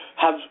general,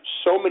 have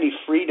so many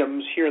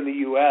freedoms here in the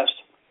U.S.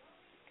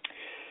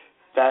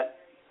 that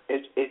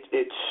it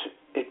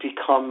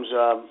becomes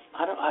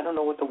I don't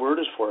know what the word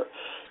is for it.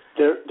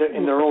 They're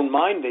in their own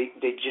mind,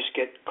 they just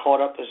get caught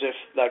up as if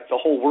like the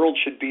whole world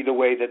should be the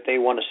way that they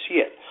want to see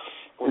it.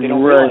 Or they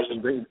don't realize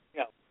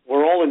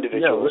we're all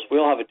individuals. We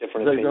all have a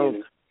different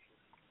opinion.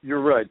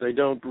 You're right. They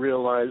don't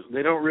realize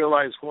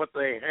what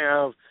they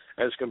have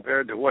as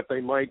compared to what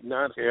they might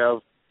not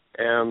have.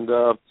 And,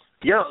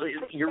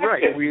 you're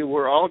right. We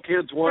were all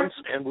kids once,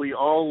 and we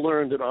all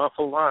learned an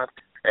awful lot.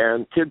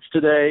 And kids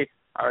today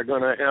are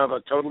going to have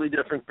a totally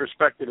different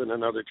perspective in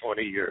another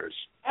 20 years.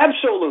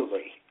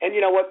 Absolutely. And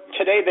you know what?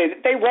 Today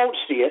they won't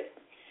see it.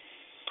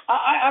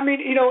 I mean,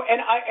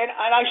 and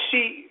I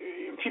see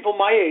people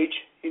my age,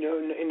 in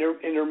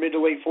their mid to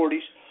late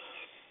 40s,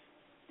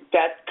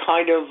 that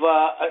kind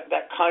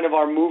of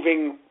are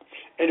moving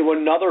into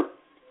another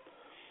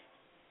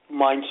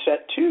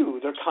mindset too.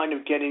 They're kind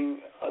of getting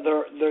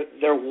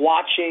they're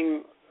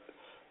watching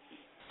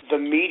the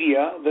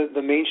media,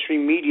 the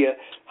mainstream media,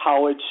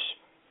 how it's,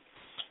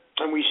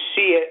 and we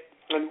see it,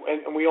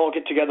 and we all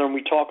get together and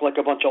we talk like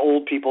a bunch of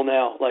old people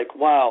now. Like,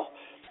 wow,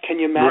 can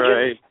you imagine?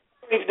 Right.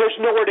 there's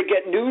nowhere to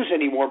get news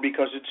anymore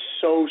because it's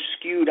so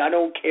skewed. I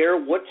don't care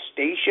what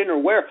station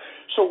or where.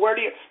 So where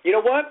do you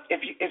know what?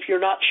 If you're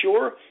not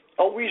sure,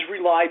 always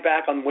rely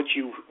back on what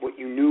you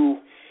knew,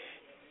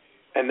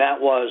 and that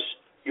was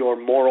your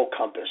moral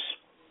compass,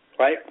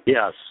 right?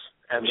 Yes,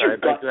 and I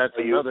think that's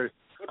another.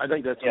 I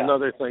think that's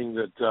another thing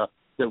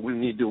that we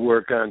need to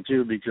work on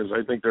too, because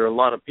I think there are a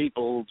lot of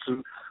people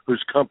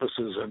whose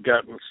compasses have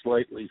gotten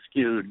slightly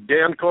skewed.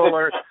 Dan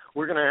Coler,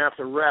 we're going to have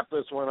to wrap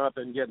this one up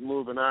and get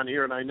moving on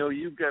here, and I know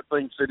you've got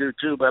things to do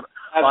too, but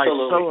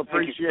Absolutely. I so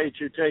appreciate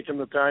you taking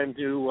the time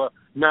to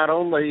not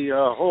only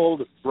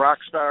hold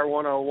Rockstar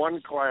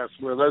 101 class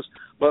with us,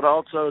 but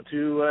also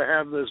to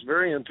have this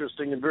very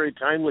interesting and very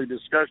timely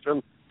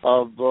discussion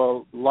of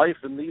life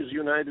in these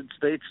United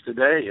States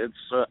today.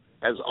 It's,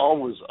 as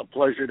always, a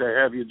pleasure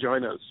to have you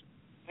join us.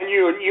 And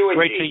you and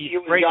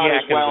John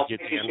as well.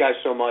 Thank you guys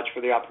so much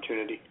for the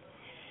opportunity.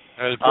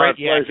 It was great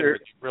yakking.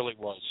 It really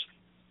was.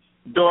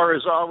 Door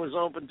is always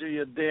open to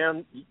you,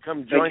 Dan.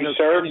 Come join us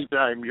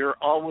anytime. You're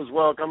always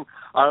welcome.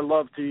 Our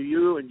love to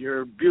you and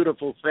your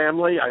beautiful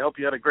family. I hope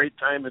you had a great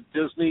time at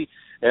Disney,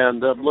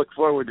 and look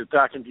forward to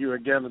talking to you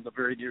again in the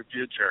very near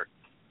future.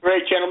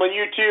 Great, gentlemen.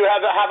 You too.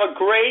 Have a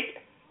great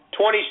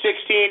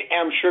 2016,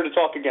 and I'm sure to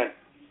talk again.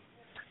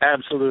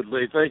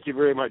 Absolutely. Thank you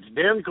very much.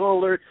 Dan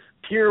Coler,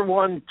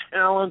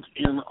 TierOneTalent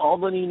in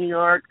Albany, New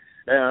York,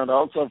 and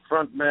also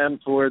frontman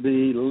for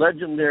the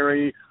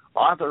legendary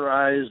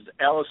authorized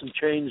Alice in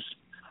Chains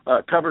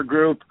cover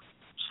group,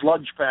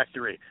 Sludge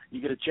Factory.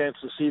 You get a chance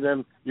to see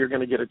them, you're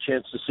going to get a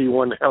chance to see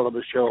one hell of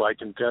a show, I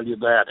can tell you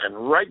that.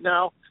 And right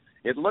now,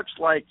 it looks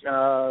like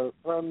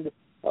friend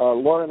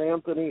Loren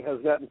Anthony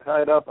has gotten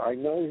tied up. I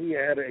know he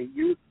had a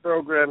youth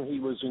program he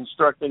was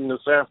instructing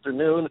this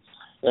afternoon,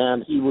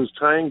 and he was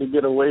trying to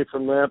get away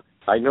from that.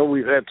 I know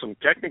we've had some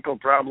technical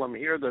problem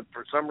here that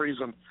for some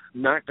reason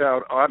knocked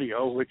out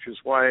audio, which is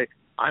why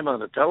I'm on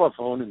the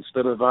telephone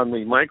instead of on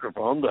the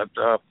microphone, but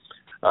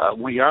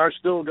we are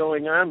still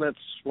going on. That's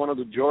one of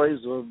the joys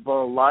of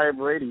live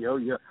radio.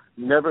 You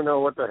never know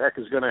what the heck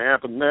is going to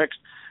happen next.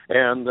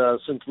 And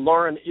since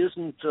Loren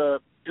isn't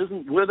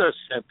with us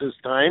at this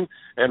time,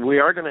 and we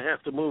are going to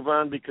have to move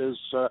on because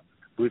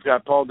we've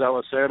got Paul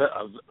Delacerda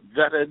of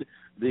Vetted,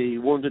 the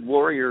Wounded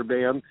Warrior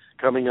Band,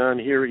 coming on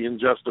here in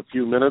just a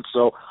few minutes.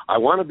 So I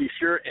want to be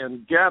sure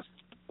and get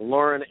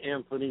Loren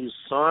Anthony's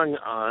song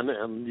on.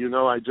 And, you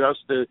know, I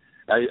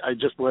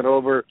just went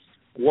over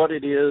what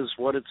it is,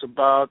 what it's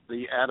about,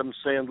 the Adam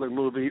Sandler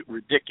movie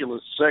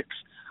Ridiculous Six,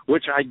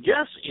 which I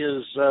guess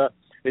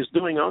is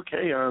doing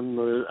okay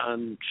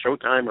on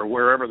Showtime or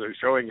wherever they're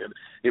showing it.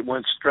 It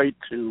went straight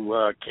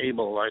to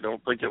cable. I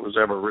don't think it was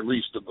ever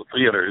released in the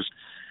theaters.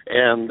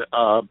 And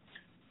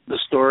the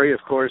story, of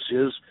course,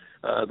 is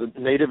the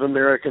Native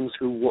Americans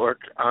who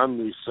worked on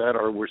the set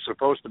or were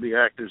supposed to be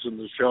actors in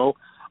the show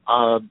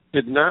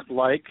did not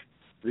like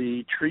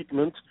the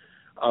treatment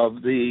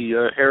of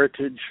the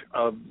heritage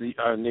of the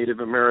Native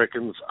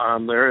Americans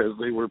on there as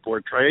they were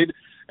portrayed,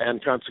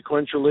 and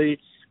consequently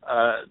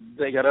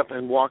they got up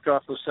and walked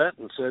off the set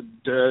and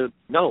said,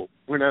 no,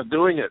 we're not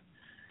doing it.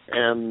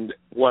 And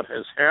what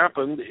has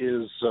happened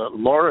is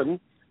Loren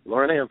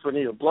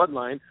Anthony of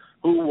Bloodline,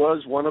 who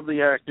was one of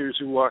the actors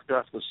who walked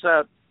off the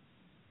set,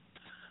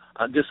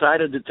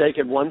 decided to take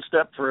it one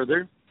step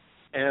further,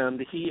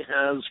 and he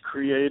has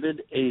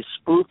created a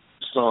spoof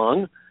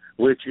song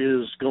which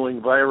is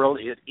going viral.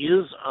 It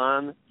is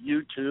on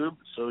YouTube,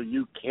 so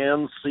you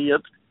can see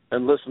it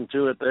and listen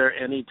to it there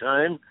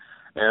anytime,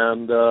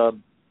 and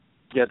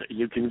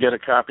you can get a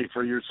copy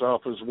for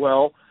yourself as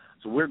well.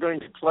 So we're going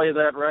to play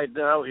that right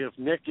now. If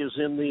Nick is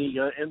in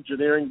the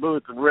engineering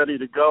booth and ready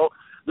to go,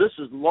 this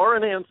is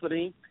Loren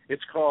Anthony.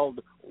 It's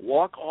called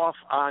Walk Off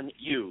on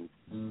You.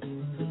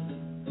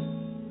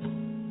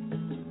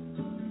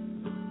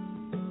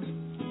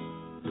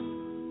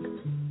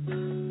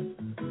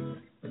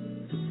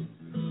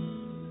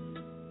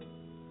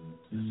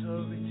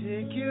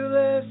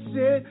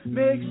 It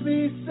makes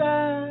me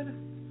sad.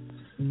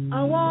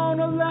 I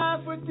wanna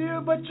laugh with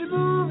you, but your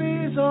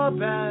movies are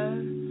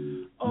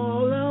bad.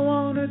 All I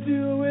wanna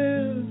do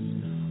is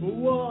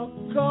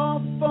walk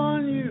off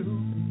on you.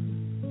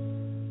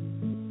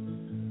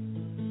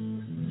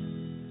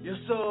 You're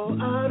so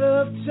out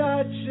of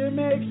touch, it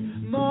makes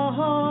my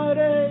heart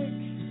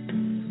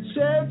ache.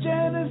 Share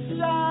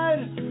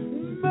genocide,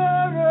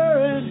 murder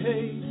and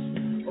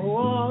hate. Oh,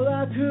 all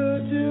I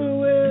could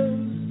do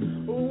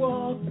is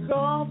walk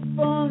off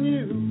on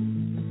you.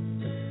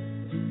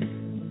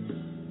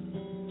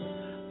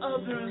 I'll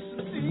burn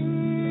some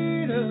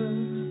cedars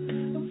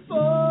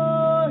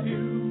for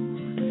you.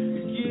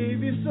 Give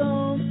you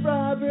some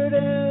fried bread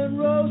and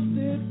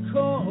roasted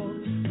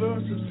corn. Burn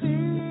some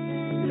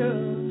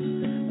cedars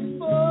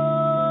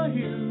for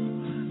you.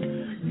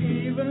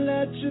 Even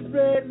let you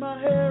braid my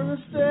hair and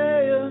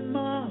stay in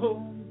my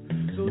home.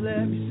 So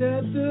let me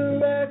set the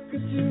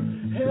record to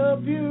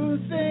help you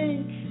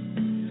think.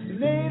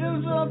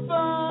 Natives are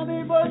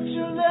funny, but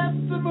you let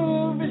the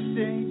movie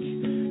stink.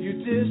 You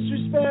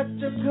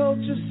disrespect our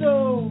culture,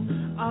 so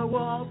I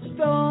walked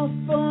off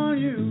on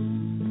you.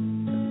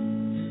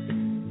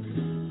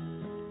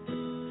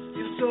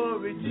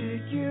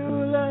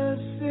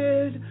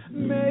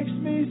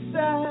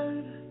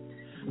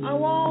 I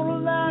wanna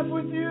laugh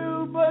with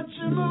you, but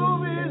your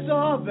movies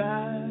are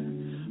bad.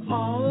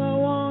 All I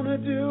wanna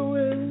do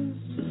is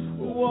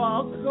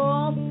walk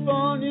off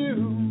on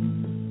you.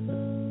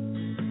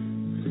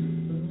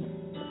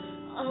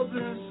 I'll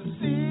bless a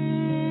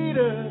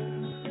cedar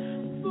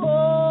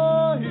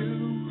for you.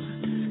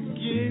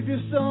 Give you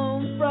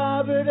some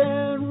private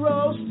and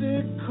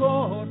roasted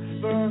corn.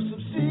 Burn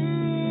some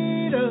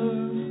cedar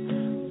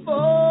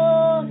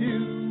for you.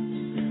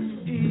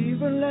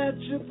 Even let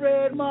you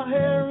braid my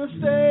hair and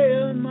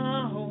stay in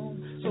my home.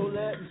 So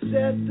let me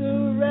set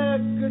the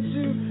record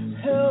to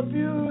help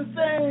you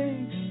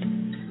think.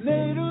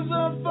 Natives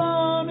are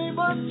funny,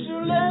 but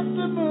you let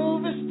the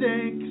movie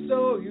stink.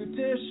 So you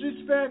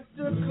disrespect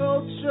the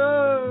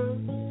culture.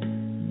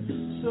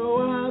 So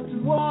I had to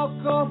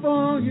walk off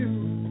on you.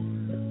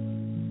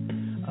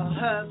 I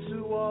had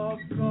to walk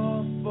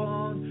off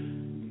on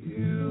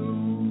you.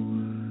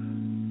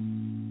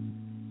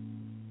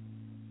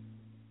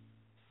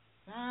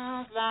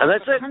 Sounds like And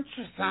that's a it.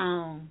 country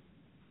song.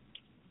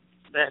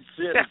 That's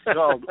it. It's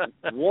called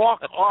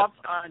Walk Off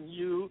on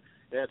You.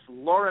 That's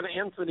Loren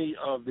Anthony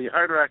of the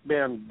hard rock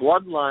band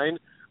Bloodline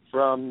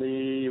from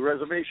the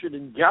reservation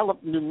in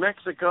Gallup, New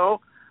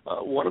Mexico.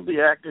 One of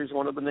the actors,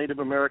 one of the Native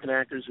American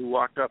actors who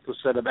walked off the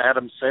set of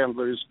Adam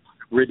Sandler's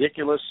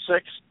Ridiculous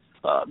Six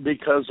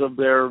because of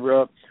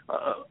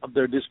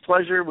their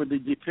displeasure with the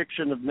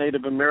depiction of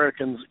Native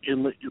Americans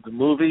in the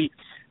movie.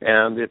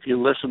 And if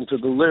you listen to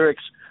the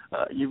lyrics,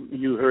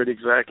 you heard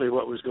exactly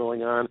what was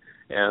going on.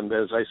 And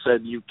as I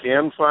said, you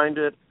can find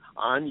it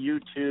on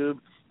YouTube.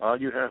 All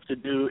you have to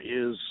do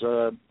is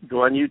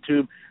go on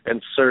YouTube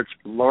and search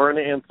Loren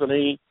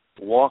Anthony,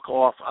 Walk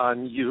Off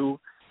on You,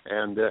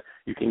 and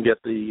you can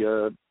get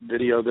the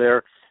video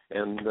there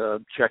and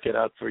check it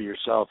out for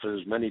yourself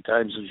as many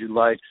times as you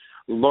like.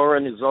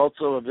 Loren is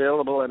also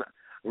available, and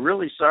I'm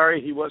really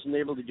sorry he wasn't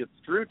able to get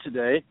through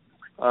today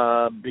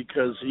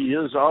because he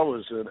is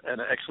always an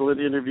excellent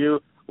interview,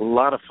 a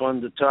lot of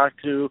fun to talk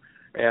to,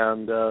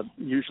 and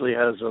usually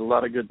has a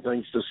lot of good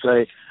things to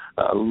say.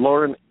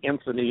 Loren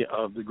Anthony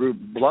of the group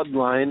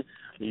Bloodline.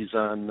 He's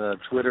on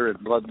Twitter at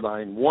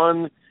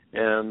Bloodline1,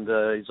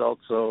 and he's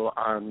also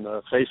on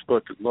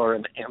Facebook at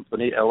Loren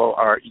Anthony,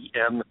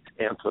 Loren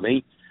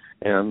Anthony.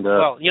 And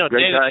well, you know,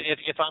 David, guy.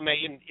 if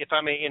I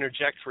may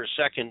interject for a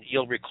second,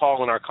 you'll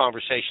recall in our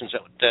conversations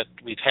that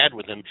we've had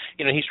with him,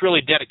 you know, he's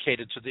really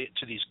dedicated to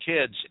these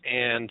kids,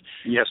 and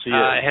yes, he is.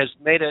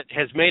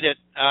 has made it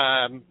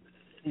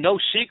no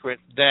secret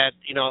that,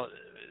 you know,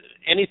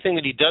 anything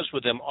that he does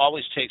with them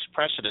always takes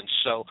precedence.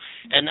 So,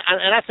 and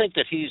I think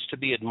that he's to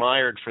be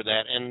admired for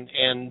that.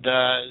 And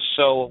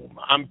so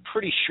I'm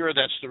pretty sure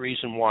that's the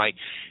reason why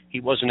he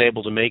wasn't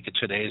able to make it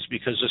today, is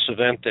because this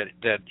event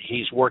that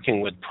he's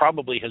working with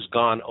probably has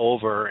gone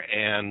over,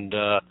 and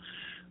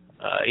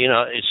you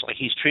know, it's like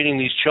he's treating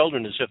these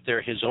children as if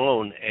they're his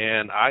own.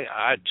 And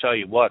I tell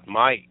you what,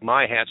 my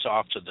hat's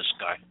off to this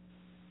guy.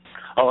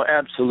 Oh,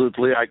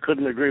 absolutely. I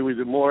couldn't agree with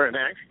you more. And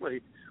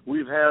actually,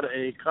 we've had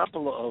a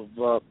couple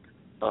of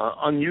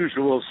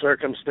unusual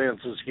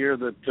circumstances here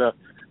that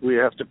we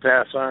have to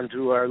pass on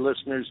to our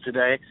listeners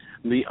today.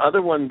 The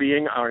other one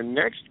being our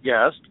next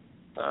guest,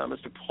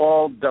 Mr.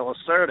 Paul Della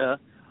Cerda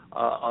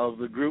of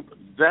the group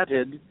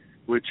Vetted,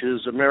 which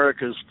is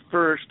America's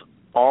first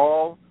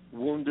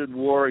all-wounded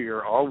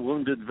warrior,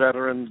 all-wounded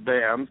veterans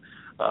band.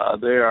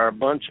 They are a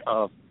bunch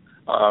of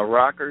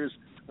rockers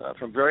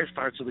from various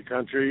parts of the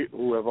country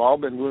who have all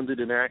been wounded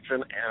in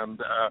action, and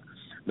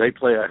they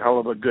play a hell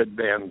of a good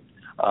band.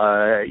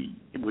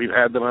 We've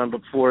had them on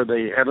before.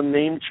 They had a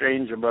name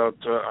change about,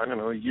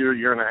 a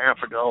year and a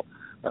half ago.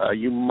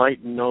 You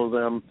might know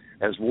them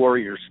as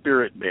Warrior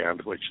Spirit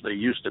Band, which they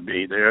used to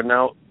be. They are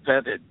now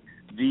Vetted,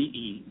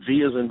 V-E,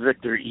 V as in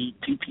Victor,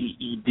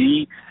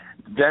 E-T-T-E-D,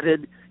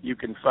 Vetted. You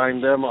can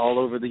find them all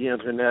over the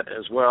Internet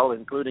as well,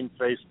 including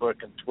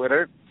Facebook and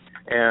Twitter.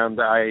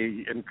 And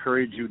I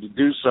encourage you to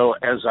do so,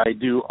 as I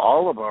do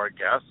all of our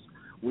guests.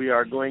 We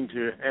are going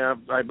to have,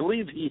 I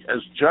believe he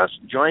has just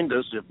joined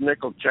us. If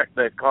Nick will check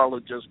that call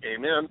that just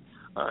came in,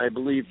 I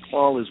believe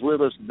Paul is with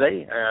us.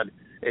 They had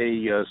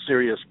a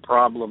serious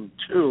problem,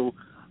 too.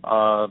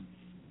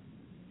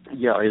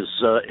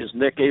 Is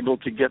Nick able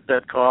to get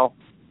that call?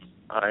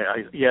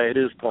 Yeah, it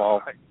is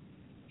Paul.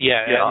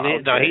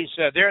 He's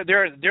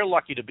they're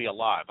lucky to be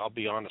alive. I'll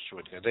be honest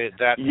with you. They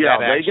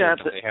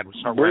had was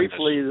horrendous.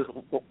 Briefly,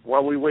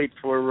 while we wait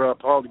for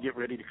Paul to get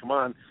ready to come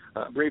on,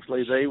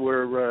 briefly, they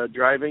were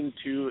driving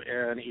to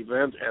an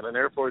event at an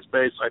Air Force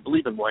base, I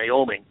believe in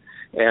Wyoming,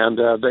 and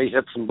they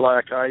hit some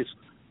black ice,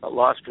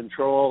 lost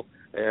control,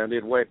 and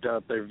it wiped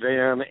out their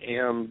van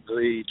and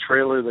the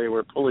trailer they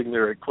were pulling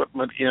their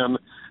equipment in,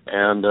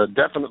 and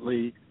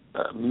definitely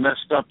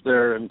messed up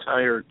their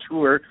entire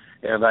tour.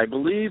 And I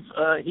believe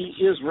he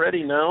is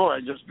ready now. I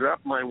just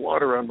dropped my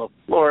water on the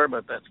floor,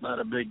 but that's not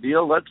a big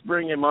deal. Let's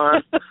bring him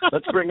on.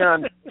 Let's bring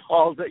on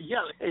Paul.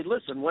 Hey,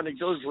 listen, when it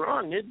goes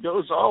wrong, it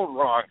goes all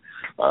wrong.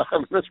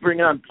 Let's bring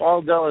on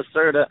Paul Della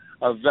Cerda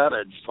of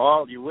Vetted.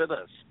 Paul, you with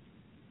us?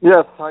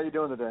 Yes. How are you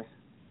doing today?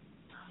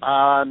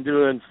 I'm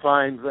doing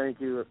fine, thank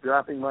you. If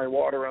dropping my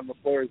water on the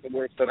floor is the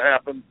worst that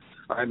happened,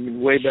 I'm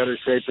in way better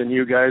shape than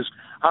you guys.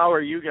 How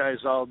are you guys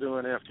all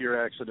doing after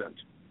your accident?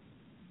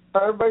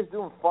 Everybody's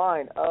doing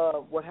fine.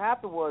 What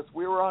happened was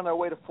we were on our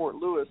way to Fort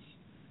Lewis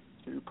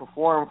to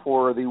perform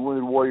for the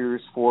Wounded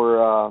Warriors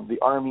for the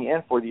Army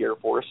and for the Air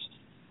Force.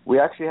 We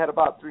actually had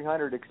about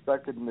 300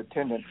 expected in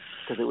attendance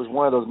because it was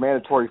one of those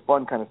mandatory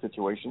fun kind of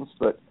situations.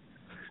 But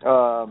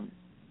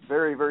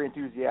very, very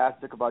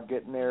enthusiastic about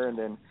getting there. And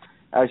then,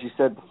 as you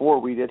said before,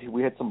 we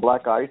hit some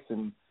black ice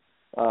and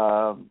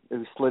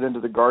it slid into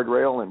the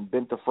guardrail and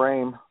bent the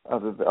frame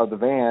of the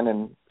van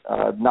and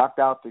knocked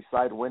out the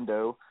side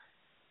window.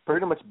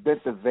 Pretty much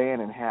bent the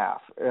van in half.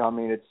 I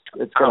mean,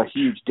 it's got a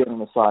huge dent on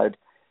the side.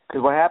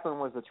 Because what happened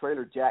was the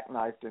trailer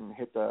jackknifed and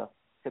hit the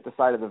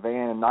side of the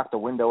van and knocked the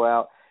window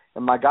out.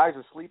 And my guys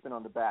were sleeping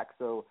on the back,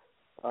 so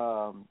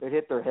it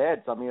hit their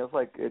heads. I mean, it was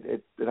like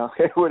it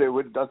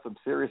would have done some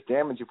serious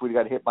damage if we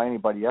got hit by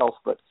anybody else.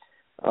 But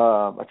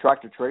a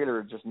tractor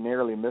trailer just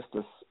narrowly missed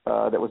us.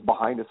 That was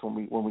behind us when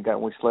we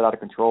slid out of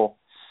control,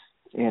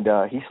 and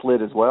he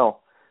slid as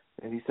well.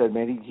 And he said,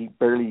 man, he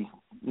barely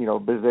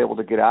was able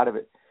to get out of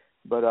it.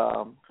 But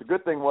the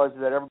good thing was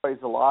that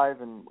everybody's alive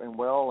and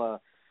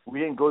well. We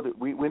didn't go.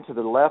 We went to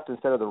the left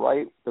instead of the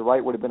right. The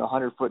right would have been a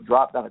 100-foot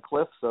drop down a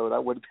cliff, so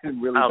that would have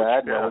been really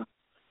bad. Yeah.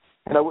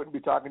 And I wouldn't be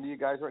talking to you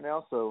guys right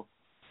now, so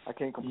I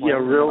can't complain. Yeah,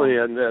 really,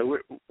 and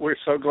we're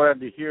so glad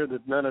to hear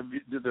that none of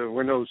you, there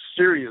were no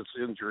serious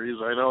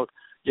injuries. I know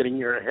getting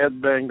your head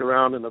banged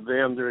around in a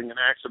van during an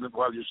accident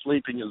while you're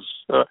sleeping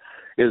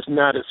is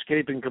not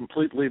escaping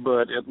completely,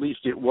 but at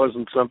least it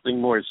wasn't something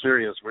more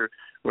serious.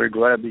 We're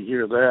glad to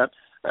hear that.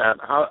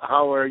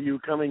 How are you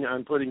coming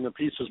on putting the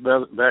pieces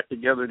back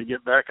together to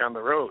get back on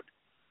the road?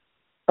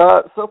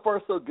 So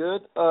far, so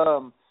good.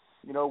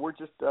 We're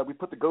just we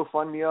put the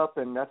GoFundMe up,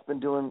 and that's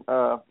been doing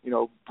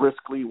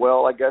briskly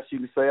well, I guess you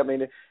could say. I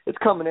mean, it's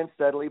coming in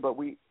steadily, but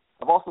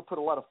I've also put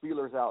a lot of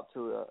feelers out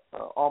to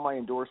all my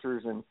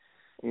endorsers and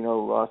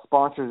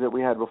sponsors that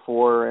we had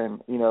before,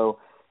 and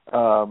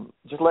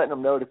just letting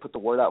them know to put the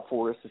word out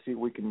for us to see if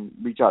we can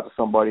reach out to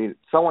somebody.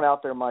 Someone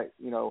out there might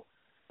be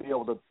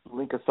able to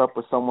link us up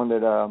with someone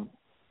that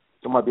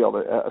might be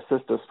able to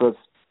assist us. But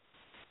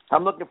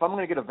I'm looking, if I'm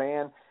going to get a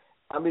van,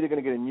 I'm either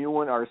going to get a new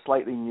one or a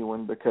slightly new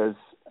one, because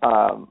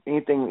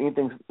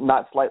anything's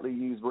not slightly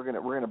used, we're going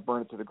to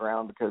burn it to the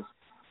ground, because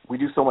we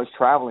do so much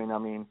traveling. I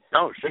mean,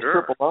 this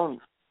trip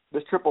alone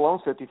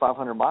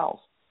 5,500 miles.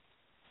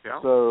 Yeah.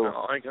 So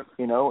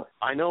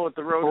I know what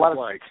the road is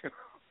like.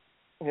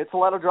 It's a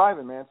lot of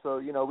driving, man.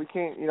 So we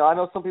can't. I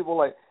know some people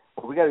like,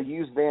 well, we got a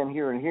used van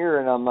here and here,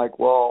 and I'm like,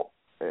 well,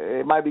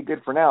 it might be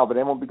good for now, but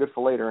it won't be good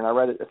for later. And I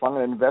read it, if I'm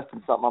going to invest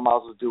in something, I might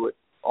as well do it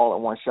all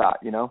at one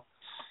shot, And,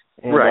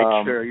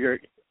 right, sure.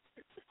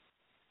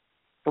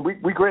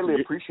 We greatly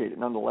appreciate it,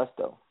 nonetheless,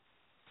 though.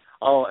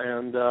 Oh,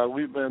 and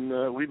we've been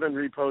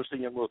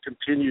reposting, and we'll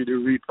continue to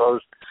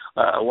repost.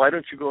 Why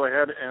don't you go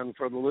ahead and,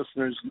 for the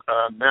listeners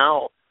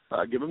now,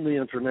 give them the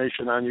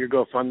information on your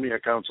GoFundMe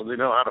account so they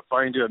know how to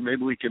find you, and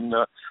maybe we can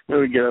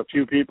get a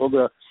few people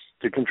to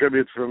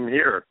contribute from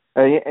here.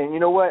 And you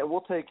know what?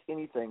 We'll take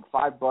anything,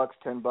 $5,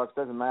 $10,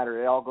 doesn't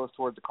matter. It all goes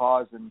toward the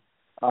cause. And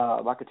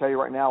I can tell you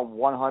right now,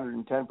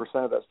 110%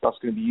 of that stuff's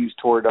going to be used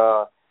toward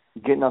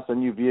getting us a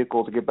new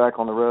vehicle to get back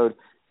on the road.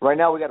 Right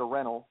now we got a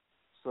rental,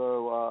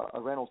 so a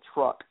rental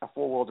truck, a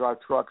 4-wheel drive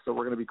truck. So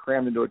we're going to be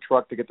crammed into a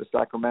truck to get to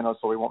Sacramento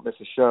so we won't miss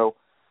a show,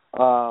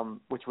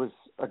 which was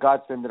a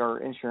godsend that our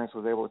insurance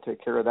was able to take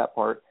care of that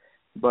part.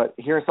 But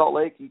here in Salt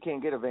Lake, you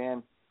can't get a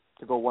van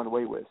to go one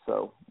way with,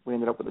 so we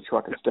ended up with a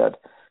truck instead.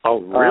 Oh,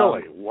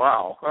 really?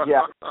 Wow.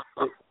 Yeah.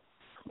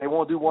 They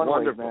won't do one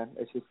way, man.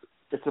 It's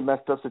a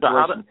messed up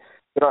situation.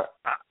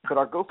 But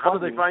our GoFundMe. How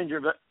do they find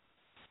your?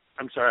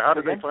 I'm sorry. How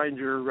do they find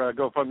your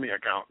GoFundMe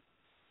account?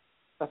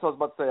 That's what I was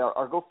about to say.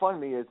 Our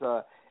GoFundMe is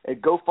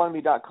at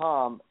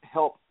GoFundMe.com.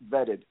 Help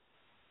Vetted.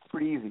 It's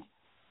pretty easy.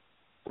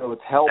 So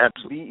it's help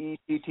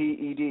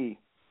VETTED.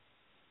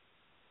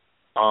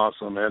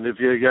 Awesome. And if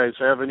you guys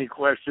have any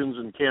questions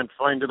and can't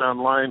find it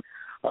online,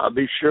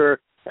 be sure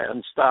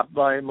and stop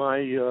by my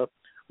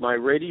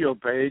radio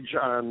page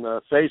on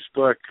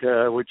Facebook,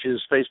 which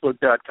is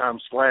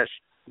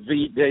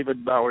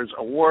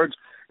facebook.com/TheDavidBowersAwards,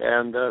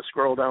 and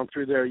scroll down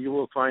through there. You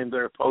will find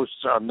their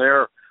posts on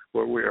there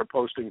where we are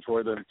posting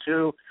for them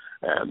too.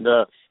 And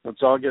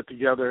let's all get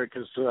together,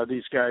 because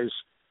these guys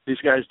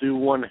do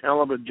one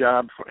hell of a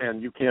job,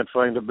 and you can't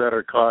find a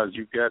better cause.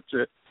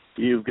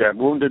 You've got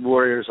wounded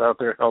warriors out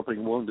there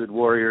helping wounded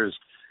warriors,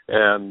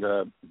 and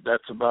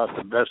that's about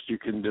the best you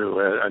can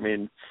do. I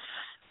mean,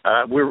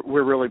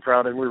 we're really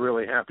proud, and we're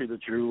really happy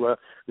that you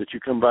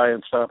come by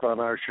and stop on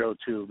our show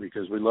too,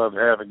 because we love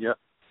having you.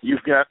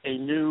 You've got a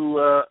new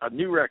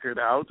record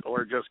out,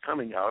 or just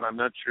coming out. I'm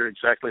not sure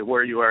exactly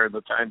where you are in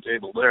the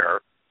timetable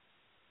there.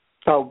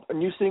 Oh, a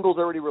new single's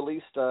already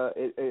released.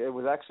 It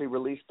was actually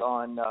released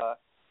on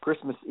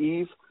Christmas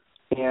Eve,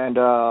 and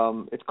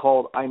it's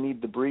called "I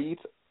Need to Breathe."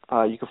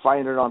 You can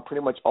find it on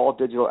pretty much all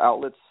digital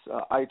outlets,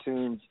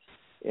 iTunes,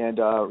 and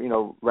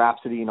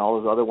Rhapsody and all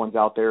those other ones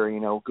out there,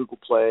 Google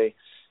Play.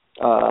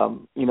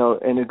 And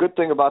the good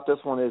thing about this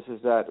one is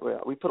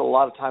that we put a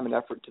lot of time and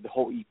effort to the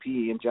whole EP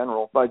in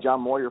general by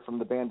John Moyer from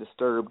the band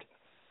Disturbed,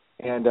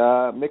 and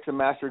mixed and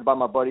mastered by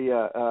my buddy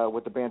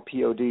with the band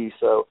POD.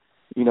 So,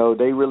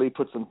 they really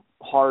put some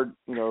hard,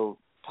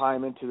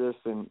 time into this,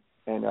 and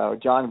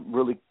John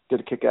really did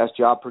a kick-ass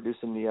job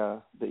producing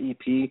the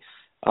EP.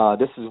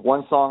 This is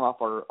one song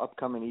off our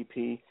upcoming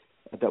EP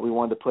that we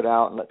wanted to put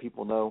out and let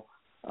people know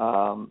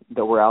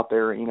that we're out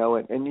there, and you're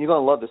going to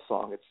love this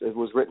song. It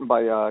was written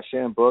by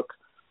Shannon Book,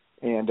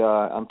 and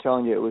I'm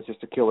telling you, it was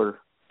just a killer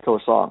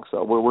song.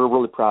 So we're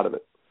really proud of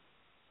it.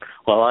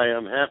 Well, I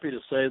am happy to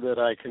say that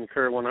I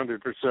concur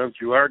 100%.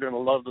 You are going to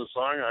love the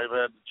song. I've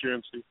had the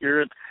chance to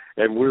hear it,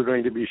 and we're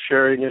going to be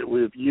sharing it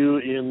with you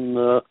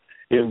in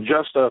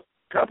just a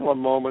couple of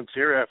moments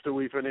here after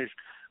we finish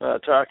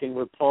talking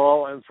with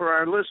Paul. And for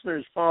our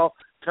listeners, Paul,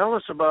 tell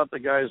us about the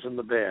guys in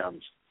the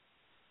bands.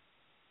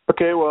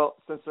 Okay, well,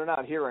 since they're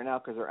not here right now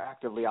because they're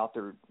actively out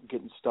there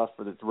getting stuff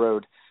for the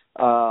road,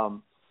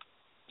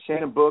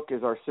 Shannon Book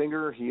is our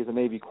singer. He is a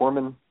Navy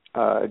corpsman.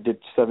 Did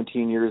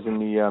 17 years in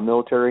the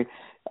military.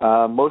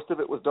 Most of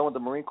it was done with the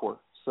Marine Corps.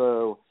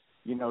 So,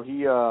 he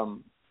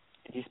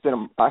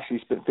spent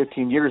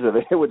 15 years of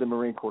it with the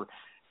Marine Corps.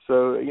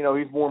 So,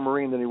 he's more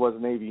Marine than he was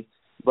Navy.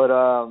 But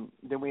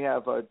then we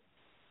have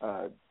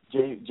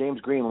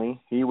James Greenlee.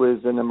 He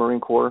was in the Marine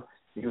Corps.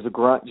 He was a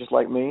grunt just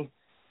like me.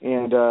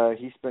 And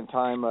he spent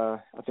time, I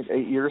think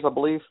 8 years, I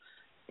believe.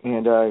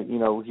 And,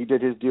 he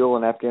did his deal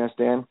in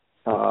Afghanistan.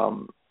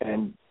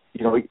 And,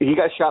 he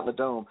got shot in the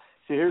dome.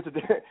 See, here's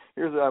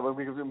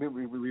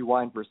we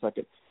rewind for a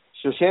second.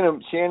 So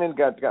Shannon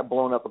got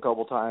blown up a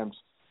couple times.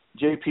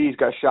 JP's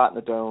got shot in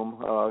the dome,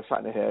 shot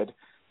in the head.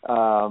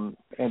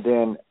 And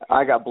then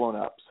I got blown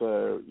up.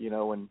 So,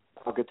 and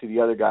I'll get to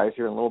the other guys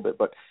here in a little bit.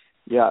 But,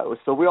 yeah,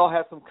 so we all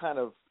had some kind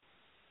of,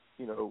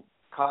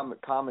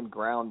 common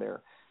ground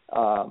there.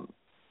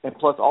 And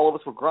plus, all of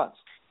us were grunts.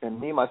 And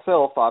me,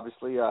 myself,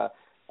 obviously,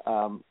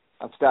 I'm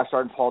Staff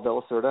Sergeant Paul De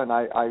La Cerda, and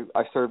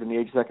I served in the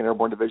 82nd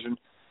Airborne Division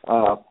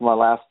for my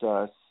last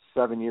 8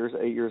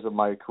 years of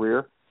my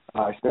career.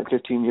 I spent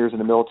 15 years in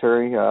the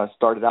military,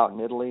 started out in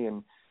Italy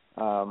and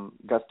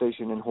got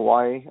stationed in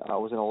Hawaii. I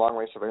was in a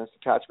long-range surveillance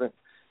detachment,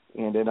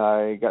 and then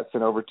I got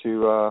sent over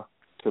to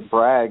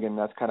Bragg, and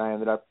that's kind of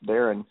ended up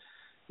there and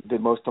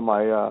did most of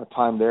my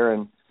time there.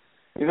 And,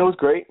 it was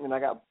great. And I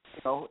got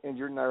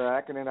injured in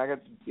Iraq, and then I got,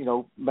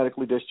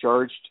 medically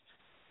discharged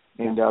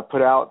and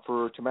put out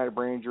for traumatic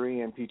brain injury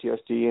and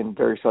PTSD and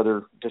various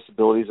other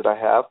disabilities that I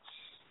have.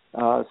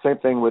 Same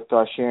thing with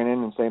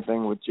Shannon, and same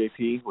thing with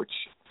JP, which,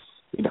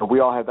 we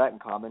all have that in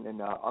common.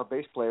 And our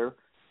bass player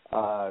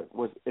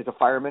is a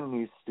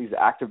fireman. He's an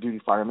active duty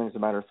fireman, as a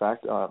matter of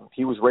fact.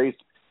 He was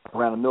raised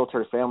around a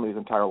military family his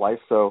entire life,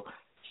 so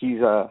he's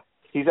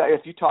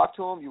if you talk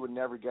to him, you would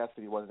never guess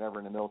that he wasn't ever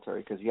in the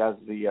military, because he has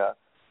that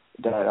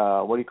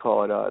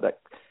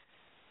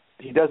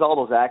he does all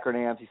those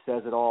acronyms. He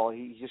says it all.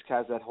 He just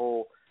has that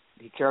whole.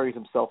 He carries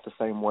himself the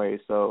same way.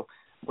 So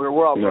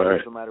we're all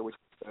brothers, no matter which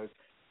he says.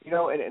 And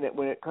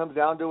when it comes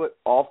down to it,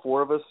 all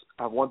four of us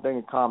have one thing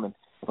in common: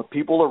 when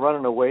people are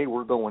running away,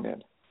 we're going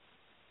in.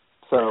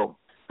 So,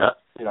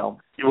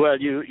 Well,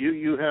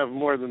 you have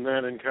more than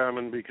that in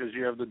common, because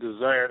you have the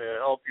desire to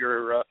help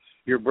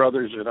your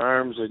brothers in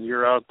arms, and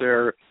you're out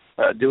there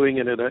doing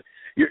it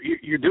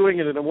you're doing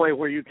it in a way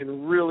where you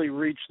can really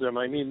reach them.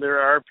 I mean, there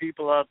are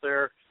people out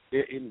there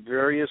in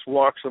various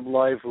walks of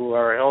life who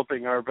are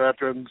helping our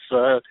veterans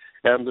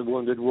and the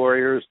wounded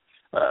warriors,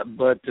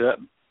 but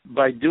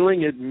by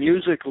doing it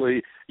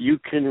musically, you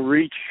can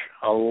reach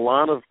a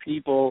lot of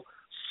people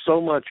so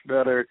much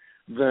better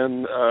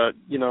than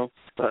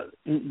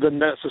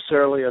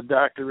necessarily a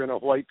doctor in a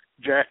white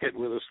jacket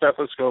with a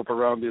stethoscope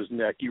around his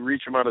neck. You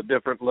reach them on a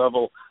different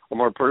level, a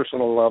more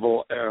personal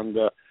level, and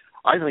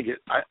I think it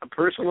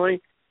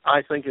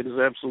is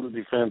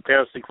absolutely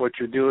fantastic what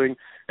you're doing,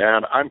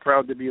 and I'm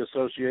proud to be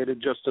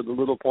associated, just to the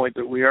little point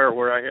that we are,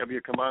 where I have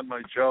you come on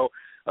my show,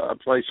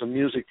 play some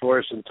music for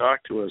us and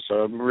talk to us. So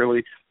I'm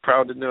really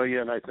proud to know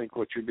you, and I think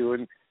what you're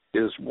doing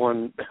is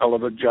one hell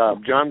of a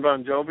job. John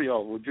Bon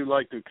Jovial, would you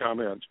like to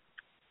comment?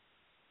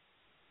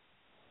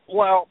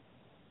 Well,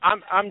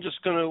 I'm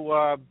just going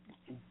to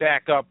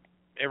back up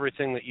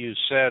everything that you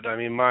said. I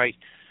mean, my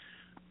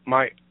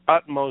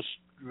utmost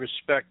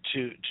respect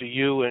to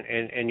you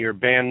and your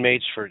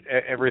bandmates for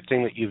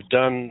everything that you've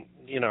done.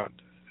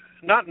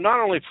 Not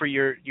only for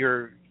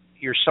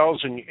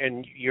yourselves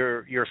and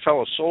your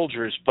fellow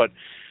soldiers, but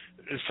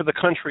for the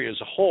country as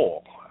a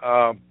whole.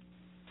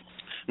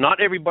 Not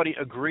everybody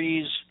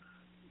agrees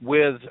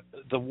with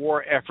the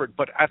war effort,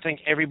 but I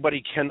think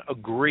everybody can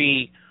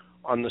agree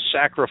on the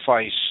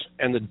sacrifice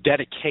and the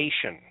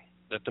dedication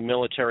that the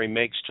military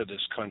makes to this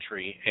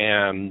country.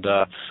 And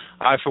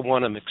I, for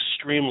one, am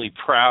extremely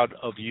proud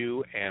of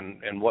you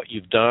and what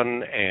you've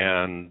done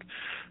and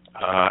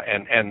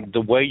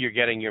the way you're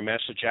getting your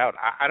message out.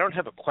 I don't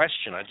have a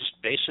question. I just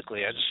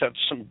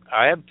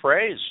have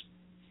praise.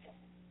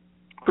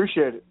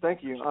 Appreciate it.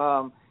 Thank you.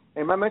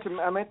 And I meant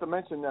to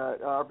mention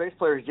our bass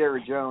player is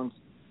Jerry Jones,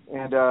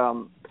 and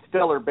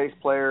stellar bass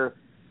player,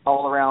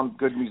 all around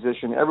good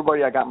musician.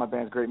 Everybody I got in my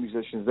band is great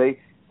musicians. They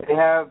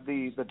have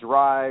the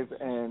drive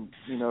and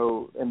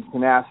and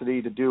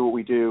tenacity to do what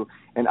we do.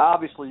 And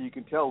obviously you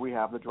can tell we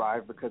have the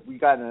drive because we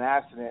got in an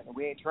accident and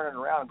we ain't turning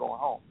around and going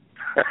home.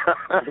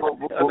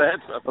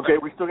 Okay,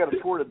 we still got a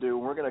tour to do,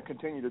 and we're going to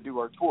continue to do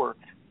our tour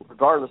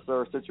regardless of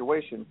our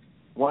situation.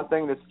 One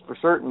thing that's for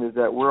certain is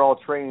that we're all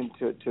trained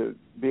to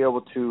be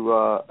able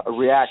to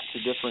react to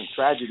different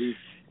tragedies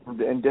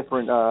and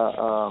different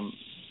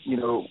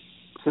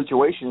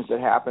situations that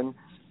happen,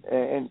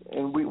 and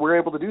we're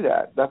able to do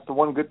that. That's the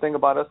one good thing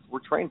about us. We're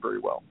trained very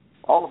well.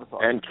 All of us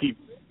are. And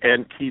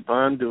keep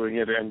on doing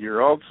it. And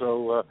you're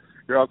also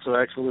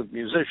excellent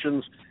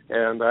musicians.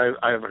 And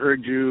I've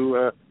heard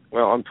you.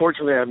 Well,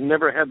 unfortunately, I've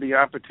never had the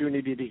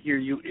opportunity to hear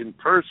you in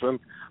person,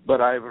 but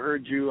I've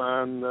heard you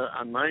on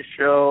my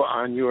show,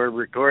 on your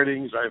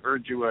recordings. I've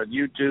heard you on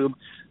YouTube.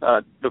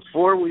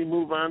 Before we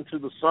move on to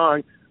the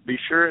song, be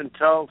sure and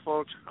tell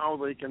folks how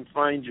they can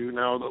find you.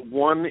 Now,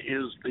 one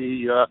is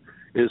the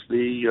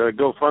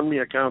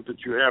GoFundMe account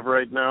that you have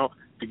right now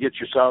to get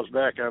yourselves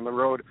back on the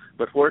road.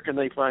 But where can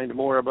they find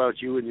more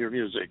about you and your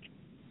music?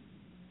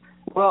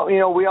 Well,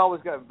 we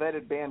always got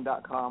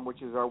vettedband.com,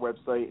 which is our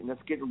website, and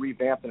that's getting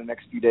revamped in the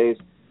next few days.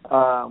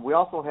 We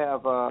also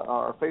have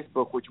our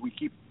Facebook, which we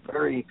keep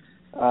very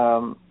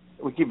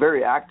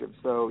active.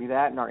 So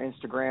that and our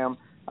Instagram.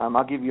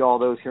 I'll give you all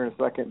those here in a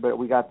second, but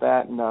we got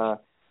that, and of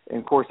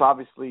course,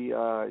 obviously,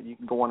 you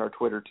can go on our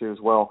Twitter too as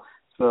well.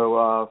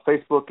 So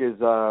Facebook is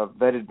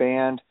Vetted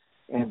Band,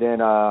 and then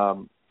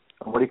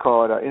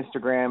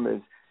Instagram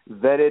is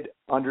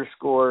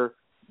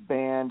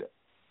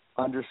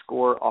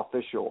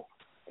vetted_band_official.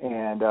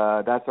 And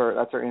that's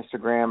our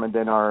Instagram, and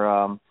then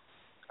our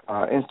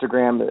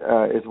Instagram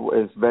is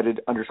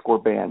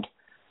vetted_band.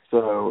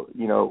 So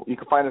you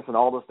can find us on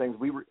all those things.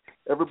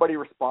 Everybody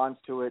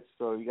responds to it,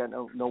 so you got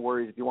no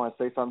worries. If you want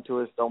to say something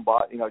to us,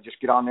 just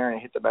get on there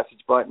and hit the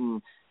message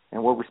button,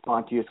 and we'll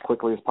respond to you as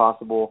quickly as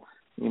possible.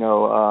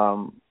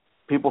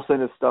 People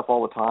send us stuff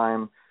all the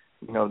time.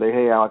 I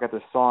got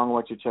this song I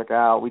want you to check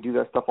out. We do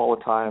that stuff all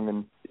the time,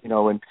 and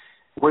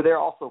we're there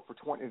also for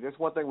 20. There's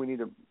one thing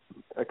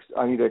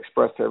I need to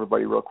express to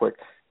everybody real quick.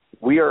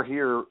 We are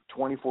here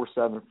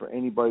 24/7 for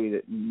anybody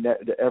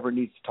that ever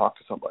needs to talk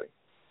to somebody.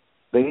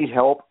 They need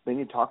help. They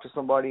need to talk to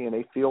somebody, and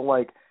they feel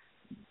like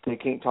they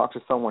can't talk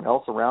to someone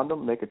else around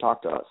them. They can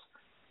talk to us.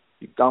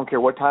 I don't care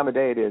what time of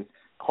day it is.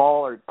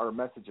 Call or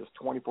message us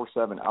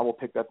 24/7. I will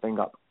pick that thing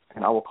up,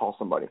 and I will call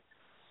somebody,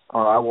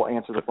 or I will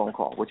answer the phone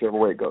call, whichever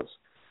way it goes.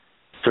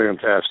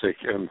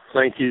 Fantastic, and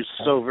thank you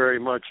so very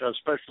much,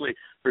 especially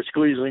for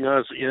squeezing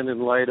us in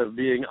light of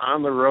being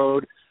on the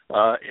road,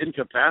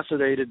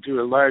 incapacitated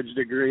to a large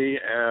degree,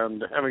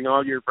 and having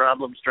all your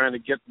problems trying to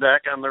get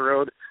back on the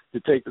road, to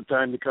take the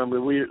time to come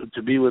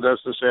to be with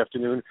us this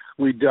afternoon.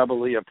 We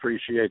doubly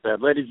appreciate that.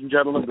 Ladies and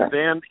gentlemen, the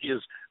band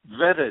is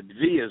Vetted,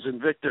 V as in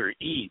Victor,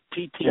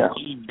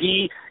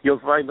 E-T-T-E-D. You'll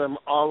find them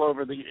all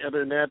over the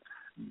Internet.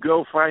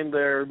 Go find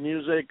their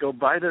music, go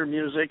buy their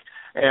music,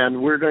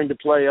 and we're going to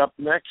play up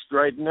next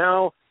right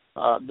now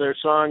their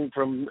song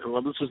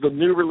this is the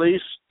new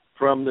release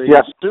from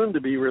the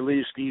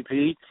soon-to-be-released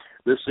EP.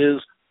 This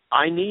is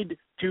I Need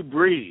to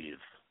Breathe.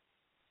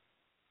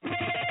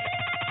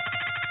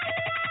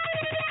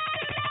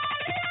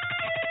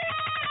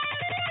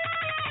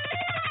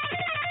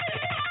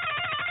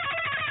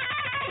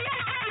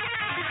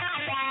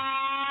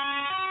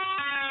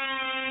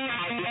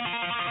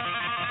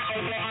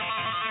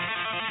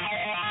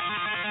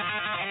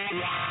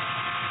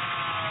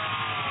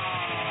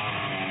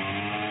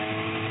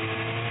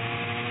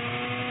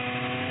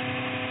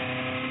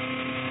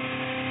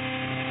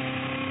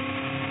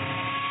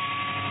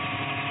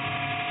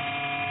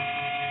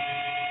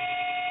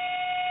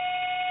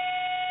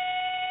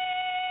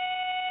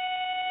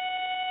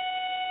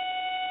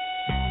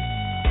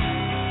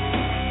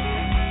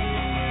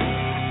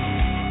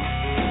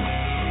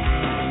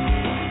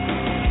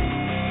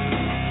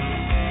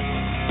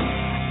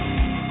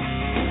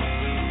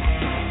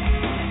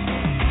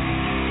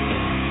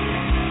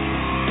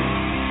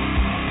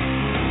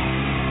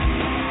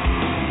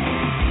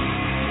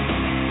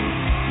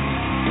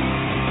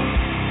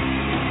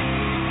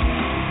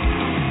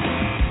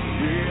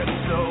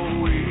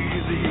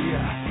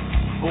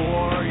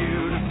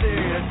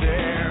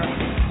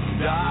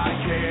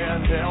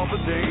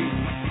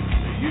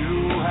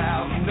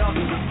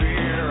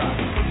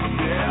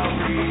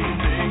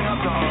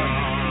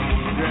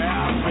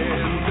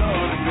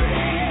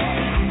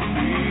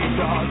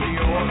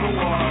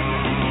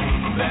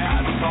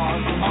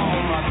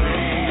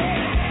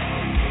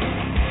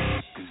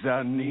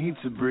 I need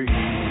to breathe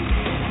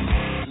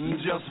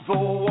just for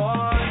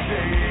one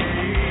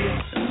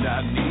day, and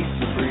I need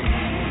to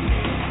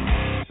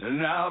breathe,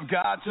 and I've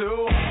got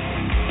to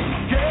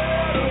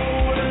get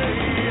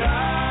away.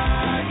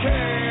 I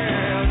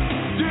can't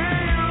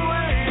stay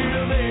away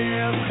to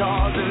this,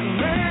 'cause it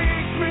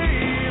makes me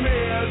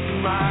miss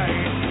my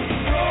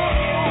soul.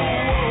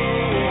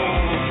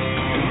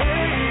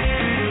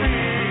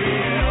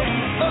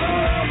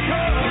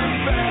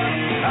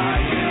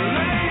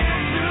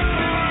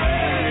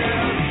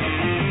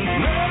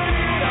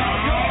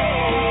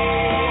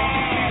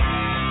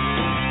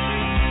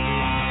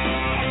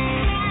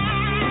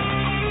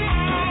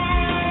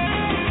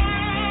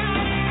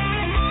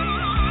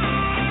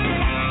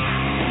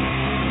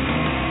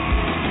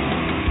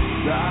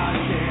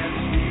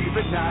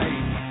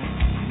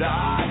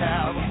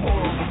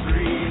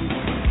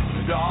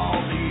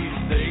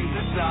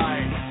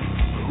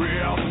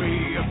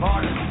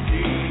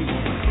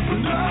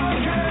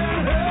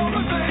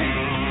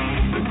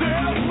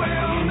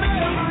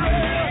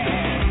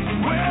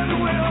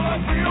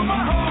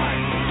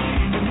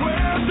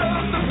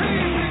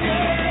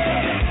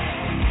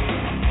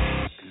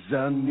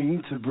 I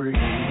need to breathe.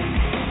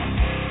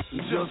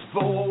 Just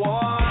for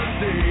one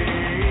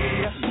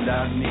day,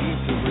 I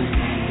need to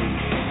breathe.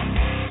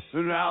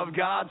 And I've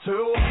got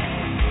to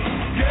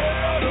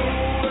get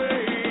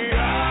away.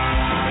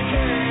 I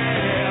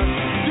can't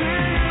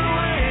deal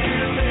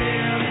with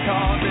this,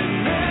 'cause it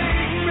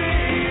makes me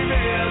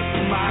miss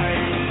my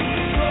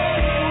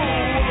soul.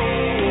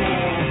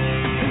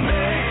 It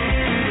makes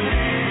me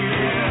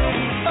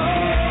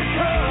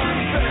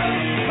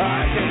confess I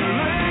can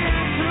lay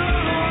it to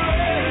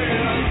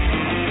rest,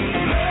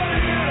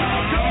 let it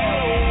all go.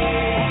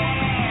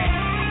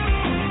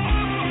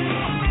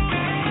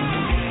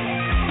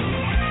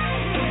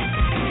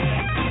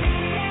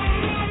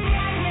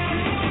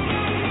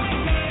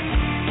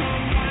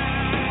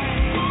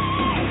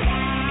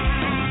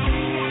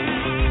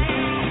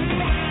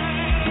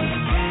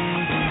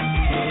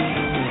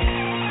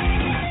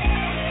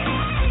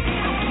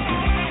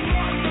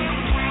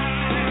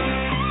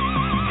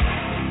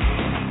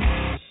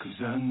 'Cause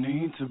I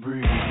need to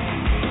breathe.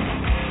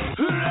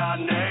 I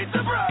need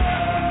to breathe.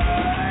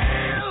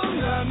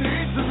 I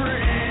need to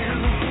breathe.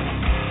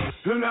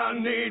 And I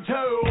need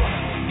to.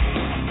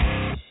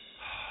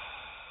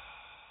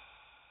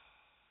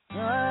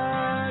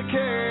 I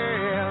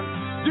can't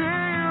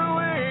deal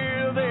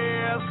with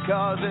this,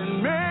 'cause it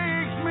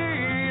makes me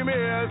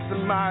miss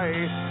my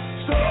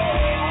soul.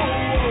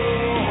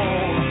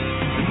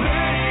 It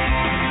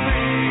makes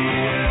me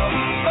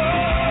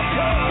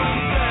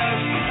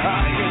confess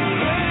I can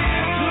lay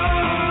it to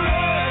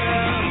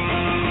rest,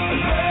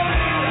 let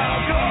it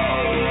all go.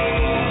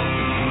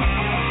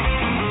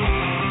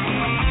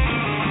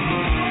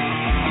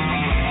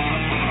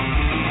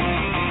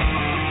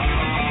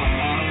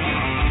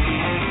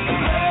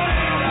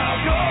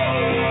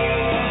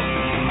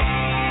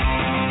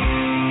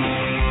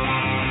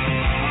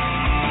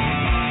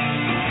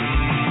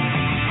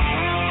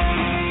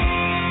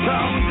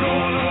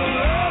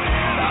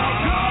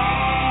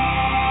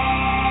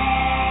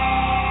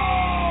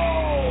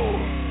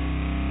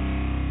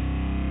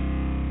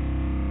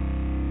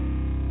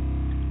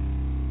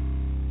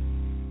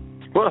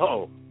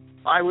 Whoa,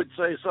 I would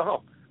say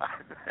so.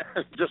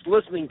 Just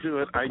listening to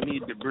it, I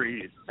need to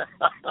breathe.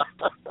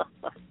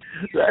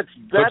 That's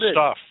Good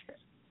stuff.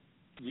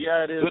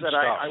 Yeah, it is. Good And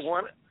stuff.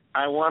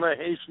 I want to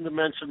hasten to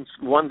mention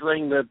one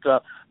thing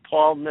that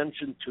Paul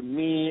mentioned to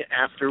me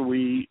after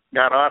we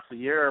got off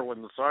the air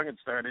when the song had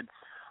started.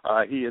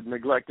 He had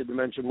neglected to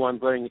mention one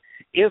thing.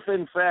 If,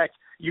 in fact,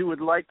 you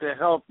would like to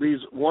help these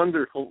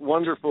wonderful,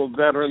 wonderful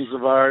veterans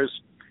of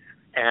ours,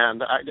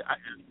 and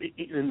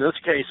in this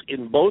case,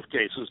 in both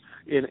cases,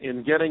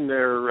 in getting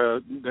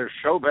their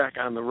show back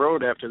on the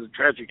road after the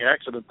tragic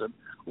accident that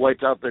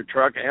wiped out their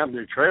truck and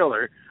their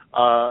trailer,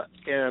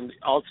 and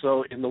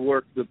also in the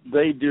work that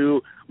they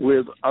do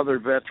with other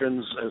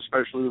veterans,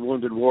 especially the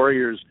wounded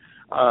warriors,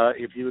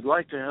 if you would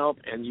like to help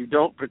and you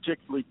don't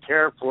particularly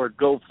care for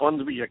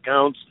GoFundMe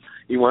accounts,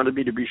 you want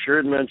me to be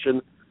sure to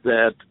mention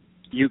that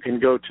you can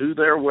go to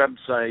their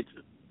website,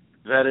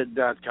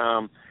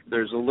 vetted.com.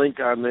 There's a link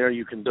on there.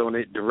 You can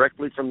donate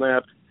directly from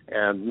that,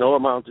 and no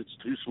amount is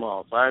too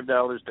small. $5,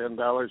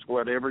 $10,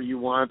 whatever you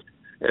want,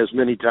 as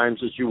many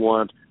times as you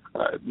want.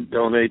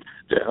 Donate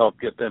to help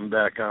get them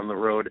back on the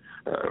road.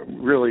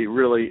 Really,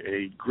 really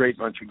a great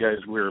bunch of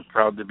guys we're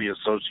proud to be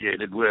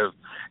associated with.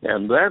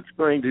 And that's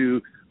going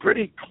to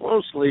pretty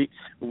closely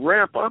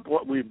wrap up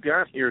what we've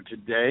got here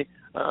today,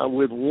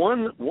 with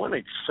one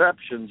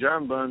exception.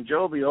 John Bon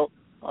Jovial,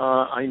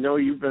 I know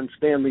you've been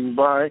standing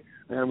by,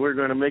 and we're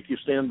going to make you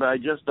stand by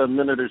just a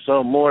minute or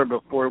so more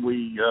before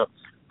we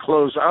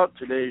close out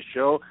today's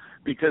show,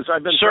 because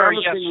I've been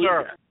promising. Yes,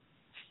 sir.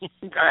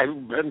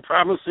 I've been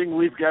promising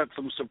we've got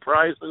some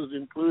surprises,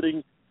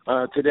 including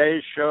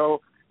today's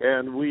show,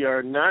 and we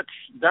are not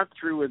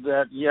through with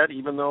that yet,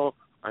 even though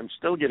I'm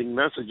still getting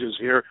messages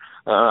here.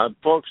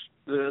 Folks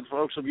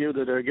of you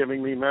that are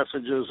giving me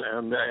messages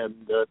and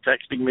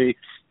texting me,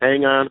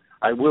 hang on.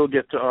 I will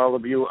get to all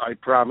of you, I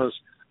promise.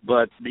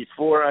 But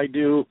before I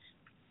do,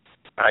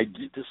 I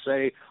need to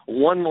say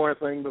one more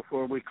thing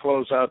before we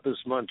close out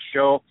this month's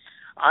show.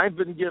 I've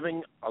been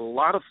giving a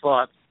lot of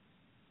thought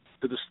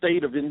to the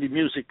state of indie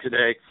music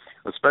today,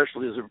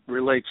 especially as it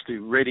relates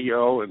to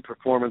radio and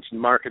performance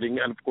and marketing,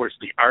 and, of course,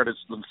 the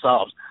artists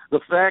themselves.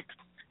 The fact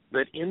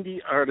that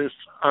indie artists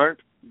aren't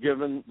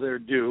given their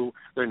due,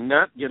 they're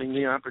not getting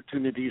the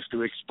opportunities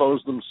to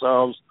expose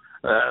themselves.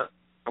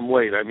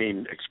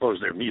 Expose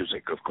their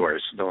music, of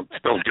course. Don't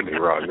get me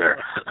wrong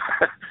there.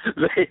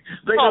 they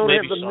don't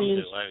have the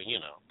means.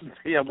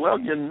 Yeah, well,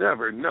 you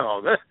never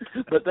know.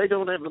 But they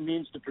don't have the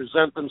means to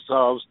present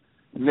themselves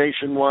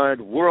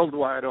nationwide,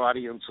 worldwide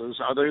audiences,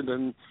 other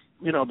than,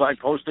 by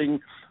posting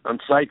on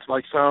sites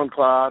like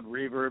SoundCloud,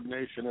 Reverb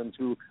Nation, and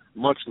to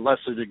much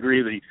lesser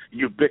degree the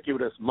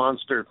ubiquitous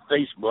monster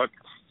Facebook.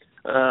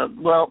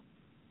 Well,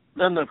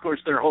 then, of course,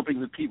 they're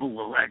hoping that people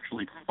will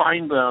actually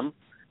find them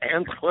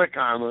and click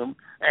on them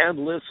and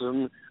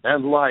listen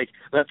and like.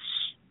 That's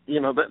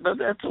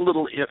a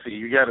little iffy,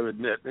 you got to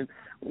admit. And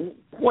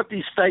what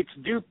these sites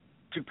do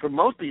to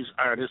promote these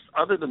artists,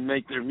 other than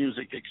make their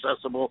music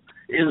accessible,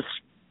 is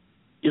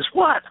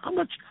what? How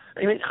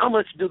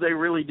much do they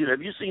really do?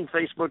 Have you seen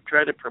Facebook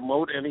try to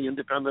promote any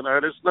independent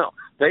artists? No.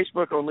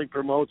 Facebook only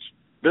promotes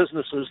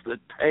businesses that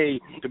pay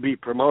to be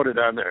promoted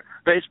on there.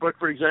 Facebook,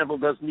 for example,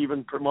 doesn't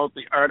even promote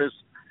the artists.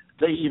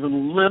 They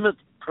even limit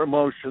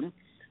promotion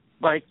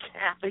by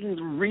capping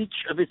the reach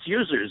of its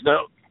users.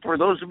 Now, for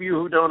those of you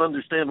who don't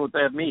understand what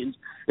that means,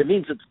 it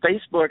means that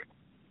Facebook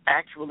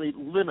actually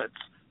limits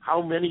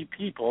how many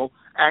people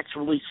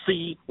actually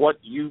see what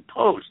you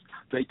post.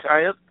 They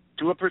tie it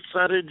to a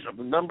percentage of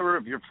the number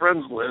of your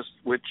friends list,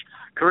 which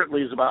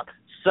currently is about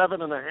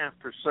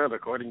 7.5%,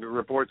 according to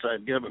reports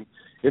I've given,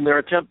 in their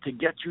attempt to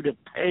get you to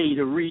pay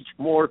to reach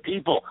more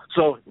people.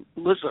 So,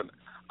 listen,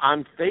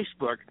 on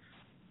Facebook,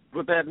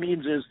 what that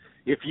means is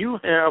if you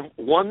have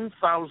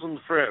 1,000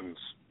 friends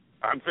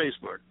on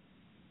Facebook,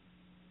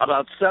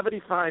 about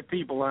 75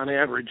 people on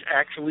average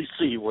actually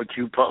see what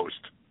you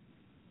post.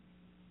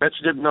 Bet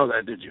you didn't know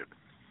that, did you?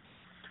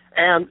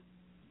 And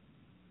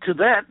to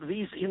that,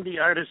 these indie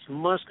artists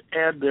must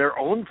add their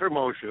own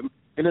promotion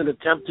in an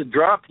attempt to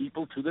draw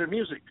people to their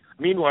music.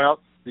 Meanwhile,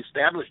 the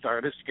established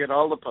artists get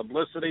all the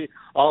publicity,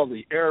 all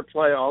the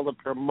airplay, all the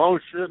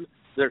promotion.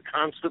 They're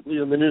constantly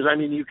in the news. I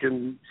mean, you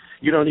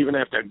don't even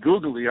have to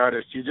Google the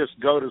artist. You just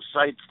go to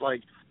sites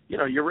like,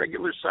 your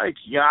regular sites,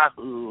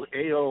 Yahoo,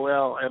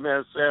 AOL,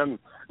 MSN.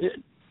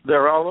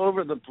 They're all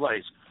over the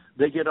place.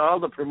 They get all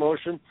the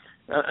promotion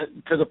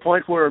to the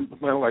point where,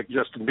 like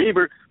Justin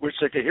Bieber, we're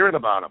sick of hearing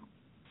about him.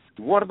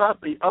 What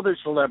about the other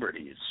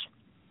celebrities?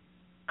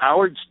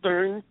 Howard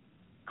Stern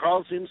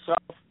calls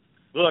himself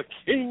the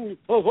king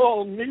of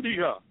all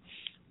media.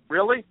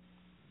 Really?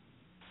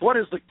 What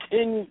has the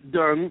king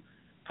done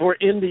for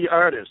indie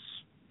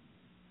artists?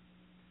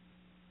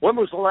 When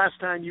was the last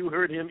time you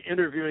heard him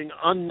interviewing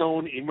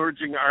unknown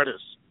emerging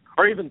artists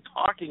or even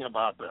talking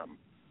about them?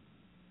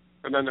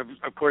 And then,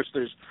 of course,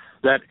 there's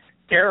that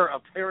heir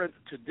apparent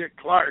to Dick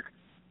Clark,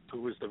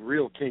 who was the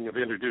real king of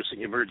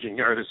introducing emerging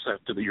artists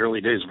after the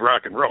early days of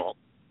rock and roll.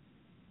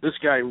 This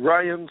guy,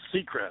 Ryan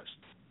Seacrest.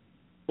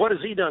 What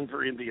has he done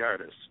for indie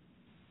artists?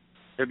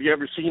 Have you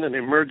ever seen an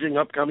emerging,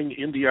 upcoming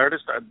indie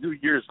artist on New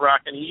Year's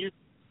Rockin' Eve?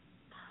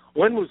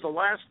 When was the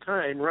last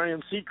time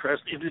Ryan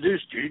Seacrest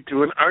introduced you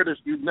to an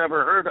artist you'd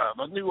never heard of,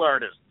 a new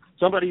artist,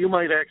 somebody you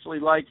might actually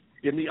like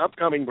in the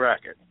upcoming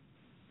bracket?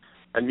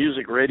 And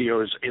music radio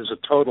is a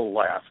total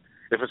laugh.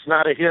 If it's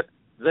not a hit,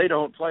 they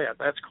don't play it.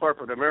 That's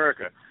corporate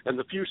America. And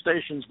the few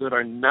stations that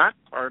are not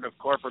part of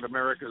corporate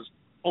America's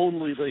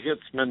only the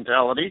hits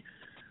mentality,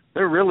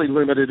 they're really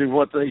limited in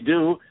what they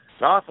do.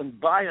 They're often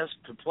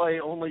biased to play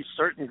only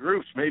certain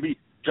groups, maybe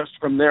just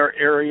from their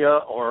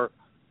area or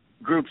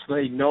groups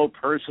they know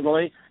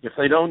personally. If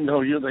they don't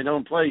know you, they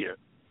don't play you.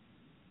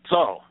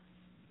 So,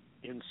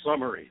 in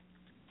summary,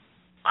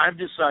 I've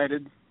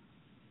decided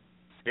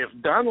if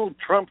Donald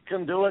Trump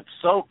can do it,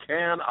 so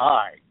can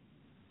I.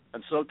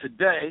 And so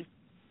today,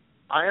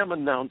 I am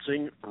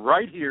announcing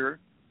right here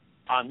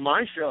on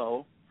my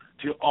show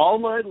to all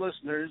my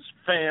listeners,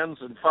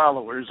 fans, and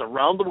followers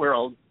around the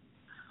world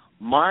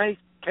my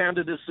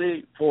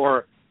candidacy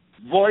for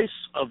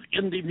Voice of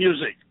Indie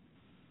Music.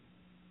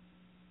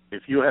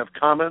 If you have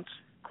comments,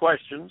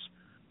 questions,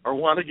 or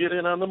want to get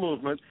in on the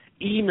movement,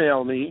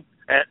 email me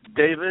at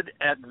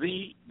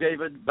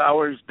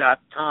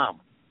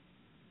david@TheDavidBowers.com.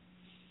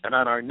 And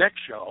on our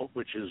next show,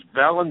 which is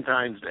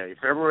Valentine's Day,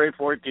 February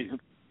 14th,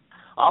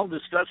 I'll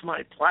discuss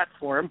my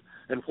platform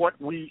and what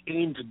we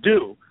aim to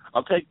do.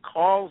 I'll take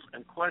calls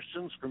and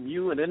questions from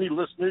you and any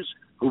listeners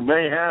who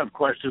may have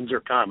questions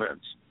or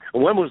comments.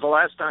 And when was the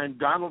last time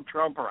Donald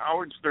Trump or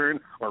Howard Stern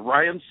or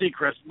Ryan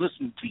Seacrest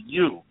listened to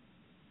you?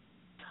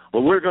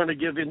 Well, we're going to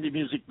give indie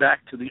music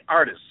back to the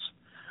artists.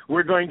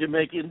 We're going to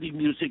make indie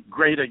music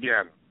great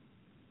again.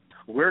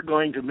 We're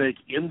going to make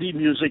indie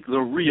music the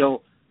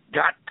real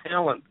Got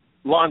Talent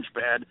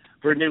launchpad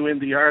for new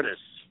indie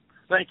artists.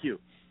 Thank you.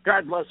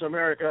 God bless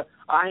America.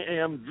 I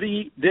am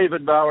the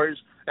David Bowers,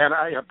 and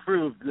I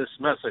approve this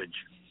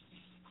message.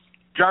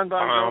 John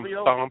Bon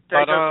Jovial,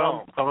 take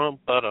us home.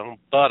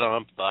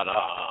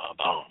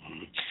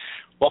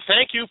 Well,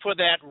 thank you for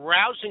that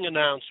rousing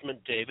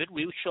announcement, David.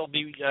 We shall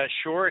be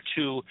sure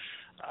to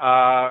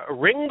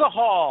ring the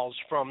halls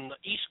from the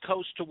East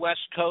Coast to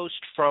West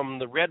Coast, from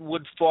the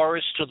Redwood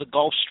Forest to the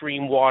Gulf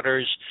Stream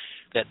waters,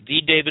 that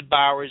the David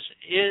Bowers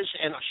is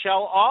and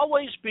shall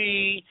always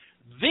be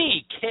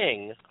the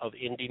king of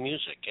indie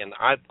music. And,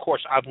 of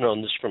course, I've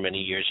known this for many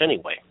years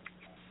anyway.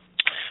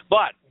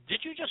 But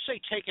did you just say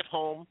take it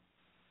home?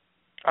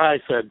 I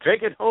said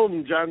take it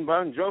home, John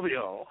Bon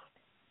Jovial.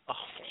 Oh,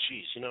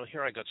 geez,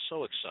 here I got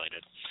so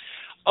excited.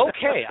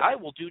 Okay, I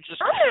will do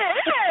just...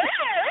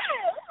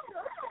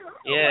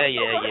 Yeah.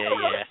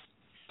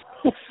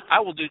 I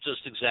will do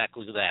just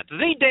exactly that.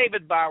 The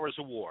David Bowers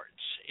Awards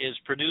is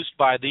produced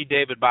by The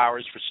David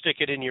Bowers for Stick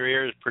It In Your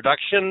Ears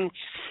production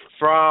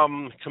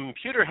from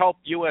Computer Help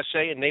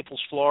USA in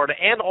Naples, Florida,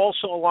 and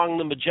also along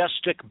the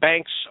majestic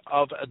banks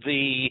of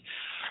the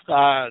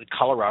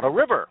Colorado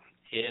River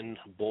in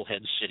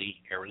Bullhead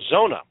City,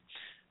 Arizona.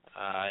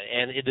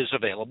 and it is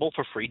available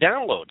for free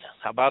download.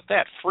 How about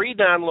that? Free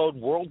download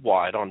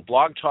worldwide on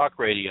Blog Talk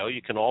Radio.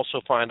 You can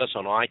also find us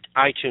on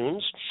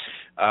iTunes,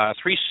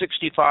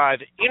 365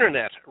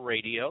 Internet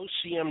Radio,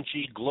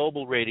 CMG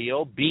Global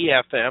Radio,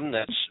 BFM,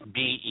 that's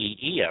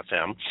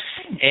BEEFM,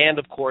 and,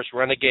 of course,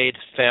 Renegade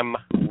Fem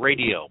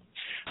Radio.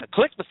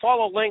 Click the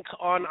follow link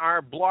on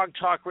our Blog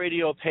Talk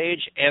Radio page,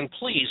 and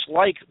please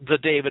like The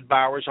David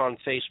Bowers on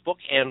Facebook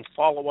and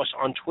follow us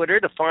on Twitter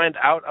to find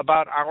out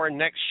about our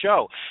next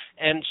show.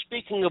 And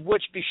speaking of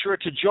which, be sure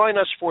to join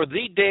us for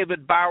the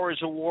David Bowers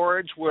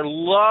Awards, where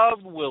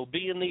love will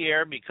be in the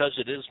air because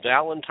it is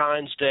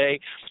Valentine's Day,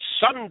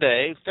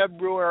 Sunday,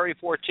 February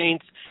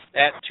 14th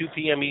at 2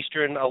 p.m.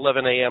 Eastern,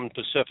 11 a.m.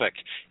 Pacific.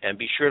 And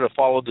be sure to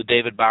follow The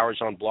David Bowers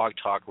on Blog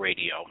Talk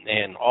Radio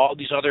and all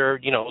these other,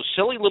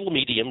 silly little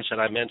mediums that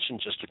I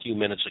mentioned just a few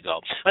minutes ago.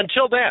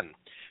 Until then,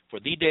 for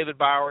the David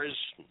Bowers,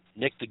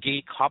 Nick the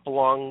Geek,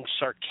 Hopalong,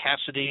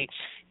 Sarcassity,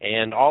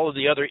 and all of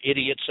the other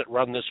idiots that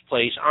run this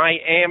place, I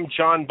am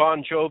John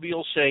Bon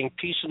Jovial saying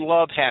peace and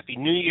love. Happy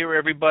New Year,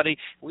 everybody.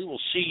 We will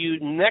see you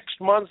next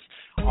month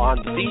on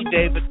the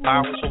David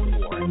Bowers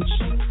Awards.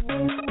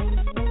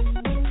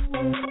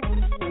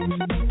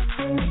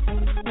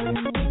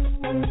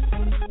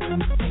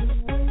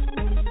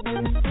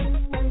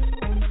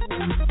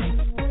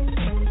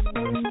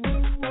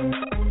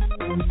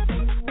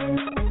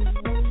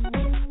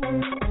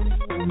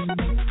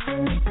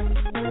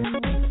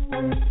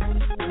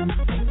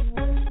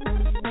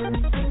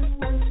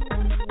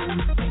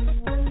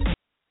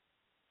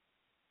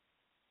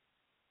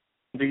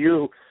 To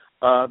you,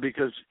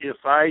 because if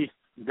I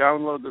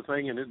download the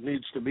thing and it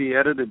needs to be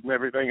edited and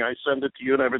everything, I send it to you and everything.